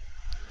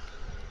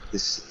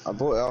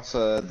bought it off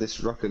this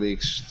Rocket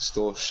League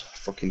store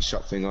fucking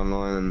shop thing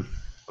online, and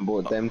I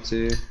bought them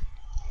too.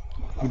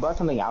 You bought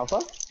something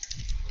alpha?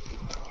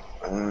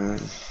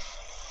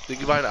 Did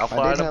you buy an alpha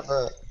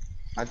item?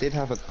 I did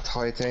have a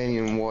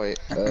titanium white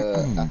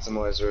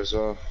atomizer as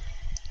well.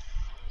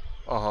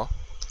 Uh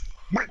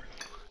huh.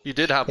 You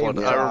did have one.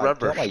 man, I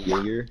remember. get my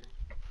Jaeger.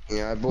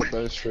 Yeah, I bought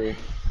those three.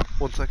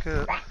 1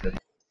 second.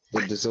 The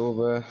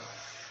dissolver,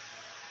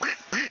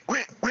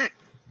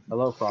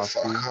 Hello, Frosty.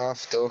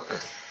 half duck.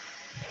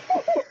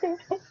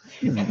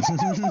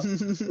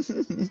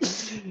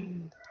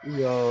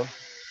 Yo,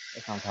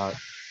 that sounds hot.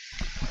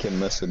 Can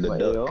mess with the Wait,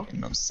 duck. yo? You know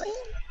what I'm saying?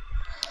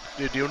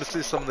 Dude, do you want to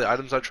see some of the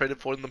items I traded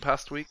for in the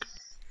past week?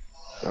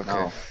 Okay.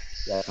 No.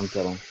 Yeah, I'm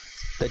kidding.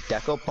 The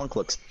Deco Punk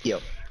looks. Yo.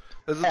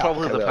 This is Yeah,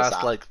 probably okay, the well, past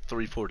stop. like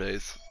 3-4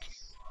 days.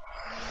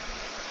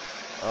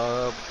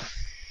 Well,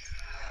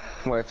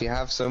 if you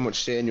have so much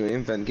shit in your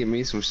invent, give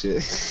me some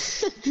shit.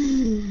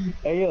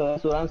 Hey, yo,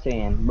 that's what I'm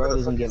saying. Bro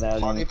doesn't give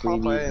out any Pop, I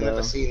ain't freebies, never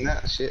though. seen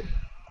that shit.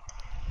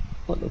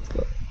 What the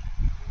fuck?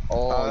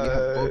 Oh, you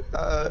have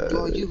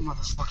oh, you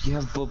motherfucker, you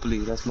have bubbly.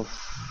 That's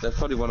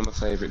probably one of my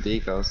favorite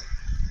decals.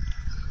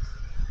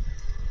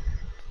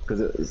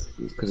 Because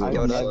I've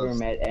Yo, never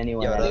met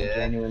anyone Yo, that yeah.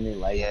 genuinely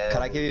likes Yeah. it.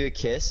 Can I give you a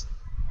kiss?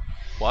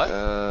 What?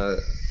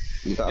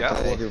 You gotta Yeah. I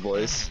pay. love your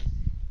voice.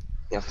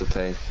 You have to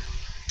pay.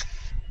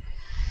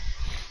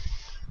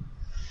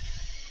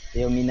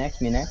 Yo, me next.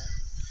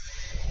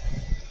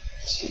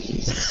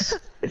 Jeez.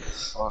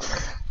 Fuck.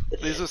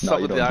 These are No, some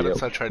you of the don't items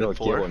get, I you traded don't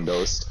for. get one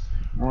Ghost.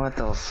 What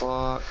the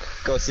fuck?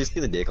 Ghost, you see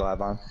the decal I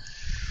have on?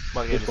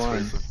 My game is Which one?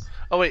 freezing.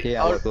 Oh wait,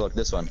 Yeah, look,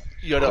 this one.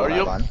 Yoda, What are I you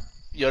have on.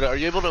 Yoda, are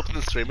you able to open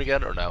the stream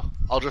again or no?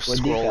 I'll just What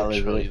scroll decal and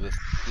is show it? you this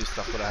new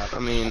stuff that I have. I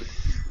mean,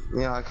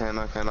 yeah, I can.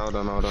 Hold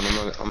on. I'm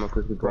gonna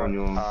quickly go on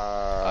your.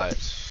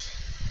 Alright.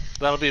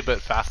 That'll be a bit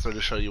faster to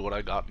show you what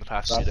I got in the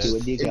past few Frosty,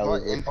 what days. decal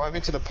is it? Invite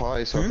me to the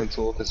party so I can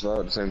talk as well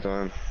at the same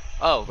time.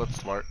 Oh, that's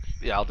smart.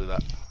 Yeah, I'll do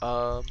that.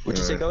 What'd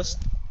you say, Ghost?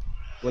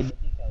 What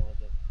decal was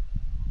it?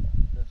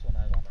 This one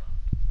I got.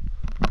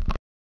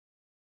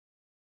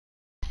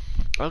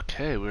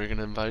 Okay, we're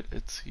gonna invite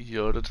it's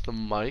Yoda to the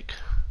mic.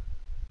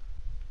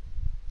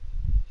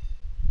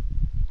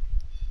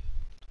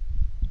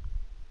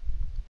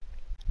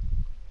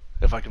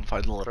 If I can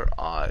find the letter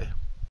I.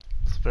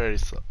 It's very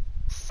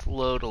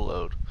slow to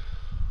load.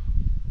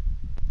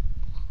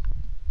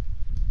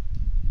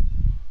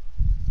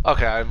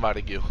 Okay, I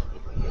invited you.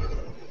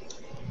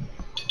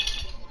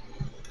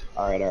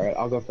 Alright.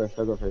 I'll go first.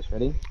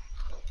 Ready?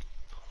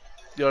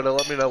 Yoda,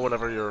 let me know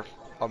whenever you're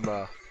on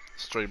the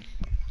stream.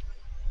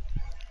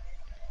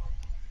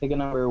 Pick a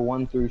number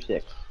 1 through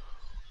 6.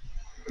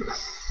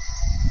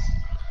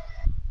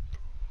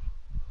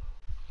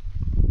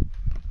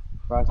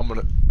 Frosty.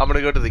 I'm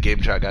gonna go to the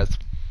game chat, guys.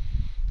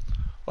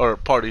 Or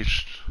party.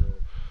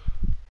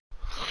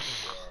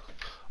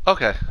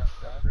 Okay.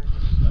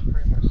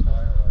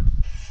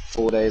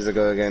 4 days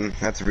ago again.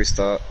 Had to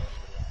restart.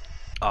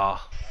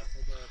 Ah.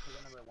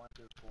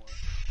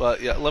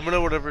 But yeah, let me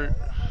know whatever.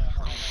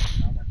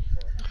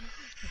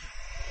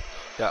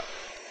 Yeah.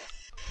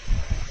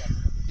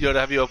 Yoda,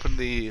 have you opened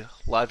the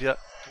live yet?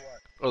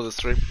 Or the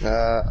stream?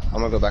 I'm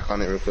gonna go back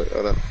on it real quick.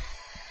 Hold on.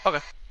 Okay.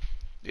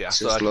 Yeah, It's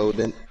so just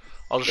loading.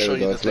 I'll just There show we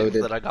you go, the it's things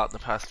loaded. that I got in the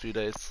past few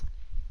days.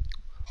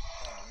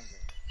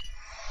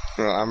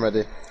 Right, I'm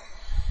ready.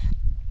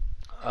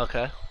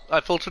 Okay.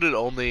 I filtered it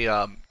only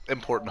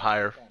important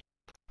higher.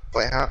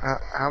 Wait,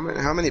 how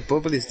many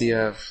bubblies do you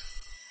have?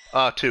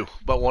 2,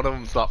 but one of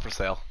them's not for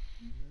sale.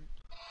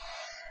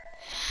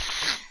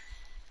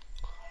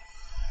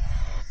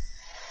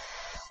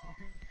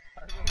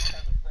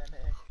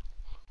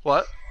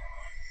 What?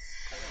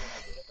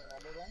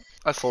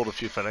 I sold a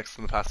few Fenix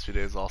in the past few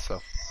days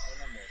also.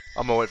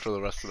 I'm gonna wait for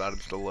the rest of the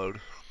items to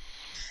load.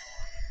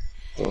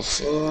 The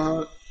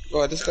fuck?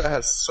 Oh, this guy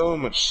has so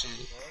much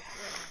shit.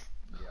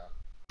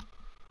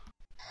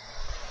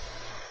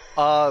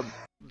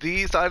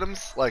 These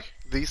items, like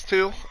these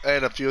two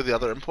and a few of the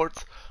other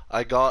imports,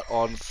 I got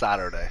on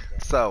Saturday.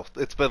 So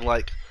it's been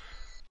like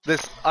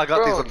this. I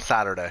got these Bro. on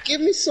Saturday.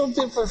 Give me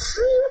something for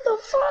free.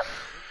 What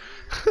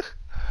the fuck?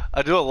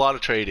 I do a lot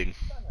of trading.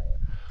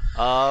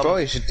 Bro,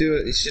 you should do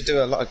it. You should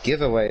do a lot of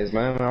giveaways,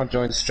 man. I'll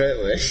join straight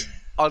away.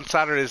 On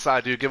Saturdays,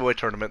 I do giveaway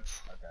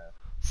tournaments. Okay.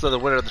 So the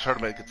winner of the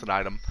tournament gets an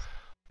item.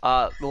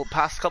 The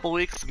past couple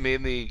weeks, me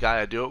and the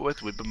guy I do it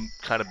with, we've been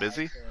kind of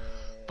busy.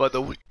 But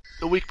the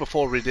week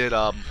before we did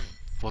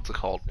what's it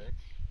called?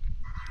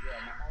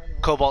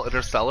 Cobalt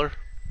Interstellar.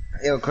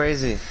 Yo,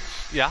 crazy.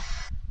 Yeah.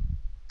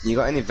 You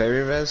got any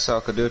very rares so I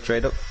could do a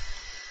trade up?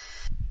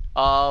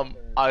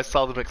 I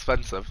sell them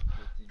expensive. 15,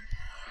 16,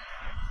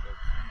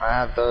 I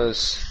have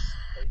those.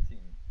 18.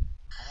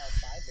 I have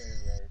 5 berry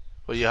rares.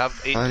 Well, you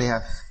have 8.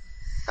 I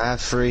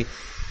have 3.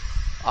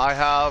 I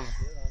have 2 of them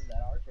that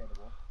are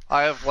tradable.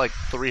 I have like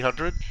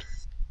 300.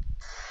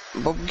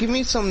 But give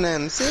me some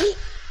then, see?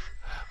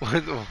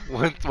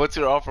 What's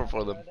your offer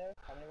for them? Are there?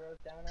 How many rows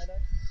down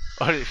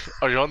are there?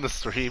 Are you on the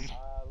stream?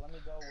 Let me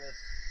go with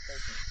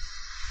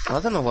 13. I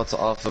don't know what to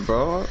offer,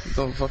 bro. I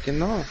don't fucking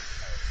know.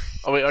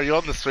 Oh wait, are you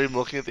on the stream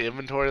looking at the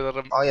inventory that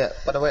I'm? Oh yeah,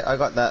 by the way, I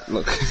got that.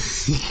 Look.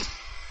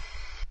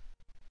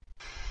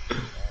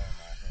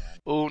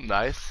 Oh,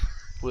 nice.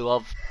 We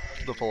love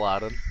the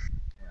Paladin.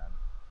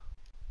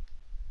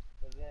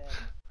 Cause then,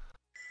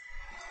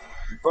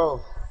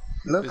 Bro,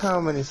 look This-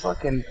 how many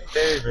fucking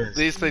berries.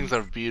 These things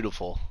are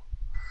beautiful.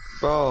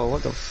 Bro,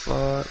 what the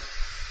fuck?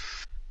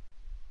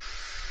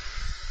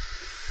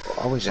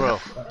 I wish Bro.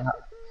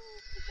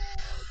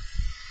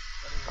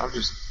 I'm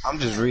just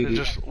And really.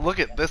 just look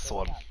at this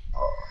one. I beat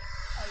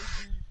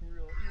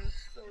real. He was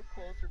so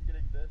close from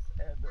getting this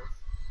and this.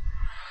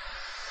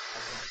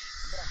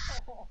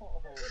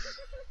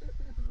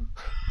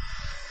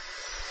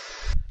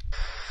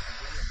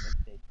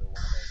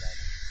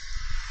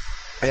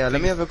 Yeah,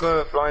 let me have a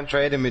go at blind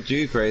trading with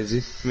you,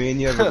 crazy. Me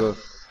and you have a go.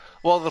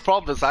 Well, the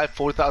problem is I have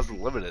 4,000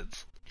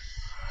 limiteds.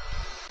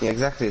 Yeah,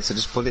 exactly. So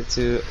just put it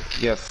to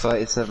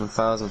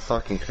 37,000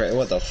 fucking credit.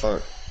 What the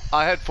fuck?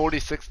 I had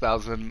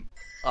 46,000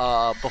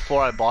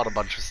 before I bought a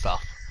bunch of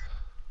stuff.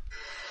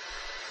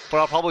 But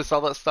I'll probably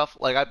sell that stuff.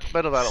 Like I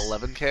spent about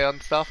 11k on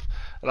stuff,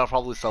 and I'll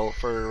probably sell it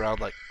for around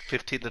like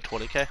 15 to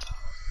 20k.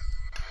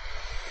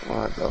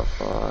 What the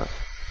fuck?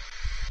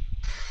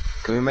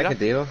 Can we make Yeah. a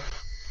deal?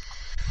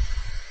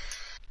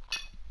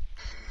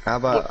 How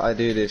about I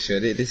do this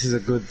shit? This is a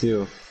good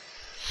deal.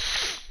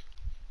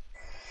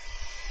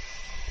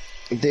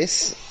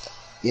 This,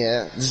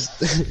 yeah, just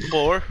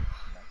Or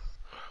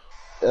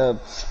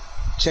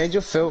change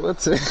your filter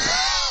to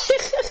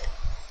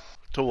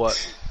to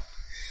what?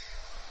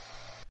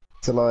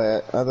 to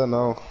like I don't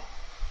know.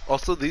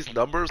 Also, these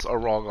numbers are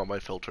wrong on my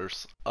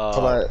filters.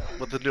 like,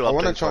 With the new I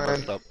want to updates, try all and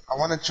messed up. I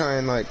want to try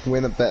and like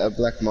win a better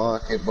black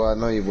market, but I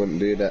know you wouldn't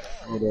do that.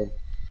 Hold on.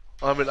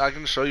 I mean, I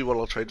can show you what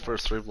I'll trade for a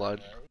streamline.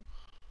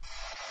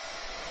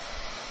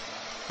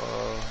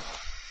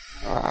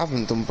 I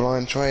haven't done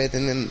blind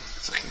trading in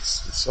fucking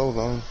so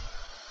long.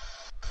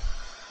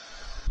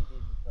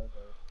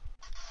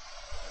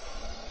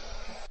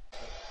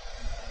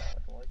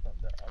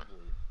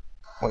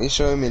 What are you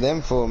showing me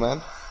them for,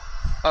 man?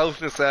 I was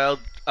gonna say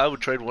I would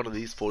trade one of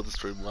these for the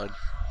streamline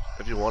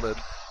if you wanted.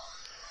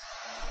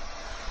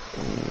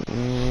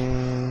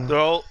 Mm,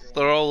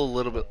 They're all a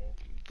little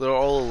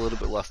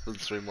bit less than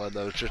streamline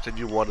though. It's just if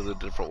you wanted a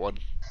different one.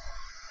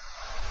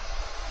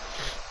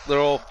 They're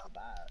all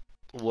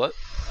what?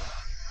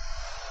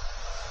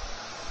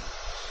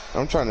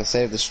 I'm trying to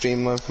save the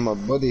streamline for my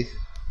buddy.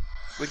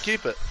 Then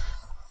keep it.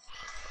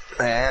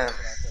 Yeah.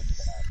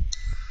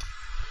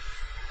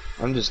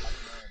 I'm just.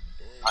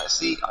 I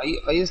see.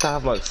 I used to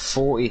have like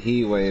 40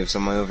 heat waves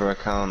on my other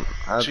account.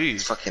 I had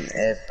Jeez.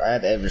 I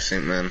had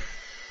everything, man.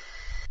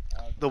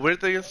 The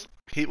weird thing is,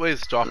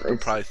 Heatwave's dropped in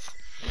It's- price.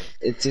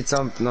 It's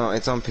on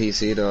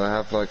PC though. I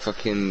have like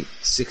fucking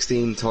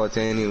 16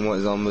 titanium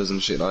white zombies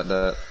and shit like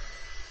that.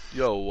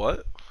 Yo,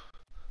 what?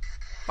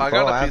 I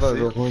Bro, got I a have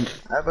over PC.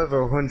 I have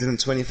over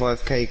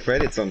 125k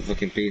credits on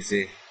fucking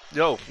PC.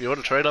 Yo, you want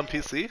to trade on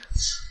PC?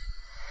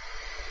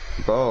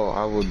 Bro,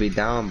 I would be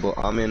down, but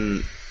I'm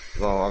in.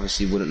 Well,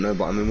 obviously you wouldn't know,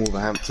 but I'm in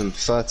Wolverhampton,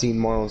 13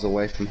 miles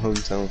away from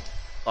hometown.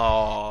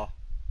 Aw.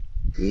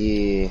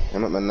 Yeah,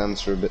 I'm at my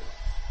nan's for a bit.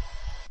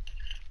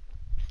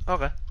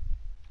 Okay.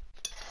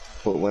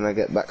 But when I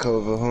get back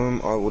over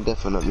home, I will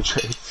definitely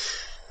trade.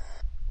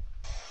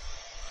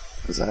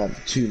 Because I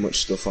have too much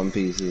stuff on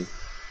PC.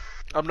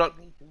 I'm not.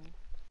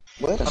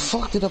 Where the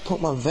fuck did I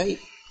put my vape?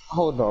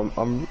 Hold on,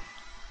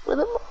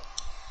 where am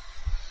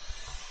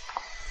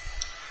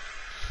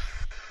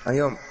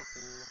I?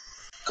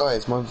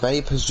 Guys, my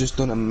vape has just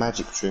done a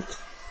magic trick.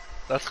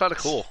 That's kind of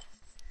cool.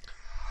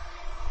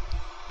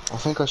 I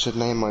think I should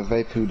name my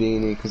vape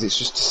Houdini because it's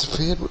just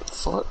disappeared. What the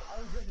fuck? I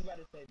was just about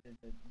to say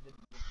this.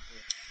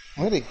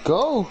 Where'd it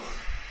go?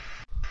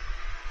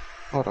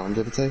 Hold on,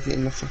 did I take it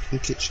in the fucking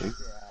kitchen?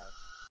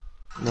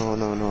 No,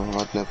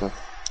 I'd never.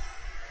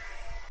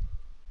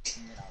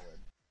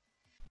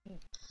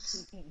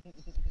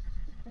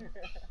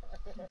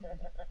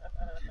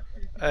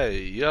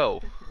 Hey,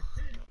 yo.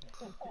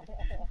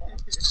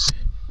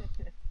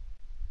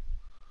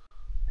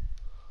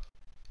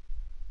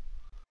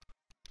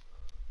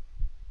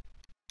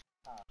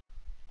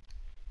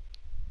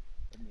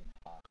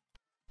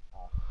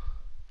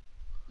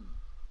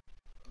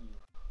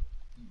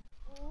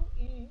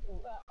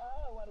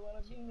 What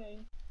a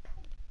teammate.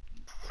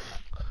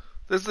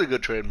 This is a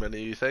good trade menu,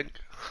 you think?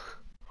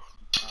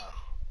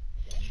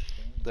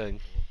 Dang.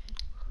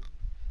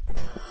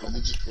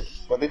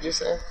 What did you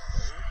say?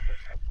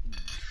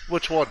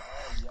 Which one? Oh,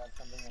 you have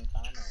something in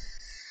common.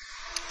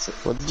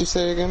 What did you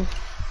say again?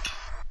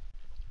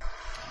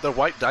 They're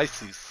white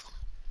dices.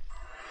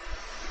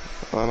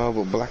 I know,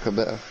 but black are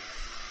better.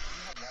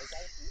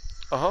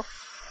 Uh-huh.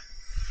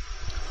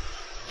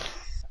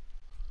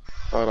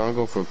 Alright, I'll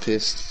go for a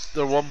pissed.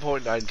 They're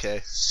 1.9k.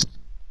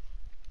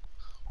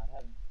 I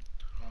have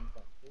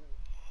 1.2.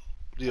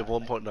 Do you have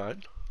 1.9? I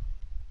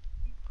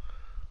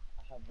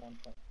have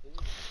 1.2.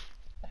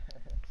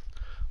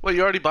 Well,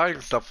 you're already buying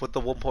stuff with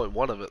the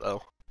 1.1 of it,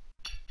 though.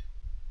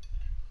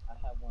 I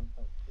have 1.2.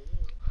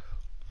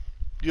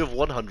 You have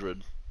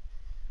 100. I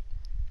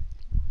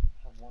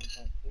have 1.2. What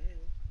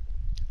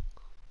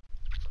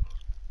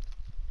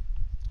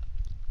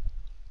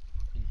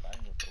are you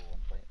buying with the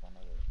 1.1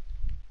 of it?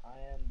 I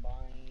am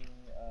buying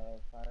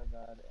Fire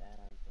God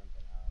and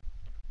something else.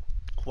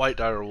 White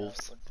dire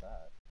wolves. What's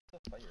that?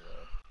 What's a fire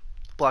red?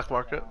 Black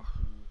market.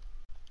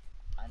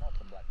 I know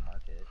it's a black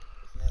market.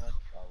 Isn't it like?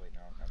 Oh wait,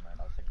 no, never mind.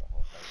 I was thinking the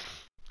whole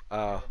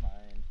fire. Never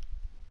mind.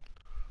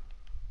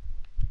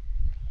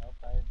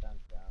 Hellfire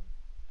sounds dumb.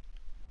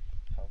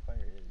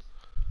 Hellfire is.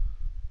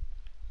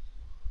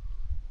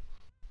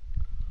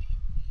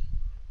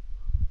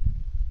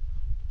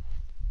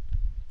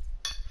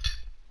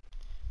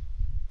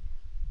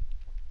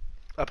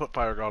 I put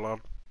fire god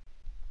on.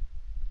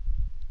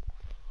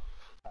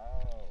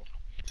 Oh.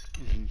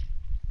 Mhm.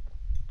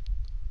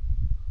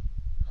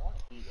 I want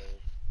to eat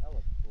those. That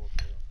looks cool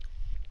too.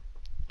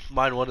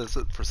 Mine one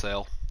isn't for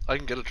sale. I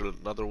can get it to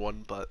another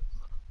one, but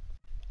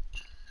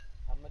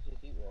How much is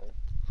Heat Rose?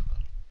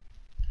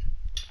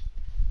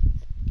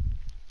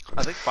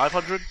 I think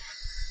 500.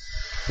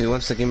 Who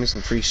wants to give me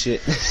some free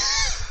shit? Hey,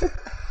 yo,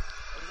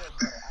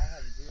 bro, I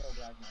have 0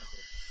 black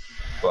market.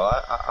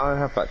 Well, I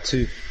have about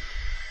 2.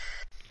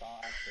 Saw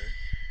after.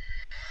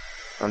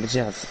 How did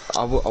you have?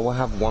 I will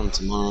have 1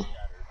 tomorrow.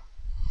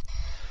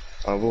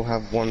 I will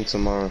have 1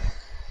 tomorrow.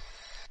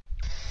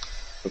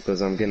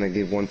 Because I'm gonna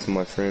give 1 to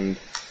my friend.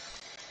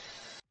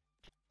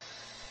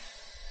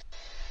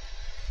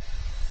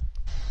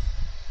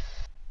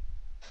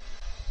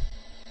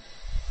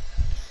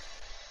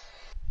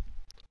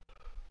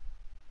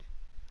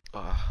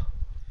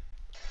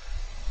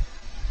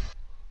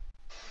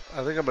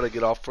 I think I'm gonna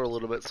get off for a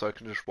little bit so I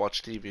can just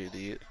watch TV and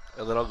eat,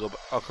 and then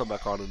I'll come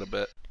back on in a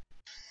bit.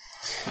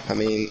 I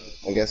mean,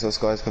 I guess those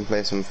guys can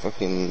play some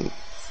fucking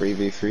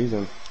 3v3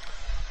 then.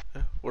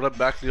 Yeah. When I'm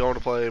back, do you want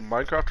to play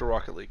Minecraft or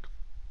Rocket League?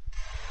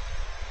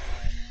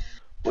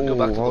 We'll go Ooh,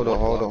 back to the hold on, one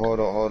hold block. on, hold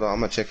on, hold on. I'm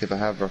gonna check if I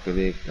have Rocket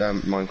League,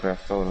 Minecraft.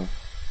 Hold on.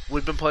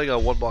 We've been playing a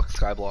 1 block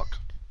Skyblock.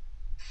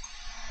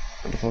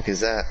 What the fuck is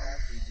that?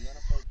 Actually, do you want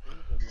to play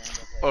Freeze or do you want to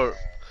go play, Or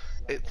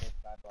do you it, want to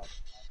go Skyblock?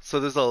 so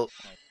there's a Okay,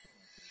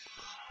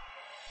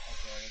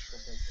 let's go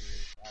play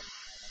Freeze.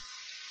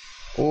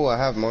 Oh, I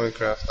have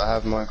Minecraft. I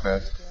have Minecraft. Are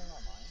you playing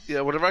online?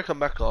 yeah. Whenever I come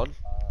back on,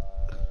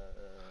 Uh.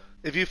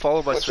 if you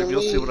follow my What stream, you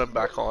you'll see mean? when I'm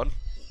back on.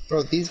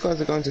 Bro, these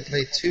guys are going to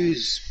play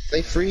 2s.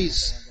 Play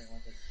freeze.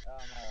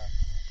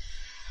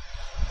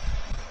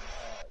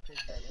 Chris,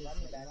 invite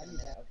me back in a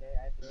minute, okay? I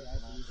have to do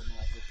some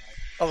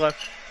math. Okay.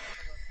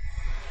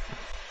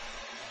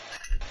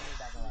 If you need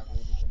back in Rocket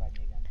League, just invite me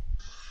again.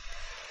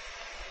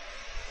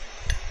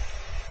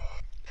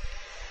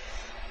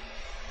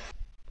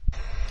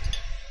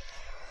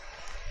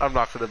 I'm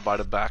not gonna invite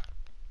him back.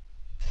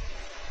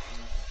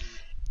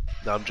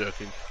 No, I'm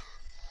joking.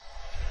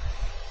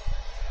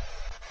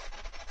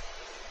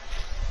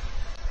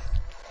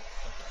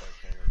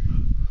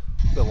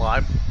 The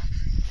lime?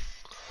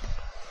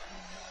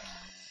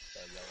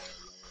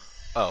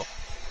 Oh.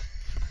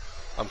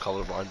 I'm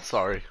colorblind,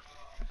 sorry.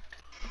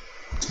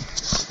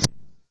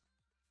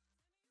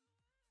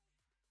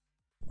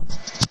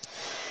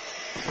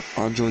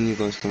 I'll join you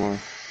guys tomorrow.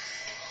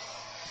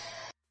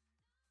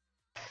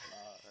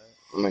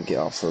 I'm gonna get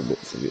off for a bit.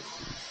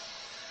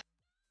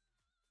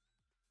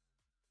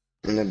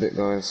 In a bit,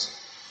 guys.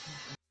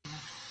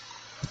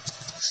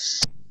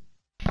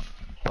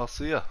 I'll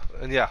see ya.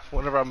 And yeah,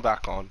 whenever I'm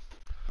back on,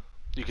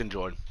 you can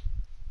join.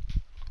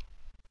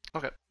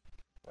 Okay.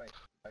 Wait,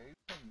 are you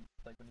playing,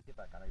 like, when you get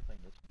back on, are you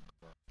playing this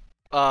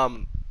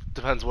one?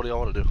 Depends what do y'all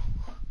want to do.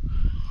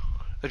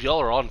 If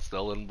y'all are on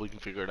still, then we can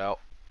figure it out.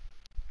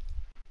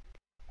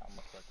 I'll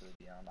most likely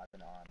be on. I've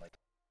been on, like,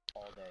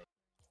 all day.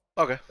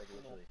 Okay. Like,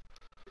 literally.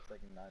 It's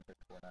like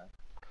 9:54 now.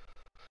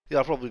 Yeah,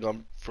 I'll probably be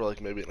gone for like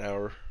maybe an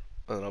hour,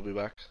 and then I'll be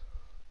back.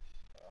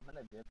 I'm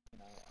gonna dip, you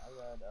know.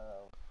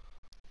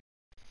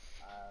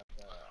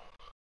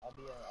 I'll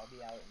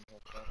be out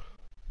until 12.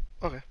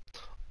 Okay.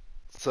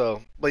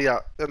 So, but yeah,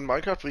 in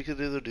Minecraft we could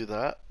either do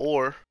that,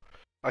 or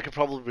I could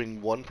probably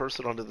bring one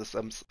person onto this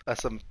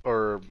SM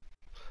or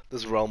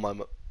this realm I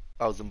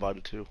was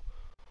invited to. You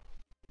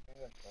think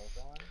that's Soul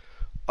going?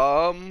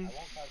 I Um, won't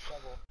cause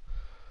trouble.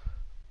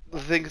 the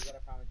You thing is, gotta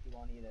promise you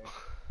won't either.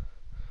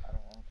 I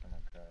don't want to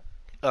Minecraft.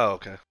 oh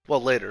okay.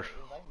 Well, later.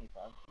 Invite me,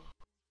 Foxy.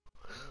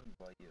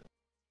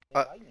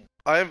 Invite me.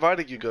 I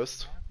invited you,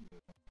 Ghost.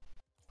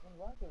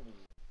 Invite me.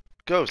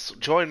 Ghost,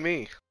 join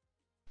me.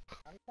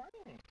 I'm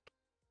trying.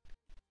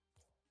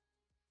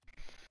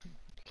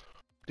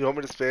 Do you want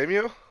me to spam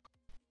you?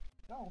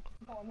 No.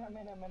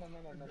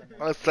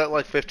 No. I sent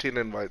like 15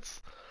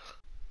 invites.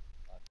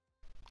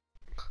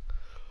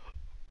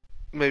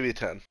 Maybe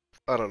 10.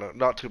 I don't know.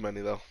 Not too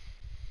many though.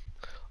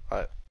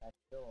 That's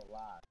still a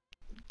lot.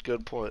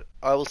 Good point.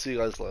 I will see you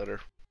guys later.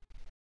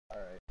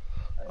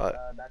 Alright.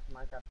 Back to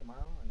Minecraft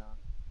tomorrow or not?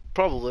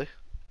 Probably.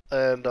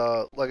 And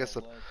like I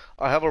said,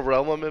 I have a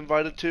realm I'm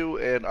invited to,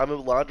 and I'm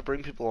allowed to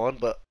bring people on,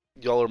 but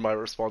y'all are my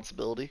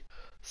responsibility.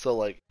 So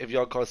like, if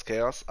y'all cause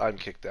chaos, I'm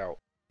kicked out.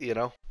 You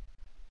know?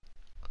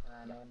 Can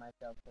I name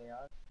myself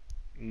Chaos?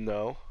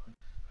 No.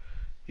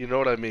 You know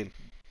what I mean.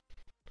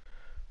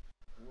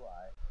 Do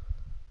I?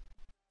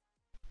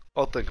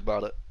 I'll think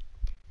about it.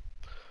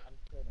 I'm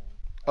kidding.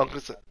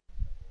 Uncle Sa-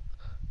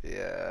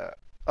 Yeah.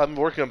 I'm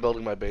working on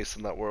building my base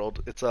in that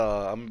world. It's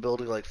I'm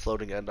building like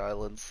floating end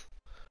islands.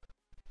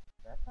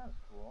 That sounds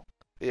cool.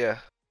 Yeah.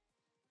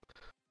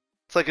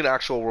 It's like an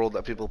actual world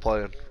that people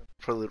play in.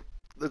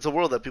 It's a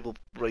world that people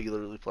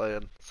regularly play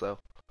in, so.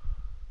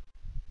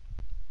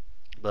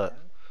 But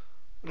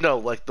no,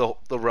 like the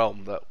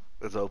realm that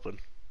is open.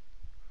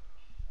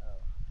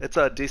 Oh. It's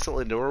a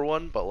decently newer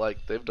one, but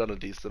like they've done a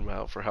decent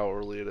amount for how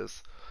early it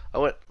is.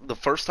 The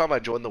first time I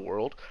joined the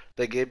world,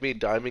 they gave me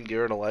diamond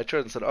gear and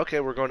elytra and said, "Okay,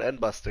 we're going end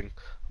busting."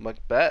 I'm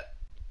like, "Bet."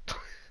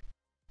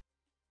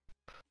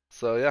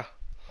 So yeah.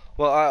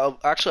 Well,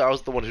 I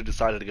was the one who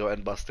decided to go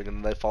end busting,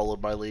 and they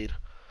followed my lead.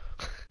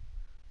 It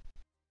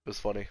was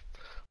funny,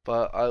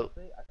 but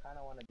Honestly, I kind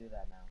of want to do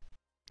that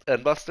now.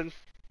 end busting.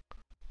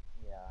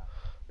 Yeah.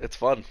 It's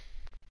fun.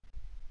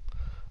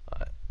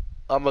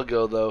 I'm gonna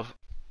go though,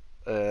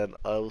 and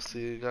I will see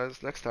you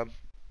guys next time.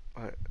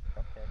 Alright.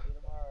 Okay. See you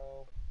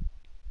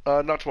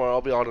tomorrow. Not tomorrow.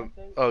 I'll be on.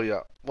 Oh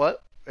yeah.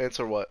 What?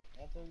 Answer what?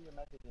 Answer your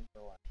messages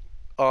for what?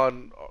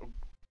 On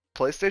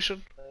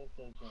PlayStation?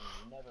 PlayStation.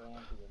 You never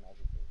answer your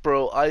messages.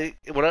 Bro,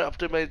 when I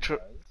update my Because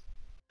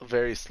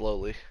very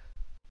slowly.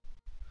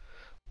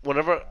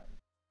 Whenever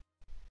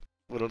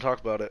we don't talk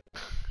about it.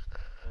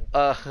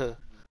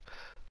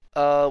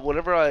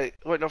 Whenever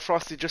wait, no,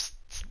 Frosty, just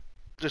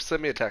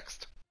send me a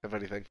text if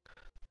anything.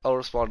 I'll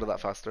respond to that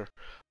faster.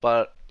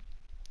 But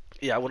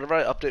yeah, whenever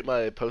I update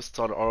my posts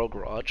on RL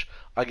Garage,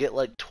 I get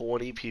like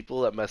 20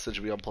 people that message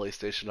me on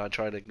PlayStation. I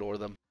try and ignore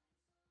them.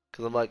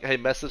 Because I'm like, hey,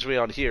 message me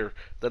on here.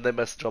 Then they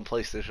message on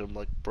PlayStation. I'm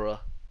like, bruh.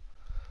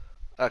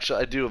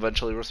 Actually, I do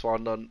eventually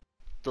respond on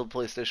the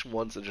PlayStation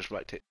once. It just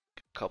might take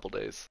a couple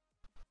days.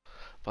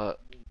 But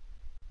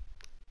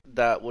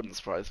that wouldn't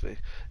surprise me.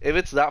 If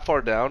it's that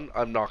far down,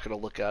 I'm not going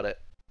to look at it.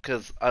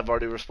 Because I've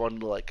already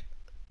responded to like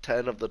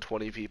 10 of the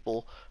 20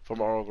 people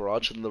from RL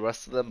Garage, and the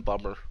rest of them,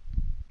 bummer.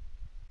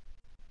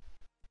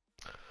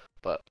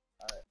 But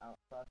alright,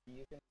 Frosty,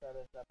 you can set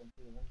us up and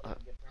see them.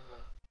 Get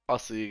friendly. I'll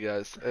see you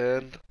guys,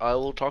 and I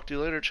will talk to you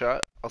later,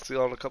 chat. I'll see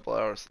you all in a couple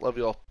hours. Love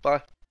you all.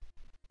 Bye.